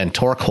that low end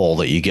torque hole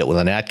that you get with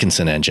an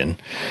Atkinson engine.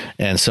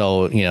 And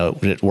so,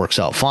 it works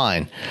out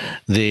fine.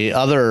 The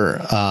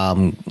other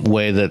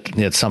way that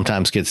it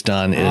sometimes gets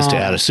done is to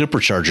add a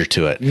supercharger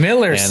to it.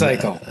 Miller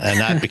cycle. And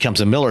that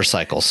becomes a Miller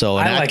cycle. So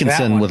an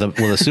Atkinson with a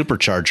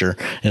supercharger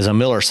is a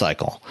Miller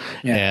cycle.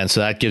 Yeah. And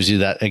so that gives you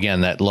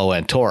that low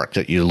end torque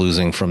that you're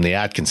losing from the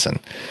Atkinson.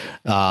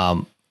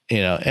 It's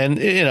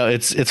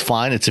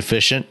fine. It's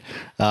efficient,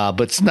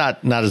 but it's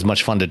not as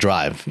much fun to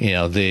drive.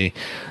 The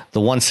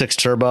 1.6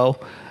 turbo,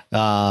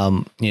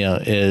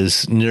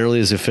 is nearly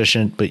as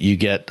efficient, but you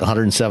get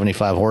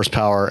 175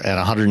 horsepower and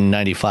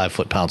 195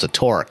 foot-pounds of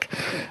torque,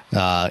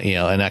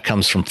 and that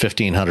comes from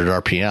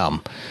 1,500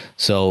 RPM.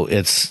 So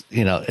it's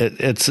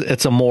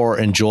a more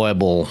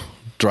enjoyable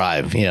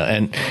drive,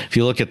 and if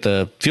you look at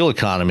the fuel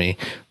economy,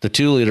 the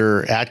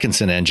 2-liter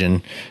Atkinson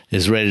engine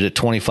is rated at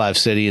 25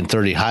 city and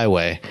 30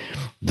 highway.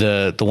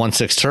 The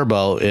 1.6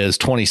 turbo is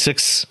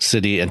 26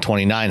 city and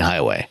 29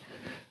 highway.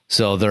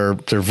 So they're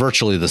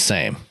virtually the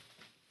same.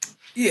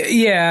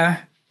 Yeah.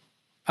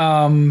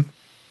 On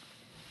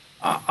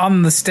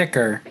the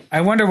sticker, I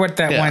wonder what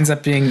that winds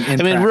up being in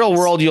practice. Real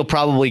world, you'll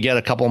probably get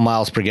a couple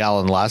miles per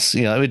gallon less.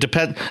 It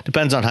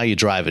depends on how you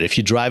drive it. If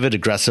you drive it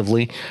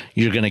aggressively,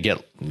 you're going to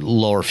get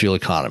lower fuel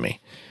economy.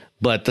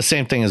 But the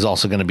same thing is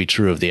also going to be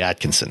true of the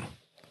Atkinson.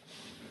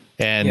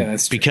 And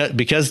that's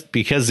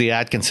because the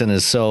Atkinson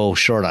is so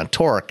short on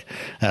torque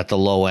at the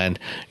low end,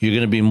 you're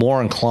going to be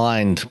more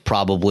inclined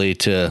probably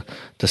to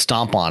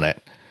stomp on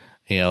it,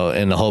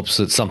 in the hopes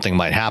that something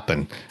might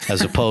happen,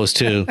 as opposed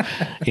to,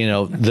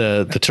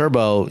 the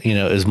turbo,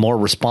 is more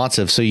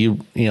responsive. So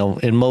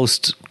in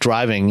most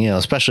driving,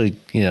 especially,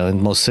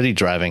 in most city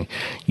driving,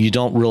 you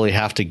don't really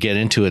have to get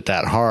into it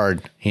that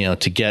hard,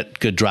 to get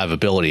good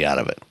drivability out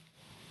of it.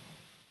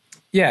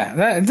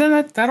 Yeah,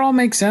 that all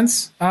makes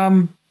sense.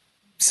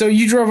 So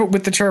you drove it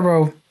with the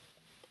turbo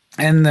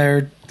and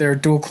their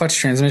dual clutch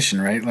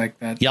transmission, right? Like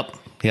that. Yep.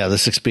 Yeah. The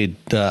 6-speed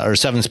or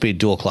 7-speed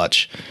dual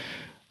clutch.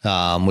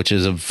 Which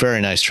is a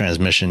very nice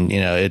transmission.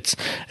 It's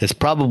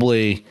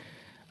probably,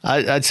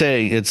 I'd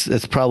say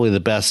it's probably the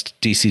best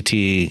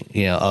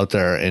DCT, out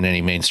there in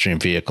any mainstream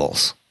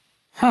vehicles.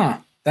 Huh.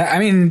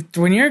 When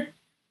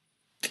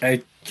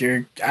I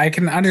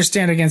can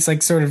understand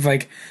against sort of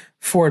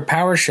Ford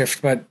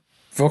PowerShift, but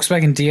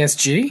Volkswagen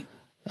DSG?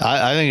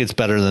 I think it's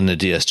better than the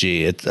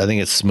DSG. I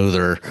think it's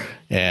smoother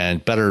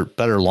and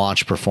better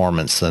launch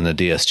performance than the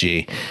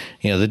DSG.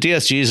 The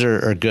DSGs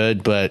are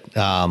good, but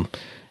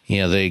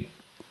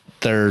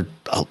they're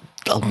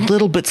a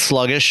little bit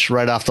sluggish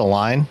right off the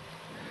line.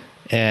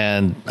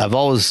 And I've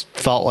always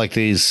felt like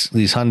these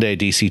Hyundai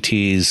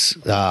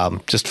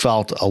DCTs just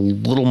felt a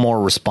little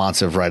more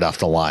responsive right off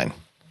the line.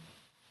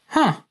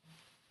 Huh.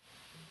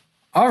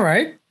 All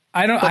right.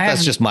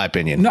 That's just my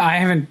opinion. No, I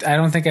haven't. I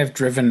don't think I've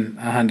driven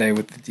a Hyundai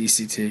with the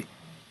DCT,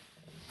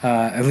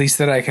 at least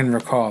that I can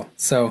recall.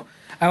 So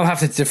I will have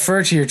to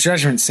defer to your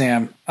judgment,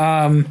 Sam.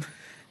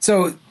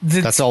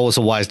 That's always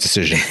a wise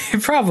decision.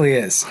 It probably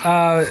is.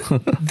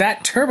 That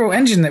turbo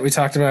engine that we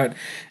talked about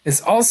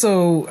is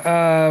also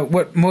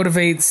what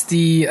motivates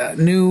the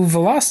new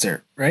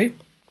Veloster, right?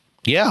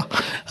 Yeah.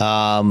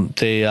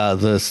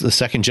 The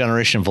second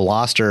generation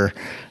Veloster,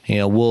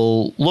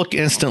 will look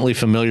instantly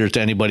familiar to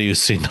anybody who's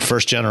seen the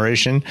first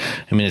generation.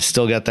 It's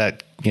still got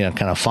that,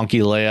 kind of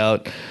funky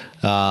layout,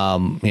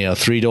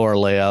 3-door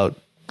layout,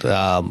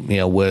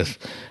 with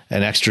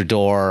an extra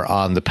door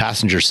on the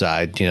passenger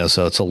side,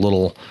 so it's a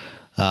little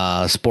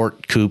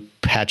sport coupe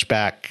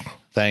hatchback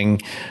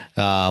thing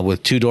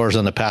with 2 doors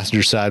on the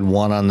passenger side,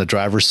 1 on the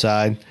driver's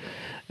side.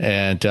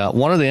 And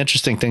one of the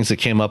interesting things that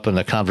came up in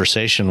the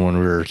conversation when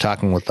we were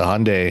talking with the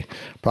Hyundai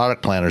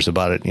product planners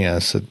about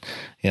it,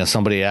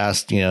 somebody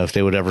asked, if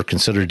they would ever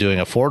consider doing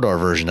a 4-door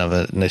version of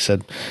it. And they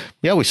said,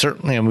 yeah, we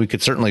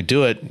could certainly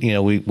do it.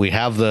 We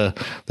have the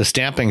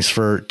stampings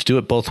to do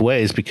it both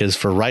ways, because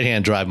for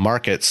right-hand drive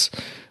markets,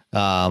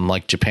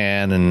 like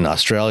Japan and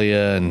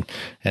Australia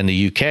and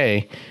the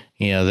UK,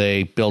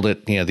 they build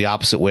it, the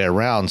opposite way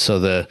around. So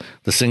the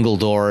single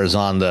door is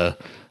on the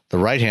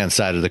right-hand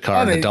side of the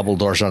car, and the double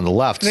doors are on the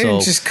left. They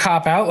didn't just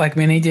cop out like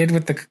Mini did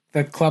with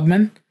the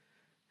Clubman.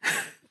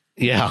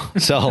 Yeah.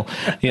 So,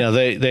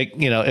 they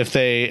if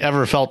they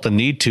ever felt the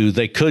need to,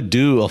 they could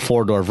do a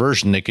 4-door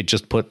version. They could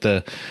just put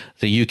the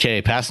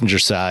UK passenger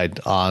side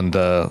on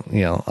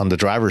the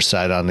driver's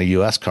side on the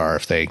US car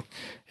if they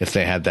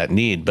had that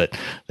need, but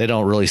they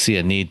don't really see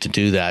a need to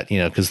do that,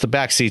 because the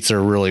back seats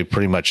are really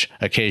pretty much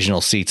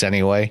occasional seats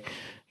anyway.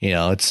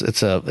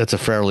 It's a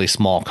fairly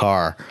small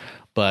car,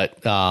 but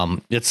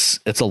it's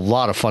a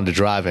lot of fun to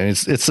drive. And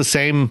it's the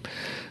same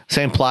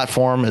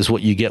platform as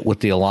what you get with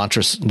the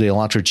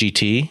Elantra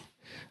GT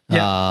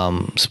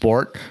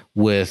Sport,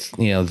 with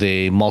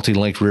the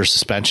multi-link rear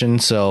suspension.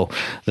 So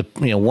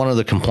one of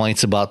the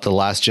complaints about the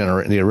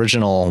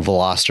original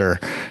Veloster,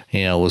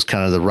 was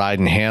kind of the ride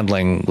and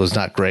handling was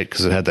not great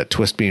because it had that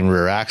twist beam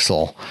rear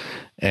axle.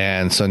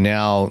 And so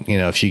now,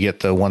 if you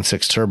get the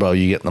 1.6 turbo,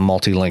 you get the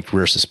multi-link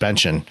rear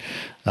suspension,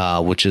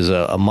 which is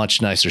a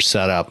much nicer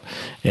setup.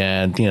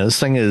 And, this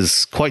thing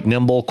is quite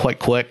nimble, quite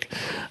quick.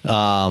 It's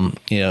got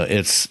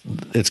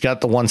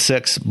the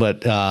 1.6,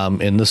 but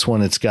in this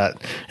one, it's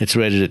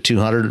rated at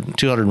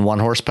 201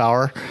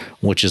 horsepower,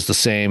 which is the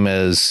same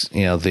as,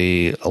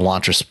 the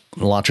Elantra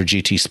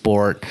GT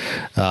Sport,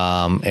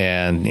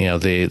 and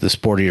the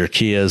sportier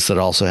Kias that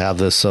also have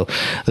this. So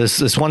this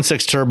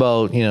 1.6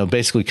 turbo,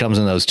 basically comes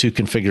in those two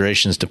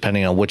configurations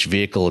depending on which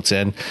vehicle it's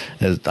in,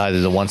 either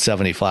the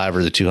 175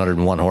 or the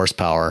 201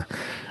 horsepower.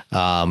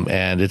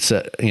 And it's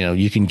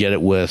you can get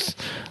it with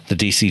the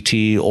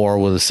DCT or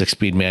with a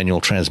 6-speed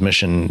manual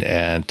transmission,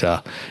 and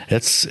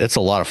it's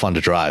a lot of fun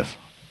to drive.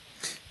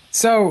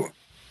 So,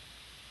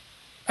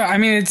 I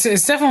mean,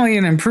 it's definitely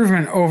an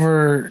improvement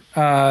over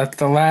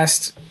the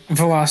last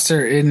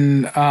Veloster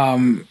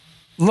in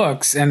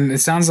looks, and it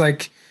sounds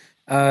like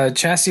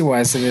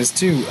chassis-wise it is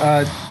too.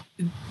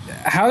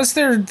 How's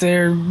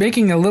they're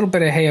making a little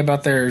bit of hay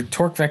about their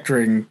torque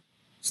vectoring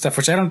stuff,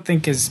 which I don't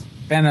think has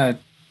been a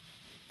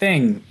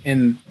thing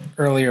in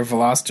earlier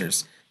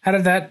Velosters. How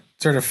did that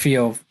sort of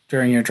feel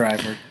during your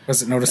drive? Or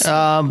was it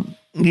noticeable?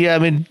 Yeah, I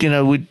mean,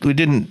 we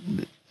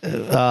didn't.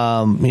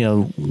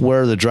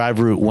 Where the drive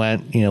route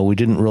went, we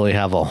didn't really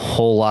have a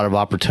whole lot of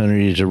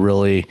opportunity to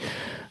really,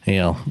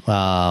 you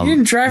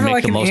didn't drive it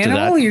like an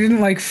animal? You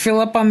didn't fill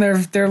up on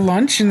their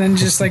lunch and then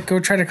just go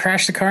try to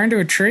crash the car into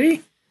a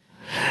tree?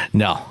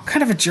 No. What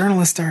kind of a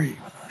journalist are you?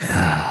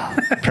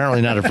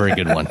 Apparently not a very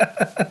good one.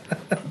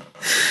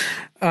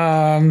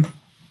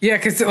 Yeah,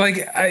 because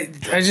I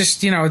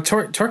just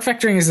torque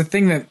vectoring is a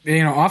thing that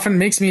often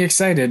makes me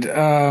excited.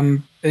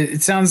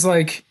 It sounds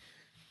like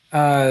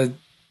they're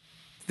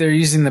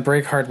using the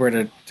brake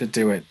hardware to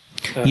do it.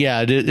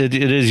 Yeah, it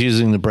is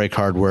using the brake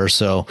hardware.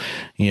 So,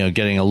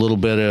 getting a little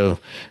bit of,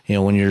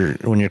 when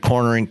you're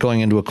cornering, going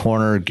into a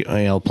corner,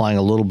 applying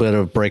a little bit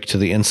of brake to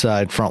the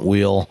inside front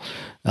wheel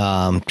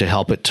to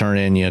help it turn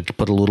in. You have to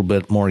put a little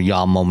bit more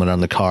yaw moment on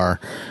the car.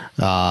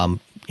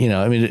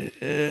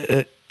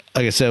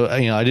 Like I said,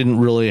 I didn't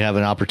really have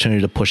an opportunity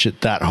to push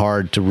it that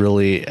hard to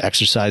really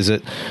exercise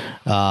it.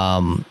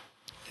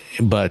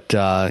 But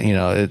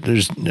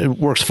it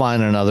works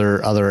fine in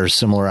other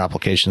similar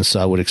applications,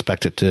 so I would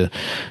expect it to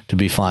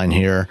be fine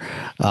here.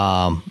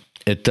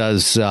 It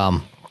does,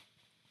 the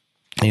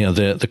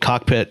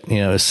cockpit,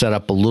 is set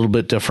up a little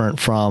bit different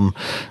from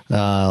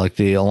like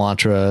the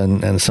Elantra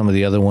and some of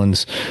the other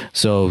ones.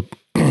 So,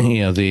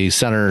 the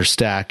center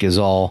stack is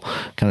all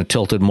kind of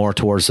tilted more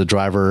towards the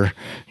driver.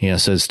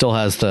 So it still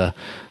has the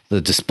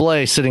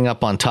display sitting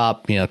up on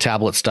top,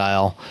 tablet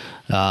style.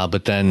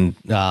 But then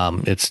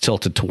it's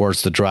tilted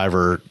towards the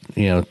driver,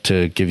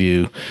 to give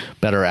you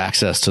better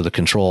access to the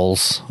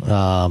controls.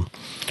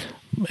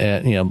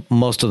 And,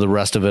 most of the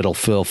rest of it will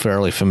feel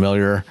fairly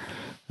familiar.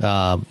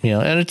 And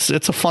it's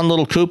a fun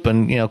little coupe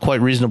and,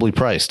 quite reasonably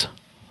priced.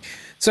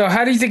 So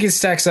how do you think it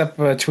stacks up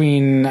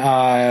between,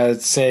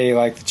 say,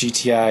 like the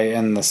GTI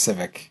and the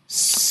Civic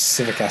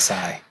SI,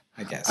 I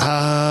guess?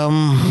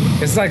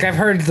 It's I've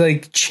heard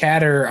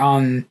chatter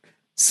on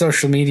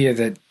social media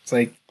that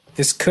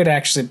this could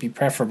actually be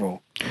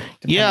preferable.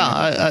 Yeah,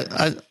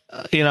 I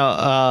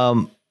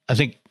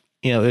think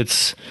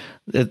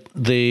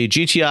the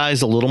GTI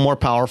is a little more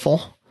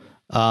powerful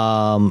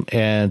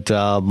and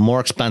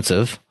more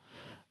expensive.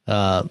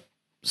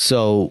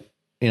 So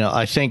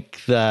I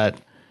think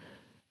that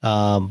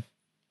without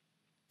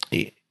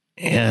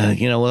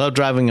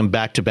driving them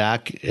back to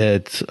back,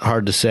 it's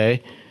hard to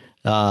say.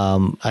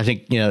 I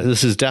think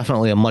this is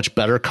definitely a much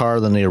better car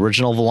than the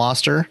original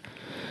Veloster.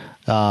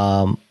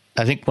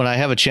 I think when I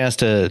have a chance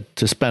to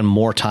spend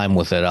more time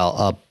with it,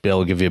 I'll be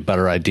able to give you a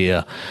better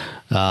idea.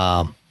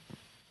 But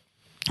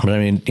I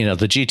mean,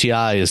 the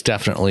GTI is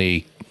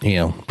definitely,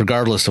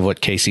 regardless of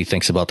what Casey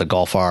thinks about the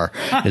Golf R,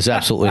 is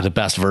absolutely the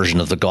best version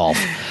of the Golf.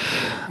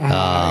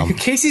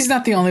 Casey's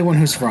not the only one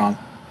who's wrong.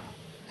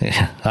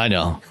 Yeah, I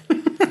know.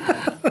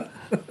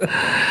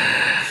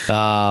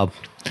 I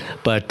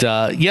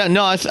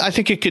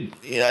think it could,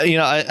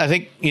 I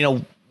think,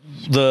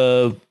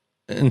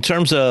 in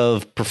terms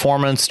of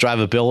performance,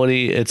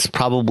 drivability, it's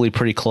probably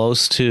pretty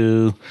close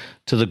to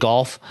the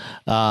Golf.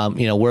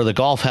 Where the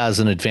Golf has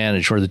an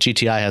advantage, where the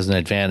GTI has an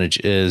advantage,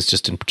 is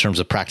just in terms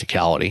of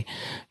practicality.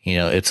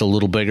 It's a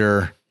little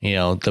bigger.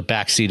 The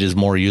back seat is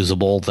more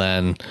usable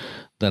than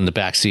the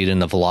back seat in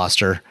the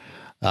Veloster.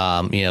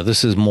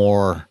 This is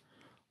more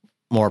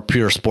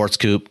pure sports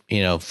coupe.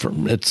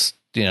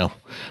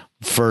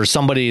 For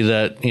somebody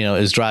that,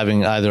 is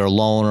driving either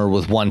alone or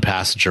with one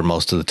passenger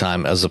most of the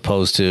time, as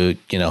opposed to,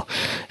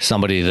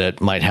 somebody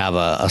that might have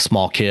a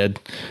small kid,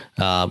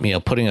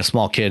 putting a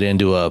small kid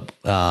into a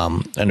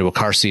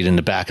car seat in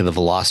the back of the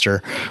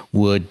Veloster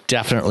would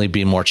definitely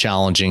be more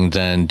challenging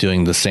than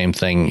doing the same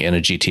thing in a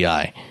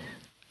GTI.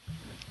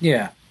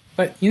 Yeah.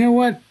 But you know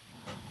what?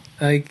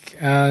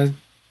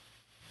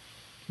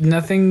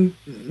 Nothing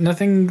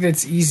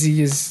that's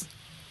easy is,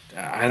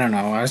 I don't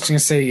know. I was going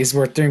to say is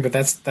worth doing, but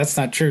that's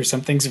not true.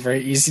 Some things are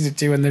very easy to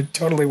do and they're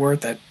totally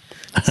worth it.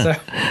 So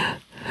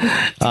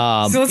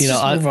So let's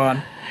just move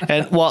on.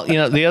 And well,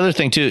 the other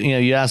thing too,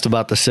 you asked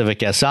about the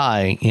Civic Si.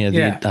 I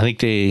think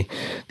the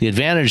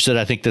advantage that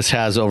I think this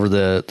has over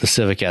the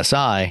Civic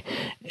Si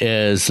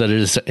is that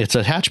it's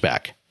a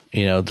hatchback.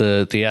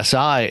 The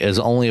Si is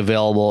only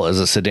available as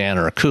a sedan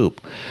or a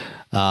coupe.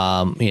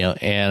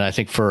 And I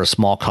think for a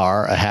small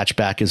car, a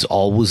hatchback is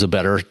always a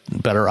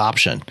better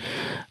option.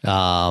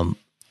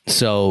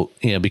 So,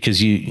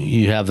 because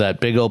you have that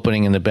big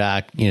opening in the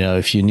back,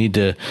 if you need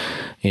to,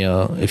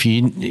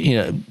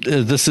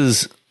 this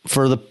is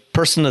for the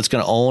person that's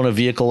going to own a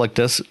vehicle like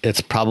this, it's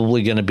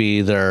probably going to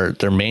be their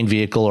main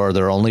vehicle or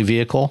their only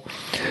vehicle.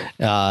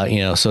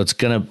 So it's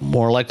going to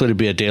more likely to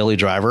be a daily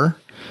driver,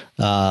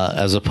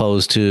 as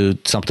opposed to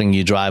something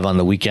you drive on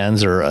the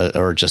weekends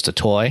or just a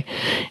toy.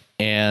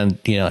 And,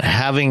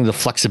 having the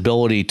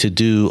flexibility to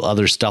do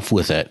other stuff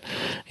with it,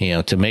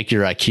 to make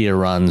your IKEA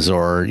runs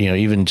or,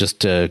 even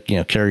just to,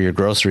 carry your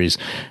groceries,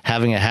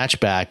 having a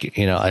hatchback,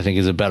 I think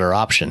is a better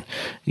option.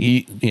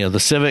 The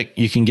Civic,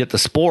 you can get the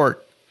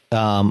Sport,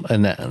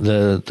 and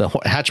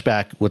the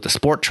hatchback with the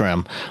Sport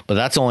trim, but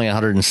that's only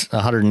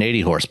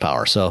 180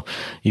 horsepower. So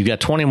you've got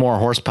 20 more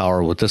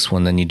horsepower with this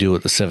one than you do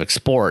with the Civic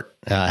Sport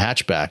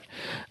hatchback.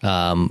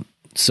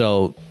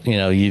 So,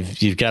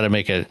 you've got to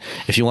make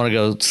if you want to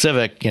go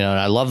Civic, and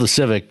I love the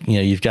Civic,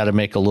 you've got to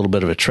make a little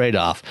bit of a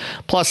trade-off.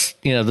 Plus,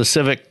 the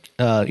Civic,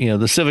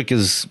 the Civic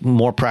is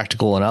more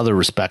practical in other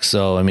respects.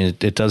 So, I mean,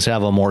 it does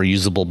have a more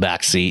usable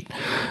back seat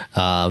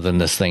than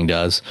this thing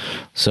does.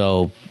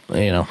 So,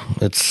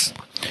 it's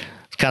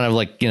kind of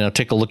like,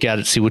 take a look at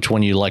it, see which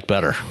one you like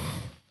better.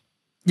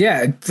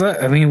 Yeah.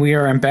 I mean, we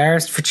are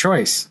embarrassed for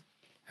choice.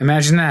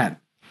 Imagine that.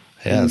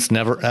 Yeah, that's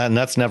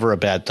never a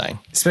bad thing,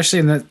 especially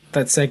in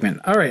that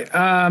segment. All right,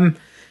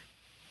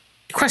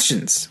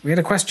 questions. We had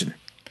a question.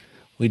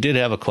 We did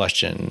have a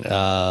question.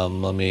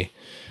 Let me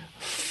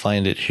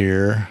find it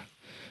here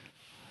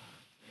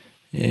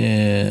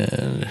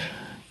and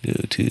go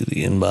to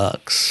the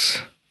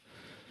inbox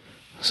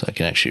so I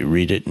can actually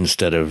read it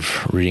instead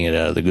of reading it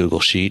out of the Google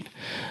Sheet.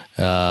 Is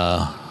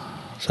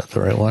that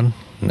the right one?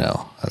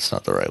 No, that's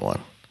not the right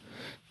one.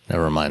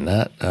 Never mind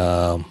that.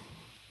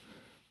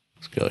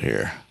 Let's go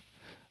here.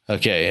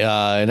 Okay,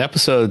 in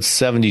episode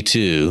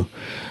 72,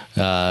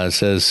 it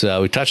says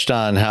we touched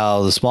on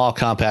how the small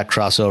compact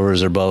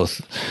crossovers are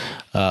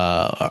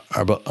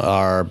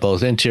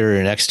both interior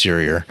and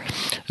exterior.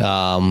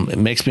 It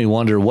makes me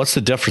wonder what's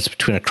the difference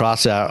between a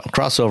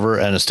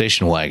crossover and a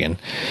station wagon.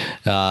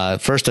 At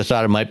first, I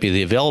thought it might be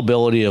the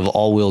availability of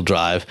all-wheel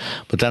drive,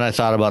 but then I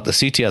thought about the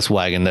CTS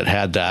wagon that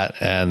had that,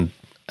 and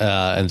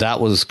that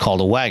was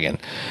called a wagon.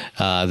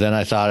 Then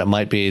I thought it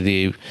might be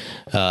the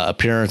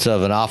appearance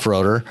of an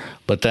off-roader,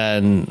 but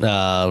then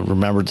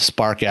remembered the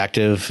Spark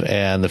Active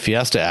and the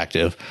Fiesta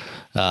Active.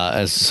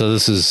 So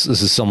this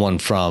is someone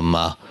from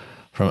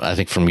I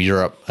think from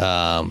Europe,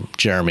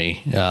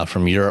 Jeremy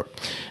from Europe,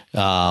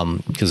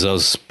 because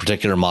those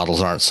particular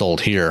models aren't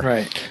sold here.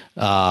 Right.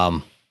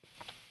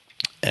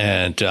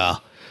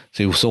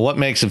 So what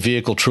makes a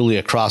vehicle truly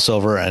a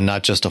crossover and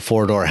not just a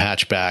four-door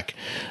hatchback?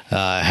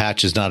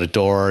 Hatch is not a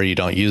door. You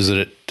don't use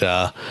it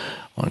to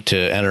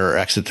enter or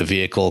exit the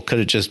vehicle. Could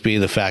it just be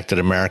the fact that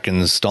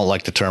Americans don't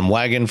like the term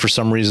wagon for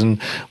some reason?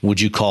 Would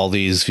you call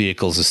these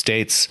vehicles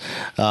estates?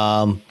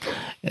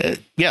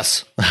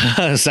 Yes,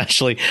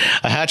 essentially.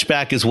 A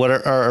hatchback is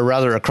or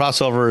rather a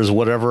crossover is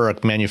whatever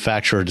a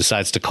manufacturer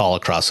decides to call a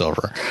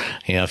crossover.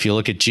 If you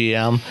look at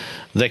GM,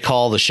 they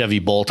call the Chevy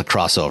Bolt a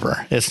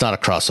crossover. It's not a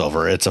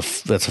crossover. It's a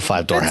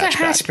five-door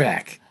hatchback. It's a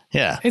hatchback.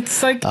 Yeah.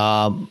 It's like,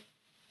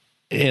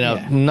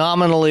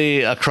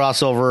 nominally a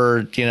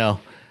crossover,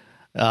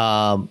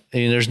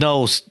 there's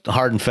no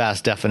hard and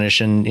fast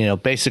definition.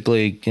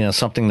 Basically,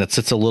 something that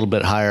sits a little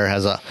bit higher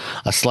has a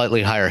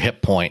slightly higher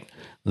hip point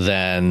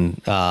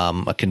than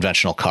a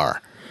conventional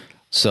car.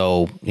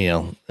 So,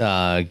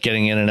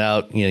 getting in and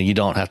out, you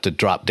don't have to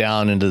drop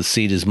down into the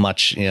seat as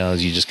much,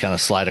 as you just kind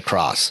of slide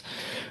across.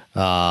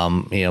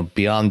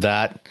 Beyond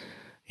that,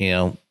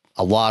 a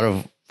lot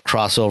of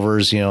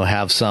crossovers,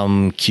 have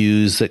some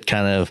cues that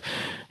kind of,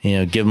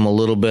 give them a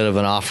little bit of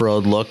an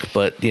off-road look,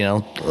 but,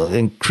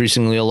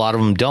 increasingly a lot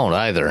of them don't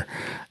either.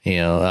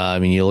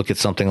 You look at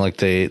something like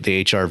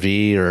the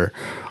HR-V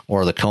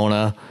or the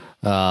Kona,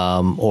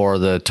 or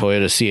the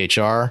Toyota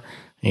CHR,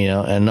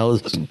 and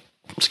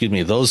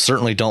those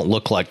certainly don't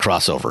look like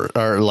crossover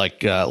or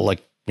like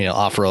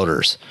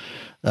off-roaders.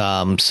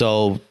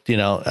 So,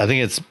 I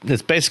think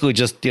it's basically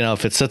just,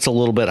 if it sits a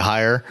little bit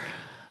higher,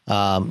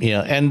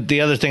 and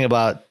the other thing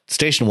about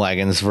station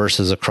wagons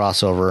versus a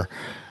crossover,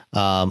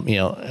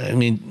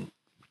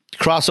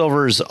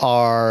 crossovers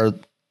are,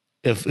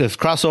 if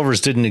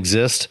crossovers didn't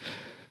exist,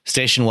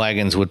 station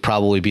wagons would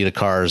probably be the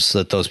cars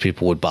that those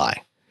people would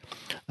buy.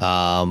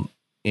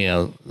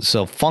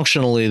 So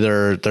functionally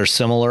they're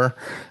similar.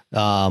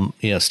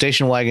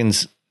 Station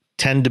wagons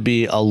tend to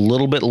be a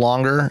little bit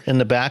longer in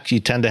the back. You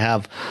tend to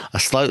have a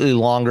slightly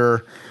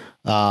longer,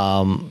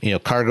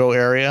 cargo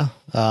area,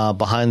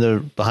 behind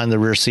the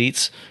rear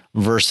seats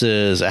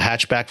versus a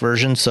hatchback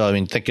version. So,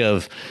 think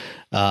of,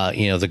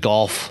 the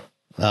Golf,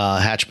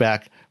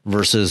 hatchback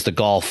versus the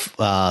Golf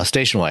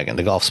station wagon,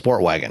 the Golf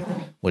Sport Wagon,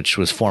 which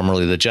was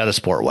formerly the Jetta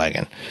Sport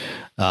Wagon.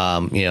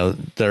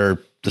 They're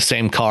the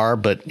same car,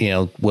 but,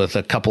 with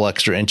a couple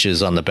extra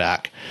inches on the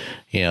back,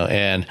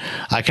 and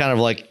I kind of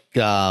like,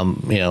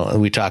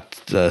 we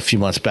talked a few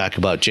months back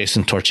about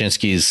Jason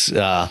Torchinsky's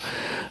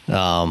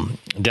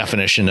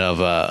definition of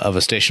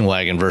a station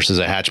wagon versus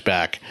a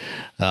hatchback.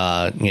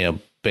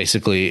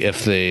 Basically,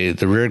 if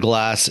the rear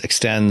glass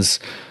extends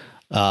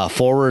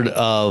forward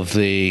of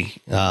the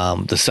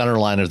center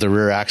line of the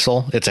rear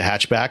axle, it's a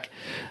hatchback,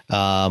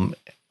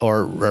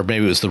 or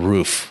maybe it was the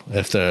roof.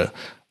 If the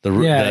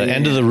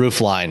end of the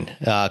roof line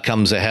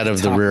comes ahead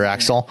of the rear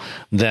axle,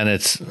 then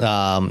it's a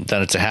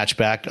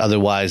hatchback.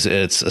 Otherwise,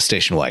 it's a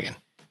station wagon.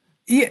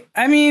 Yeah,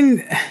 I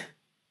mean,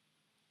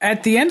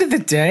 at the end of the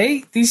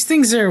day, these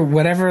things are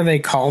whatever they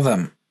call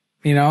them.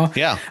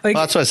 Yeah, like,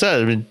 well, that's what I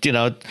said. I mean,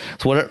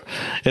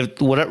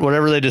 it's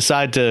whatever they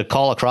decide to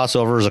call a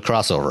crossover is a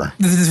crossover.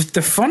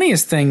 The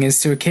funniest thing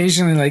is to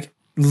occasionally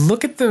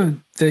look at the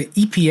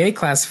EPA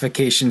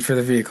classification for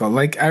the vehicle.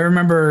 Like, I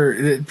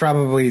remember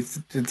probably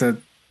the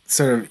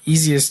sort of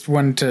easiest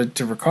one to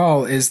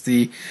recall is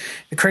the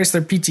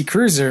Chrysler PT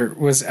Cruiser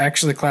was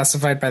actually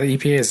classified by the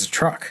EPA as a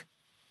truck.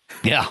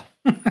 Yeah.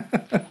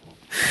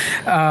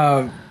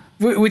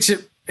 Which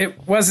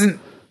it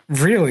wasn't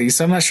really,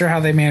 so I'm not sure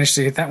how they managed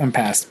to get that one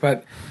passed.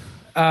 But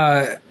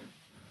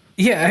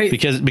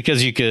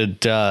because you could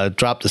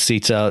drop the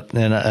seats out,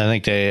 and I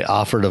think they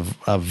offered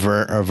a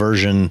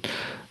version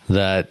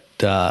that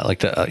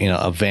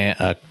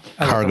a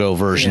cargo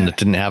version that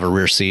didn't have a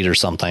rear seat or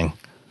something.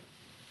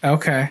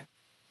 Okay.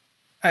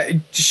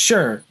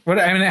 Sure. It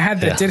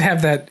had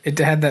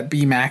that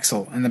beam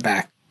axle in the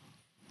back,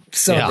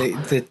 so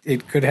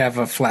it could have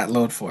a flat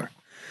load floor.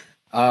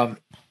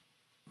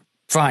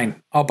 Fine,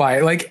 I'll buy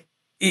it. Like,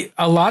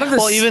 a lot of this.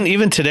 Well,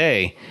 even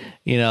today,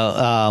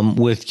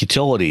 with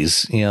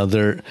utilities,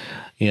 they're,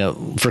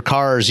 for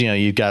cars,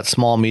 you've got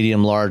small,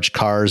 medium, large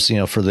cars,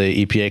 for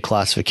the EPA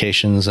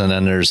classifications, and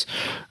then there's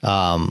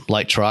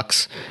light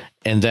trucks,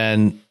 and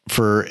then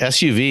for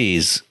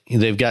SUVs,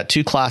 they've got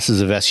two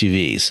classes of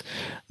SUVs.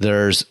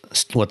 There's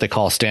what they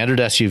call standard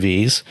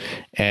SUVs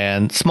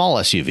and small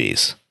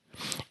SUVs.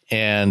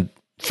 And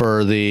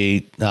for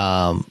the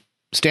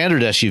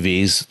standard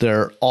SUVs,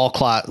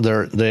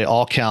 they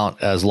all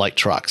count as light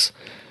trucks.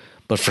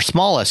 But for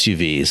small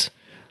SUVs,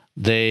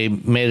 they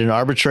made an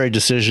arbitrary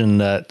decision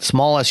that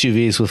small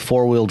SUVs with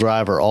four-wheel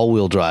drive or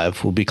all-wheel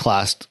drive will be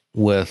classed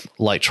with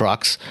light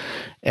trucks,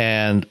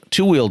 and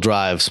two-wheel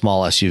drive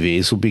small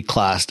SUVs will be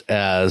classed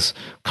as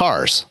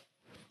cars.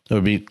 It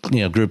would be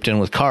grouped in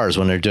with cars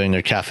when they're doing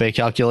their CAFE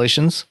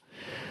calculations.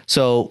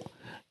 So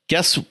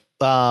guess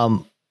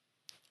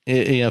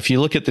if you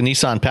look at the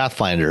Nissan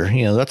Pathfinder,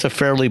 that's a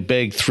fairly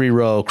big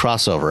 3-row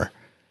crossover.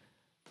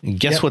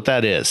 Guess what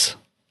that is?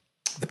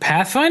 The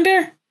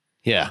Pathfinder?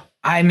 Yeah.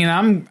 I mean,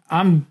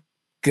 I'm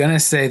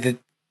gonna say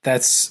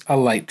that's a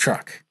light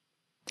truck.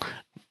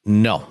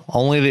 No,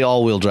 only the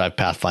all-wheel drive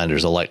Pathfinder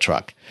is a light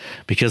truck,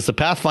 because the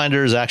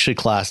Pathfinder is actually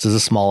classed as a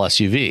small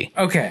SUV.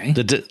 Okay.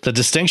 The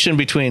distinction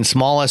between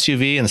small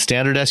SUV and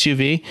standard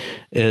SUV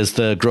is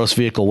the gross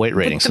vehicle weight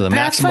rating. So the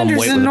maximum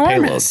weight with the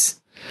payload.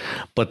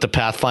 But the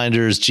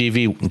Pathfinder's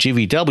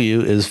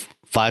GVW is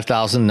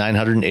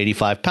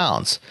 5,985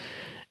 pounds.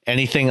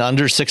 Anything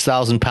under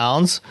 6,000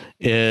 pounds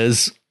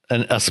is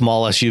a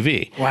small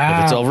SUV. Wow.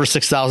 If it's over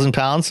 6,000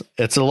 pounds,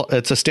 it's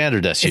a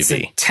standard SUV. It's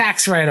a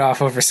tax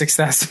write-off over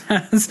 6,000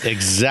 pounds.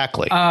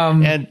 Exactly.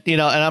 And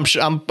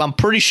I'm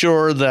pretty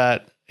sure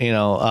that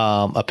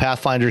a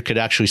Pathfinder could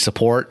actually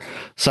support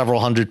several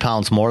hundred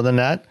pounds more than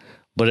that,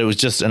 but it was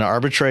just an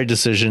arbitrary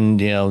decision.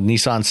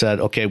 Nissan said,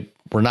 okay,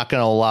 we're not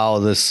going to allow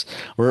this.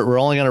 We're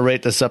only going to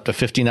rate this up to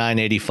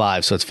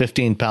 5,985, so it's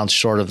 15 pounds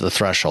short of the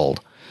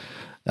threshold.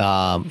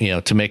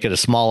 To make it a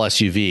small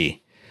SUV.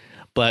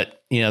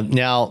 But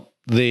now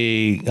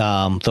the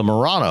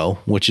Murano,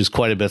 which is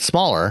quite a bit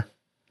smaller,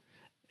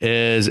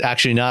 is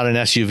actually not an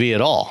SUV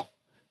at all.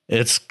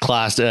 It's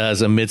classed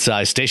as a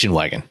mid-size station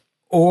wagon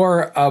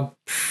or a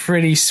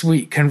pretty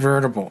sweet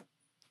convertible.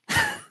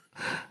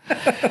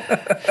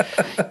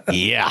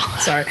 Yeah.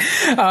 Sorry.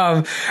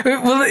 Well,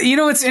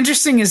 what's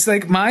interesting is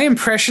my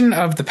impression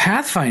of the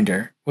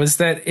Pathfinder was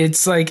that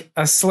it's like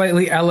a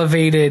slightly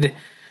elevated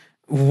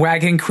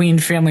Wagon Queen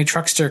family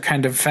truckster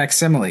kind of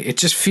facsimile. It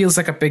just feels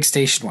like a big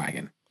station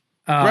wagon.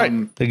 Right.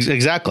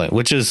 Exactly.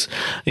 Which is,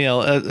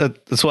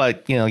 that's why,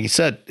 like you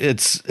said,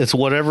 it's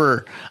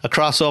whatever a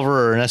crossover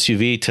or an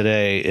SUV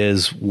today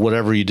is,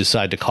 whatever you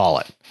decide to call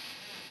it.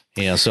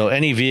 So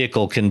any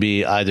vehicle can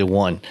be either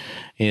one.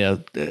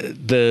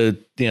 The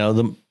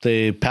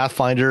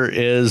Pathfinder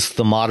is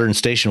the modern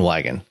station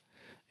wagon,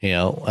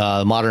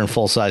 modern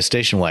full size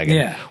station wagon.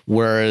 Yeah.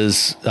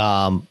 Whereas,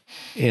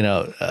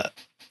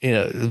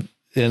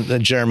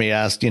 and Jeremy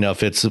asked,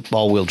 if it's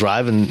all-wheel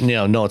drive, and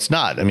no, it's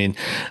not. I mean,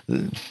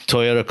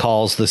 Toyota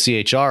calls the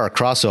CHR a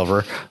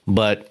crossover,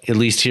 but at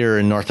least here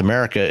in North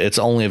America, it's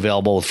only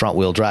available with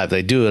front-wheel drive.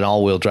 They do an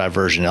all-wheel drive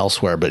version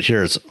elsewhere, but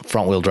here it's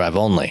front-wheel drive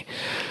only.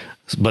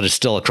 but it's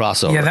still a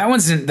crossover. Yeah, that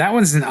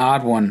one's an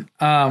odd one.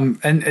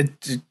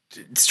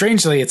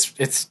 Strangely,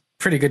 it's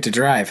pretty good to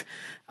drive.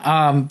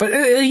 But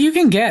you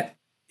can get,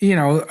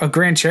 a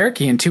Grand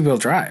Cherokee in 2-wheel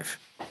drive.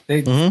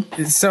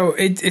 So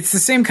it's the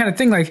same kind of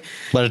thing.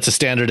 But it's a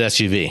standard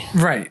SUV.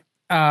 Right.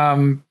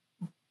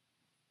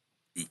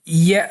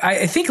 Yeah,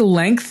 I think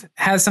length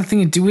has something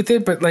to do with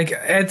it. But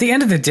at the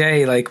end of the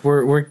day,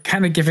 we're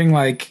kind of giving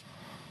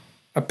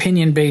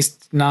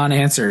opinion-based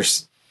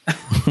non-answers.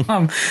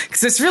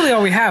 Because that's really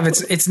all we have.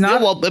 It's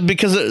not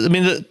because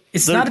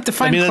it's not a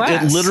defined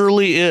class. It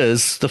literally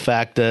is the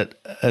fact that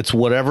it's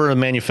whatever a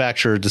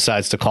manufacturer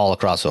decides to call a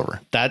crossover.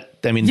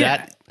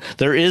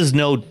 There is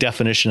no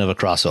definition of a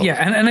crossover. Yeah,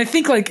 and I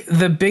think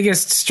the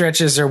biggest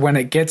stretches are when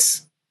it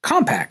gets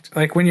compact.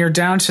 When you're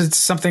down to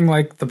something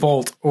like the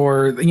Bolt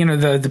or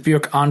the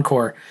Buick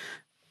Encore.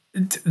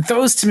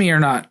 Those to me are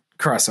not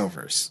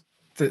crossovers.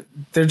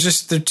 They're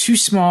too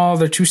small.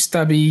 They're too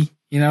stubby.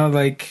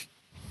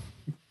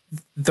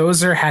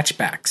 Those are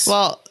hatchbacks.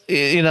 Well,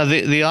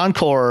 the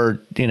Encore,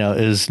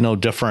 is no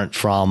different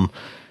from,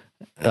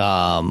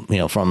 from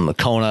the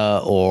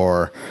Kona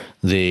or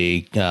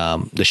the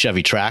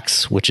Chevy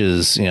Trax, which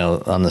is,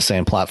 on the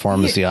same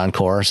platform as the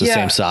Encore. It's the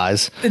same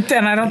size.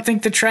 And I don't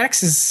think the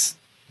Trax is,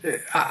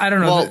 I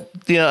don't know.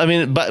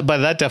 Well, by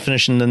that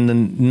definition,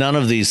 then none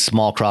of these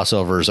small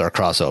crossovers are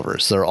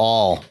crossovers. They're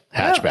all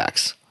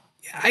hatchbacks.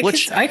 I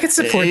could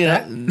support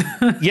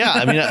that.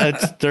 Yeah,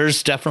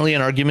 there's definitely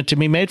an argument to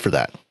be made for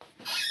that.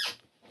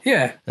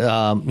 Yeah.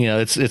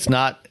 It's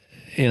not,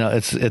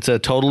 it's a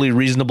totally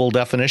reasonable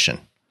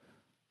definition.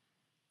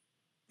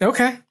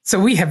 Okay. So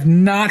we have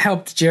not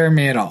helped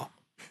Jeremy at all.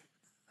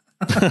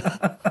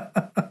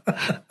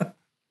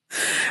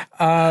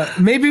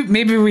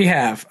 Maybe we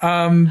have.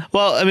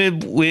 Well,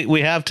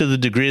 we have to the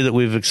degree that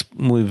we've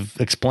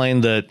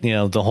explained that,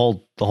 the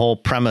whole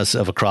premise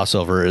of a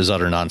crossover is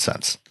utter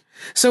nonsense.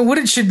 So what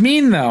it should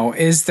mean though,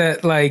 is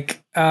that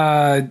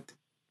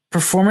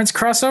performance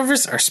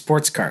crossovers are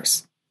sports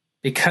cars.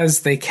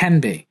 Because they can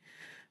be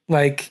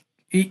X5M,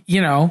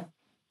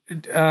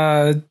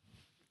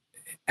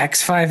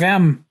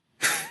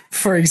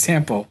 for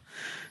example.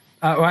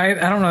 I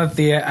don't know if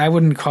I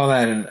wouldn't call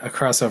that a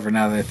crossover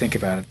now that I think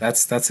about it.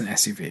 That's an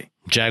SUV.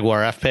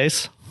 Jaguar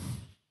F-Pace.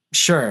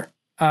 Sure.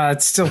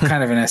 It's still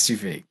kind of an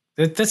SUV.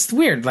 That's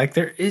weird.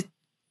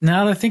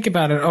 Now that I think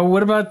about it. Oh,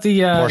 what about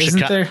the a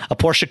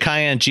Porsche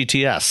Cayenne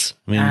GTS?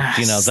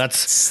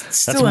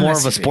 That's more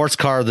of a sports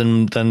car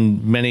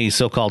than many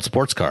so-called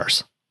sports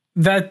cars.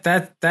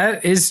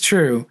 That is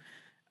true.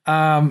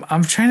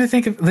 I'm trying to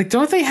think of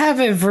don't they have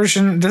a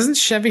version? Doesn't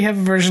Chevy have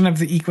a version of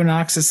the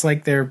Equinox? It's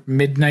their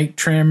midnight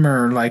trim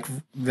or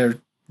their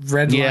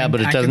red. Yeah,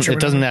 but it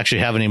doesn't actually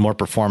have any more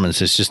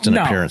performance. It's just an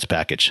appearance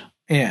package.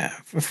 Yeah,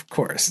 of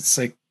course. It's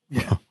I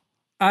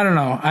don't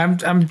know. I'm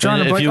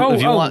trying to. If you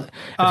want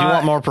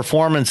more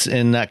performance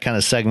in that kind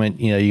of segment,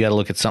 you got to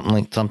look at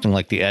something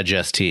like the Edge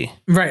ST.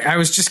 Right. I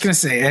was just gonna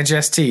say Edge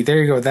ST. There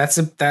you go. That's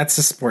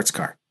a sports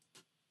car.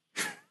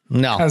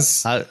 No,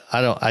 I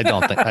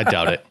don't think. I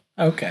doubt it.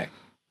 Okay.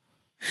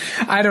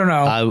 I don't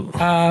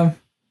know.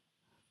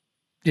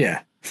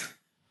 Yeah.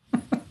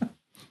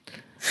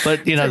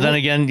 But, then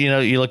again,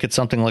 you look at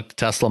something like the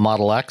Tesla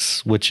Model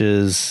X, which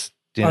is,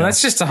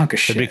 that's just a hunk of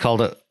shit. Could be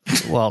called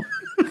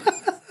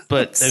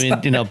but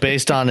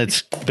based on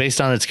its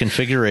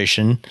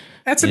configuration,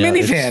 that's a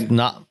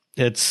minivan.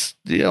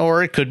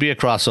 Or it could be a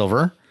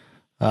crossover.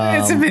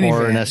 It's a minivan.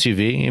 Or an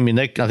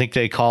SUV. I think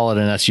they call it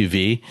an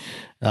SUV.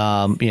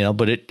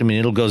 But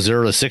it'll go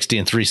 0 to 60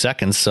 in 3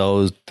 seconds.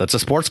 So that's a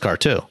sports car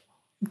too.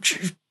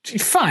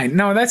 Fine.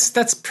 No,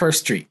 that's Pro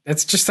Street.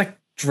 That's just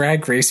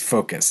drag race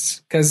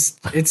focused because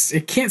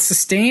it can't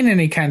sustain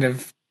any kind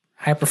of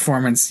high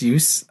performance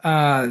use.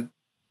 I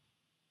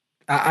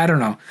don't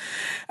know.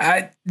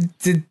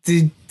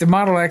 The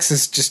Model X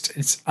is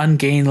it's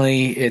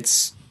ungainly.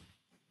 It's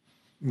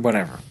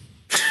whatever.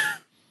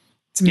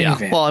 It's a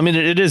minivan. Well,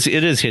 it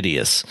is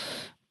hideous,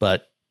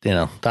 but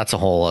that's a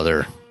whole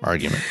other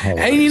argument. And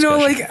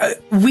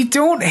we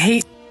don't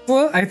hate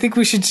Tesla. I think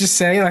we should just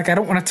say I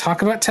don't want to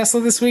talk about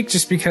Tesla this week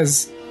just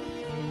because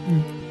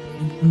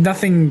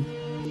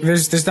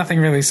there's nothing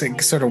really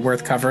sort of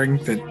worth covering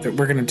that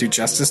we're going to do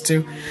justice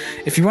to.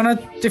 If you want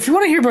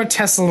to hear about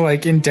Tesla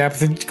in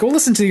depth, go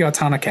listen to the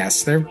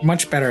Autonocast. They're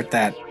much better at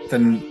that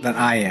than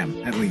I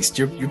am. At least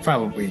you're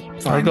probably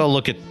fine. Or go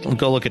look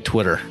at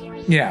Twitter.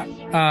 Yeah.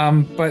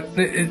 But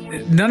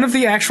none of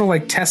the actual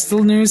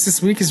Tesla news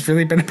this week has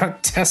really been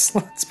about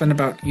Tesla. It's been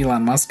about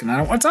Elon Musk, and I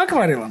don't want to talk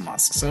about Elon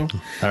Musk. So,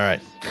 all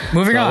right,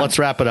 moving on. Let's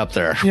wrap it up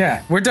there.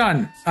 Yeah, we're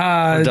done.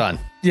 We're done.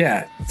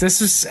 Yeah,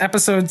 this is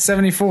episode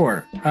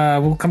 74.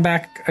 We'll come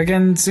back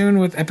again soon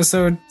with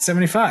episode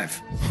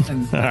 75,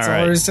 and that's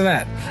all there is to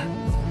that.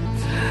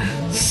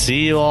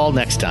 See you all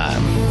next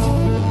time.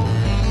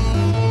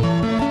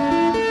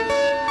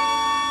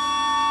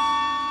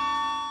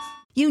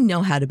 You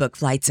know how to book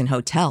flights and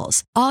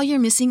hotels. All you're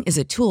missing is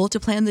a tool to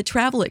plan the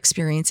travel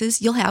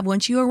experiences you'll have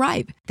once you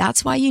arrive.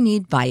 That's why you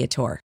need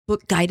Viator.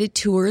 Book guided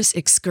tours,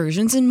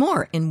 excursions, and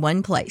more in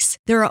one place.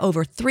 There are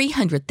over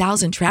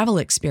 300,000 travel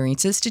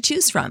experiences to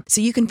choose from, so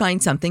you can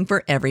find something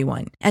for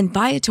everyone. And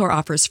Viator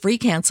offers free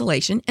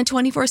cancellation and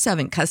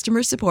 24/7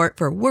 customer support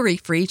for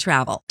worry-free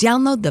travel.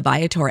 Download the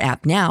Viator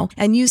app now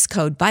and use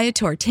code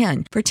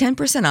Viator10 for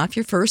 10% off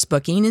your first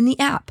booking in the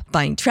app.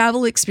 Find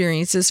travel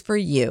experiences for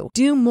you.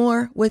 Do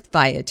more with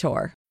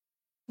Viator.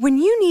 When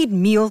you need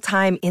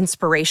mealtime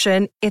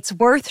inspiration, it's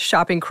worth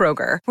shopping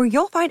Kroger, where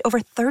you'll find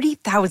over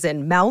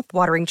 30,000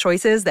 mouth-watering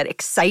choices that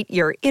excite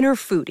your inner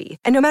foodie.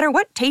 And no matter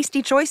what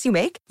tasty choice you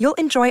make, you'll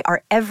enjoy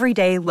our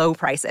everyday low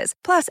prices,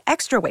 plus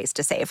extra ways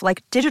to save,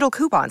 like digital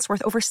coupons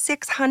worth over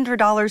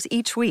 $600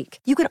 each week.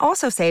 You can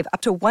also save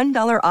up to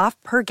 $1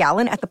 off per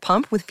gallon at the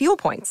pump with fuel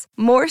points.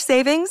 More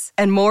savings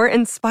and more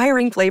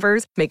inspiring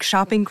flavors make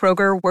shopping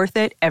Kroger worth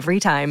it every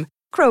time.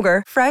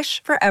 Kroger,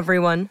 fresh for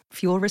everyone.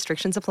 Fuel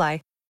restrictions apply.